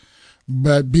observations.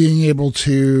 But being able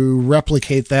to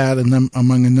replicate that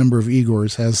among a number of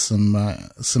Igors has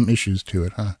some issues to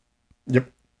it, huh?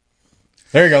 Yep.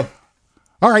 There you go.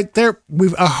 All right, there.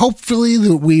 We've hopefully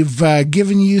we've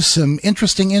given you some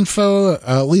interesting info,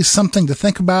 at least something to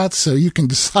think about, so you can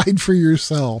decide for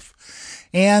yourself.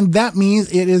 And that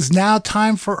means it is now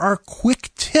time for our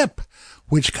quick tip,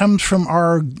 which comes from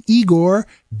our Igor,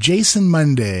 Jason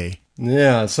Monday.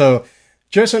 Yeah. So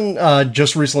Jason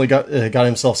just recently got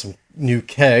himself some new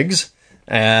kegs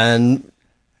and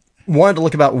wanted to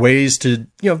look about ways to,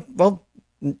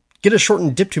 get a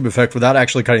shortened dip tube effect without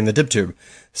actually cutting the dip tube.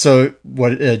 So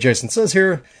what Jason says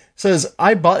here says,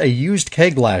 I bought a used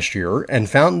keg last year and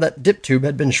found that dip tube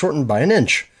had been shortened by 1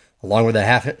 inch. Along with a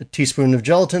half a teaspoon of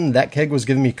gelatin, that keg was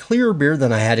giving me clearer beer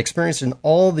than I had experienced in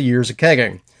all the years of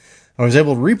kegging. I was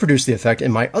able to reproduce the effect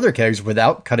in my other kegs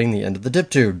without cutting the end of the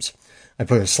dip tubes. I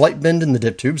put a slight bend in the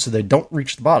dip tube so they don't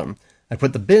reach the bottom. I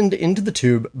put the bend into the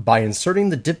tube by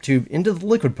inserting the dip tube into the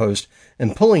liquid post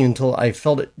and pulling until I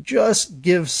felt it just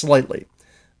give slightly.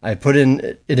 I put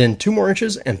it in 2 more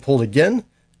inches and pulled again,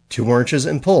 2 more inches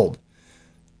and pulled.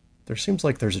 There seems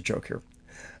like there's a joke here.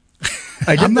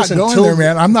 I'm not going there,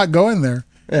 man. I'm not going there.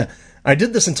 Yeah, I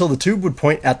did this until the tube would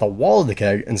point at the wall of the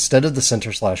keg instead of the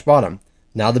center/bottom.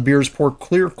 Now the beers pour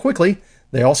clear quickly.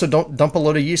 They also don't dump a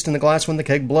load of yeast in the glass when the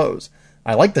keg blows.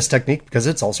 I like this technique because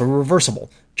it's also reversible.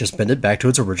 Just bend it back to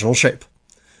its original shape.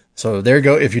 So there you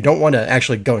go. If you don't want to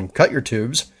actually go and cut your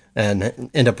tubes and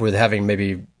end up with having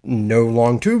maybe no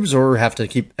long tubes or have to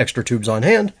keep extra tubes on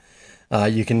hand,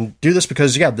 you can do this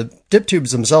because, the dip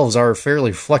tubes themselves are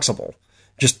fairly flexible.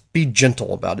 Just be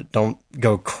gentle about it. Don't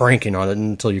go cranking on it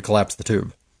until you collapse the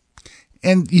tube.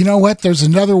 And you know what? There's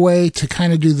another way to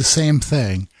kind of do the same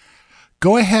thing.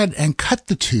 Go ahead and cut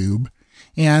the tube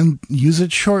and use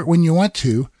it short when you want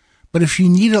to. But if you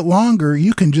need it longer,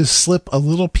 you can just slip a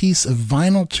little piece of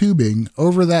vinyl tubing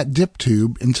over that dip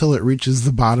tube until it reaches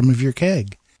the bottom of your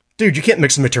keg. Dude, you can't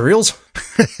mix the materials.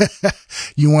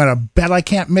 You want to bet I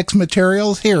can't mix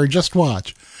materials? Here, just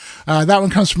watch. That one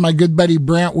comes from my good buddy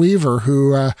Brant Weaver,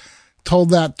 who told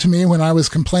that to me when I was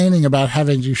complaining about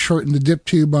having to shorten the dip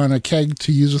tube on a keg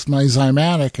to use with my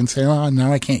Zymatic and say, oh,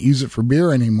 now I can't use it for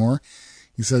beer anymore.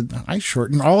 He said, I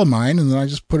shorten all of mine, and then I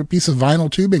just put a piece of vinyl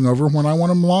tubing over when I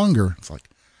want them longer. It's like,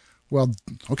 well,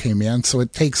 okay, man, so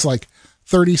it takes like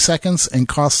 30 seconds and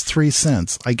costs 3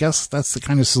 cents. I guess that's the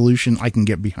kind of solution I can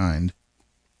get behind.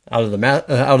 Out of the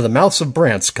mouths of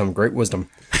Brants come great wisdom.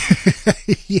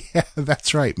 Yeah,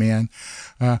 that's right, man.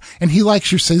 And he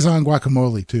likes your Saison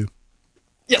guacamole, too.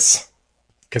 Yes,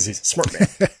 because he's a smart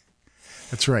man.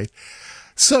 That's right.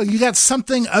 So you got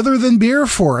something other than beer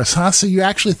for us, huh? So you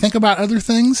actually think about other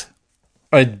things?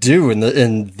 I do. In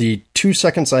the 2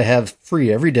 seconds I have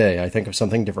free every day, I think of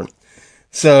something different.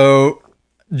 So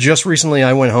just recently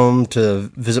I went home to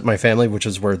visit my family, which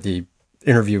is where the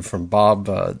interview from Bob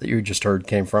that you just heard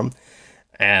came from.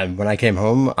 And when I came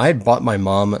home, I bought my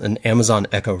mom an Amazon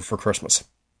Echo for Christmas.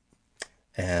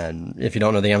 And if you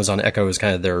don't know, the Amazon Echo is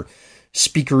kind of their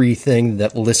speakery thing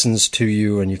that listens to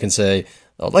you, and you can say,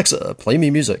 Alexa, play me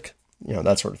music,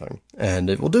 that sort of thing. And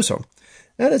it will do so.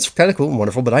 And it's kind of cool and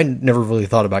wonderful, but I never really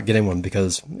thought about getting one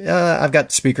because I've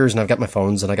got speakers and I've got my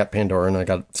phones and I got Pandora and I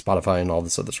got Spotify and all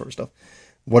this other sort of stuff.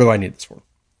 What do I need this for?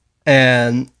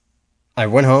 And I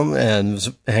went home and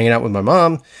was hanging out with my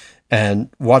mom and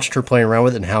watched her playing around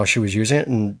with it and how she was using it,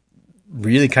 and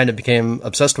really kind of became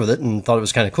obsessed with it and thought it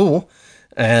was kind of cool.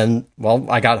 And, well,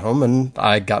 I got home and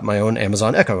I got my own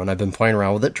Amazon Echo, and I've been playing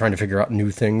around with it, trying to figure out new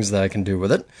things that I can do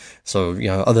with it. So,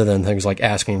 other than things like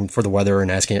asking for the weather and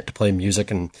asking it to play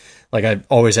music, and like I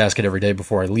always ask it every day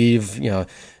before I leave,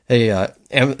 hey,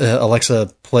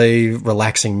 Alexa, play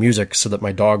relaxing music so that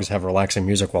my dogs have relaxing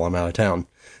music while I'm out of town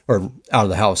or out of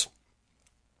the house.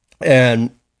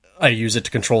 And I use it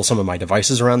to control some of my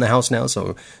devices around the house now.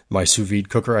 So my sous vide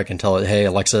cooker, I can tell it, hey,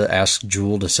 Alexa, ask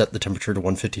Joule to set the temperature to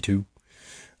 152.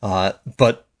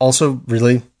 But also,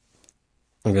 really,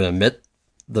 I'm going to admit,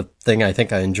 the thing I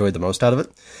think I enjoyed the most out of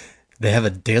it, they have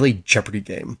a daily Jeopardy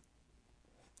game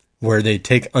where they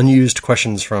take unused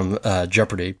questions from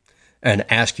Jeopardy and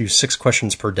ask you 6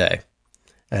 questions per day.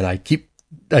 And I keep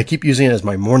using it as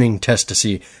my morning test to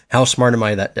see how smart am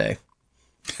I that day.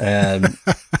 And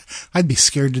I'd be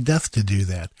scared to death to do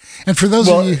that. And for those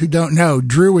of you who don't know,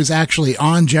 Drew was actually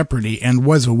on Jeopardy and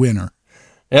was a winner.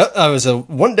 yeah, I was a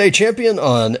one-day champion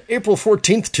on April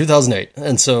 14th, 2008.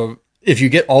 And so if you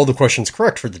get all the questions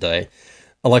correct for the day,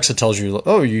 Alexa tells you,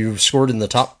 oh, you scored in the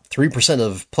top 3%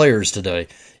 of players today.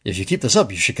 If you keep this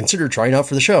up, you should consider trying out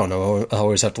for the show. And I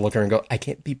always have to look at her and go, I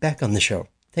can't be back on the show.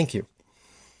 Thank you.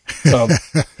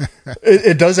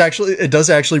 It does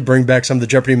actually bring back some of the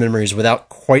Jeopardy memories without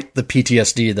quite the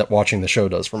PTSD that watching the show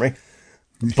does for me.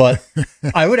 But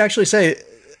I would actually say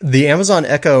the Amazon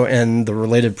Echo and the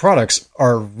related products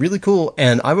are really cool,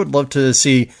 and I would love to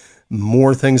see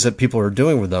more things that people are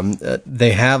doing with them.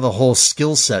 They have a whole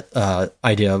skill set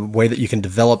idea, way that you can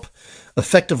develop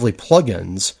effectively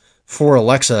plugins for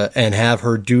Alexa and have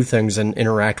her do things and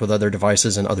interact with other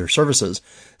devices and other services.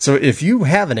 So if you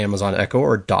have an Amazon Echo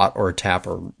or a Dot or a Tap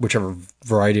or whichever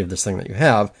variety of this thing that you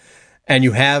have, and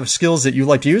you have skills that you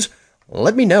like to use,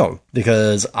 let me know,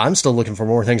 because I'm still looking for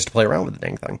more things to play around with the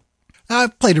dang thing.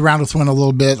 I've played around with one a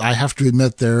little bit. I have to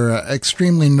admit they're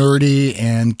extremely nerdy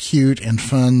and cute and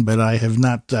fun, but I have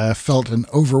not felt an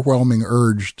overwhelming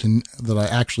urge that I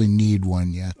actually need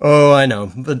one yet. Oh, I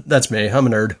know, but that's me. I'm a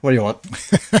nerd. What do you want?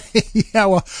 Yeah,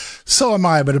 well, so am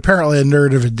I, but apparently a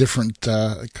nerd of a different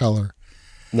color.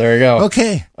 There you go.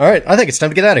 Okay. All right. I think it's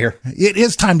time to get out of here. It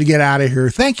is time to get out of here.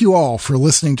 Thank you all for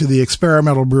listening to the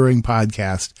Experimental Brewing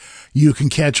Podcast. You can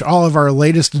catch all of our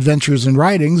latest adventures and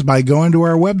writings by going to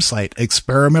our website,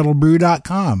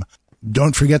 experimentalbrew.com.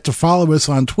 Don't forget to follow us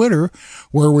on Twitter,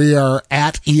 where we are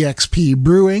at EXP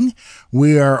Brewing.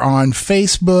 We are on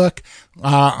Facebook.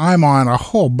 I'm on a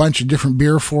whole bunch of different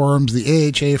beer forums,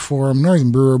 the AHA Forum,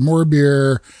 Northern Brewer, More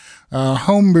Beer,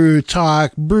 Homebrew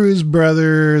Talk, Brews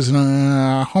Brothers,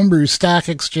 Homebrew Stack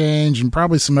Exchange, and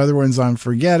probably some other ones I'm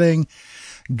forgetting.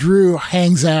 Drew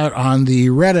hangs out on the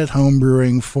Reddit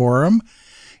Homebrewing Forum.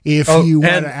 If you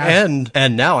want to ask,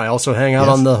 and now I also hang out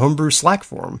on the Homebrew Slack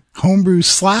forum. Homebrew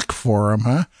Slack Forum,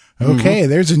 huh? Okay,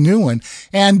 There's a new one.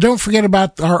 And don't forget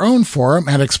about our own forum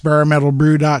at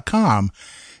experimentalbrew.com.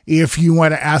 If you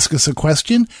want to ask us a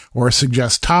question or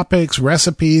suggest topics,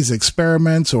 recipes,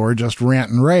 experiments, or just rant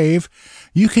and rave,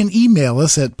 you can email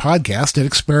us at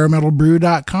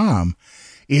podcast@experimentalbrew.com.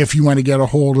 If you want to get a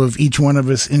hold of each one of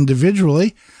us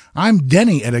individually, I'm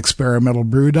Denny at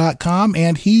experimentalbrew.com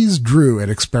and he's Drew at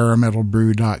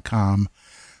experimentalbrew.com.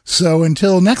 So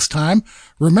until next time,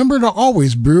 remember to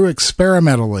always brew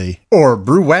experimentally. Or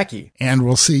brew wacky. And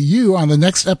we'll see you on the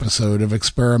next episode of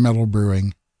Experimental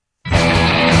Brewing.